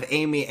part 1 of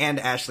Amy and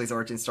Ashley's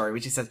origin story,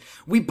 which he says,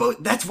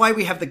 that's why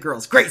we have the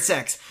girls. Great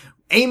sex.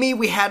 Amy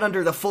we had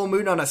under the full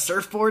moon on a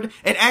surfboard,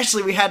 and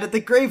Ashley we had at the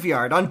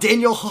graveyard on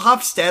Daniel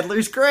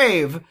Hofstadler's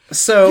grave.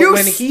 So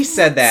when he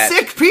said that...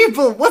 Sick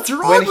people, what's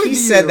wrong with you? When he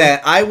said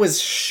that, I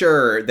was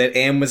sure that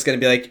Anne was going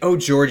to be like, oh,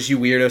 George, you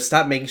weirdo,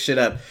 stop making shit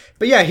up.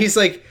 But yeah, he's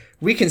like,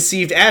 we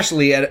conceived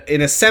Ashley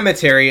in a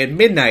cemetery at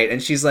midnight,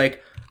 and she's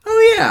like,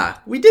 oh yeah,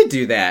 we did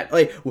do that.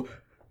 Like,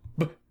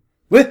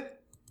 what?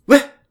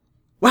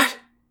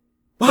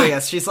 But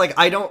yes, she's like,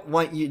 I don't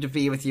want you to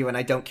be with you and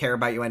I don't care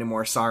about you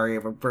anymore. Sorry,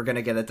 we're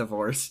gonna get a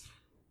divorce.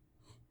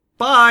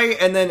 Bye!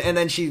 And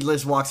then she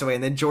just walks away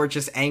and then George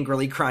just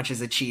angrily crunches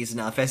a cheese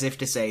nuff as if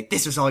to say,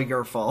 this was all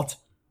your fault.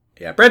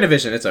 Yeah, Brand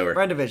Division, it's over.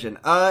 Brand Division.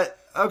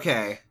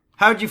 Okay.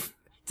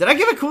 Did I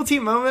give a cool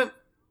team moment?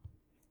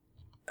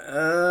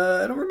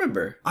 I don't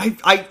remember.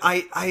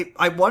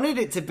 I wanted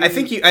it to be. I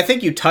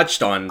think you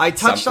touched on. I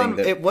touched on.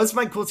 It was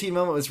my cool teen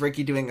moment was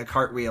Ricky doing a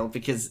cartwheel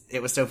because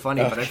it was so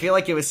funny. But I feel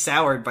like it was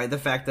soured by the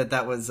fact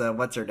that was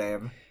what's her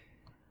name.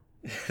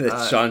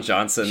 That Shawn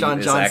Johnson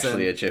is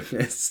actually a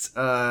gymnast.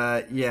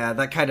 Yeah,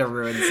 that kind of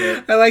ruins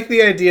it. I like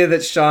the idea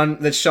that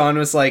Shawn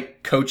was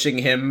like coaching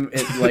him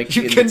in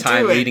the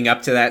time leading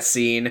up to that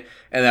scene,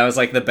 and that was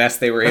like the best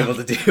they were able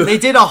to do. They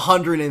did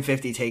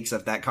 150 takes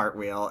of that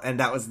cartwheel,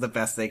 and that was the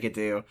best they could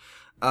do.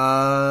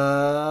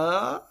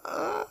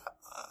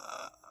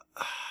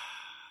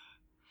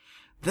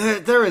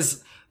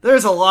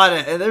 There's a lot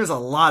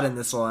in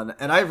this one,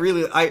 and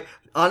I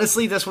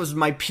honestly this was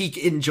my peak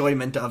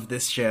enjoyment of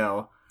this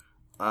show.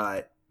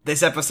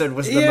 This episode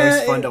was the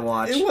most fun to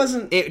watch. It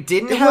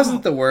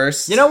wasn't the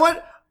worst. You know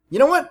what?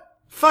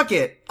 Fuck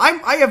it.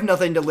 I have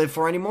nothing to live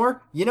for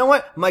anymore. You know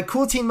what? My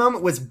cool teen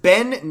moment was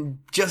Ben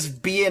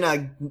just being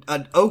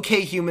an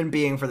okay human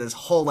being for this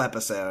whole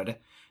episode.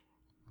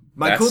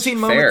 My cool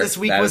teen moment this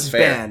week was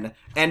Ben.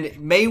 And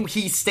may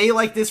he stay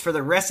like this for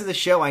the rest of the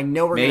show. I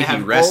know we're going to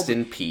have rest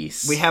in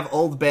peace. We have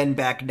old Ben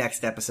back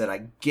next episode.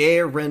 I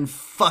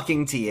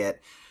guarantee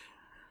it.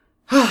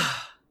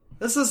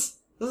 This is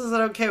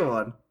an okay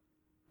one.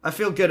 I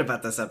feel good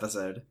about this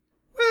episode.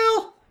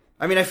 Well,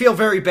 I mean, I feel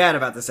very bad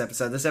about this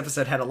episode. This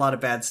episode had a lot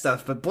of bad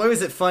stuff, but boy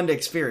was it fun to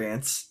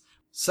experience.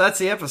 So that's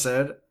the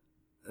episode.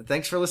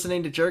 Thanks for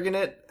listening to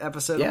Jurgenit,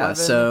 episode 11.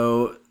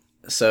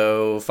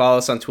 So follow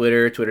us on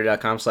Twitter,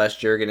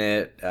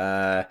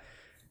 twitter.com/Jurgenit.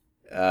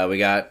 We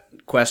got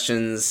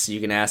questions you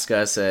can ask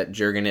us at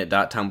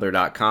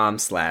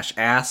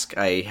jurgenit.tumblr.com/ask.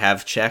 I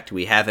have checked.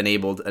 We have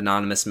enabled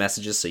anonymous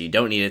messages, so you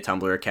don't need a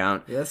Tumblr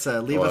account. Yes,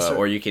 leave us...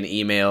 Or you can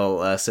email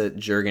us at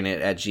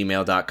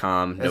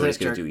jurgenit@gmail.com. Nobody's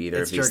going to do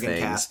either of these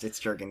things. It's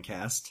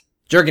Jurgencast.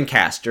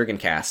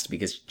 Jurgencast,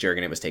 because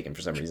Jurgenit was taken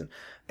for some reason.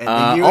 And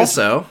the U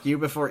also... U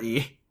before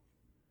E.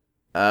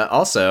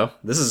 Also,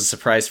 this is a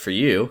surprise for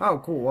you.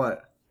 Oh, cool,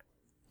 what?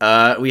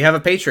 We have a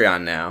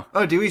Patreon now.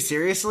 Oh, do we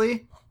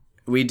seriously?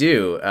 We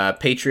do.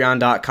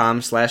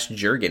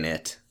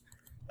 Patreon.com/Jurgenit.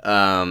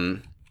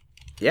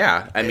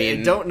 Yeah, I mean...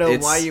 I don't know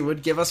why you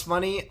would give us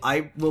money.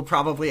 I will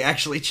probably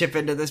actually chip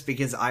into this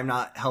because I'm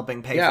not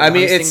helping pay for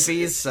hosting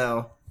fees,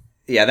 so...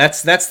 Yeah,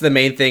 that's the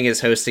main thing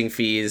is hosting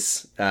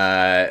fees.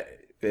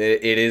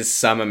 It is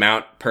some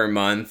amount per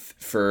month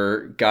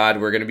for, God,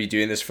 we're going to be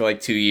doing this for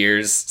like 2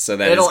 years, so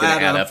that is going to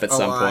add up at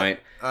some point.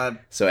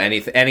 So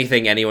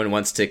anything anyone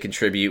wants to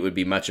contribute would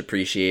be much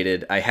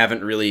appreciated. I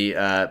haven't really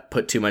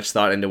put too much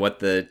thought into what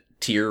the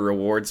tier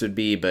rewards would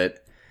be,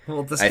 but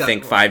I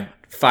think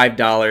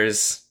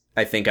 $5.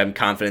 I think I'm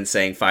confident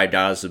saying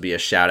 $5 would be a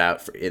shout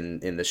out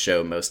in the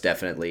show, most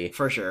definitely.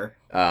 For sure.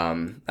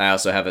 I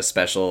also have a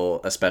special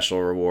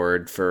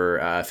reward for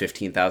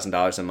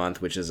 $15,000 a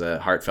month, which is a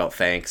heartfelt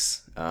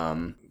thanks.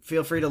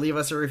 Feel free to leave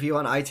us a review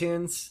on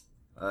iTunes.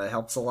 It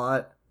helps a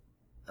lot.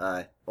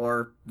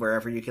 Or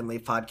wherever you can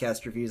leave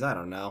podcast reviews. I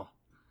don't know.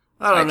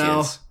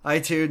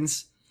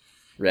 iTunes.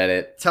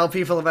 Reddit. Tell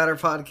people about our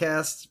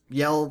podcast.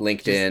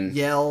 LinkedIn.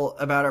 Yell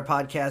about our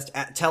podcast.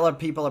 Tell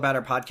people about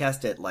our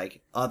podcast at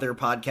like other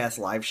podcast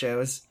live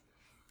shows.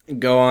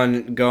 Go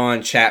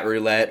on chat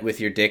roulette with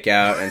your dick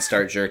out and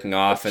start jerking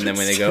off, and then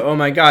when they go, "Oh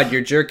my God,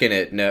 you're jerking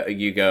it," no,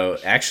 you go,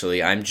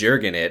 "Actually, I'm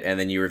jerking it," and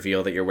then you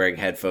reveal that you're wearing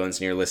headphones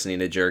and you're listening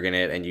to Jerkin'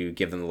 It, and you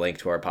give them the link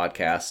to our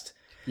podcast.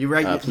 You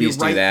write. Please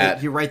do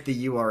that. You write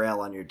the URL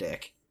on your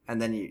dick,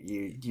 and then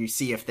you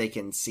see if they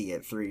can see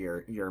it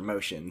through your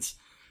motions.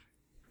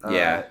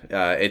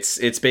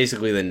 It's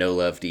basically the No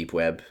Love Deep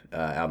Web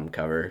album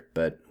cover,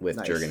 but with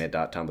nice.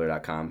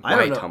 Jurgenit.tumblr.com.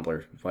 Why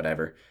Tumblr?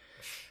 Whatever.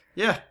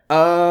 Yeah.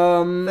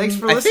 Thanks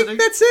for listening. I think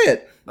that's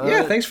it.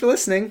 Thanks for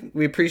listening.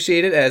 We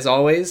appreciate it as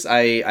always.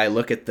 I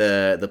look at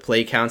the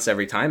play counts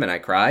every time and I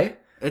cry.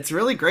 It's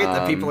really great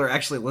that people are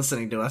actually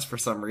listening to us for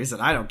some reason.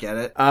 I don't get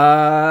it.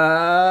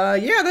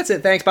 Yeah, that's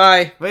it. Thanks.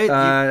 Bye. Wait.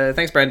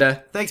 Thanks,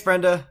 Brenda. Thanks,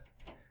 Brenda.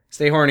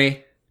 Stay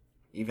horny.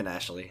 Even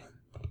Ashley.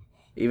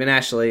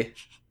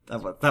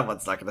 That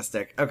one's not gonna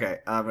stick. Okay,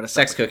 I'm gonna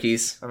stop. Sex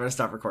cookies. I'm gonna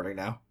stop recording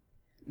now.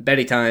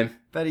 Betty time.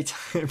 Can I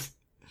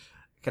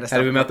stop? How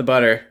do we melt the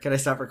butter? Can I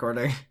stop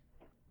recording?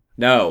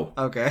 No.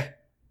 Okay.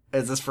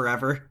 Is this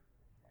forever?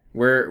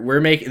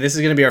 We're making this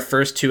is gonna be our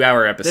first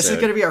 2-hour episode. This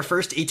is gonna be our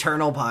first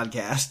eternal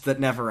podcast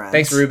that never ends.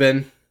 Thanks,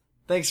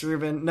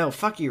 Ruben. No,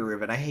 fuck you,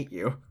 Ruben. I hate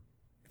you.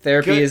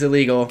 Therapy is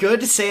illegal.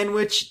 Good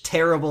sandwich,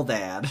 terrible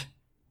dad.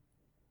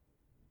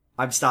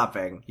 I'm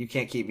stopping. You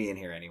can't keep me in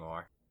here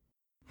anymore.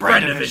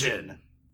 Brendavision!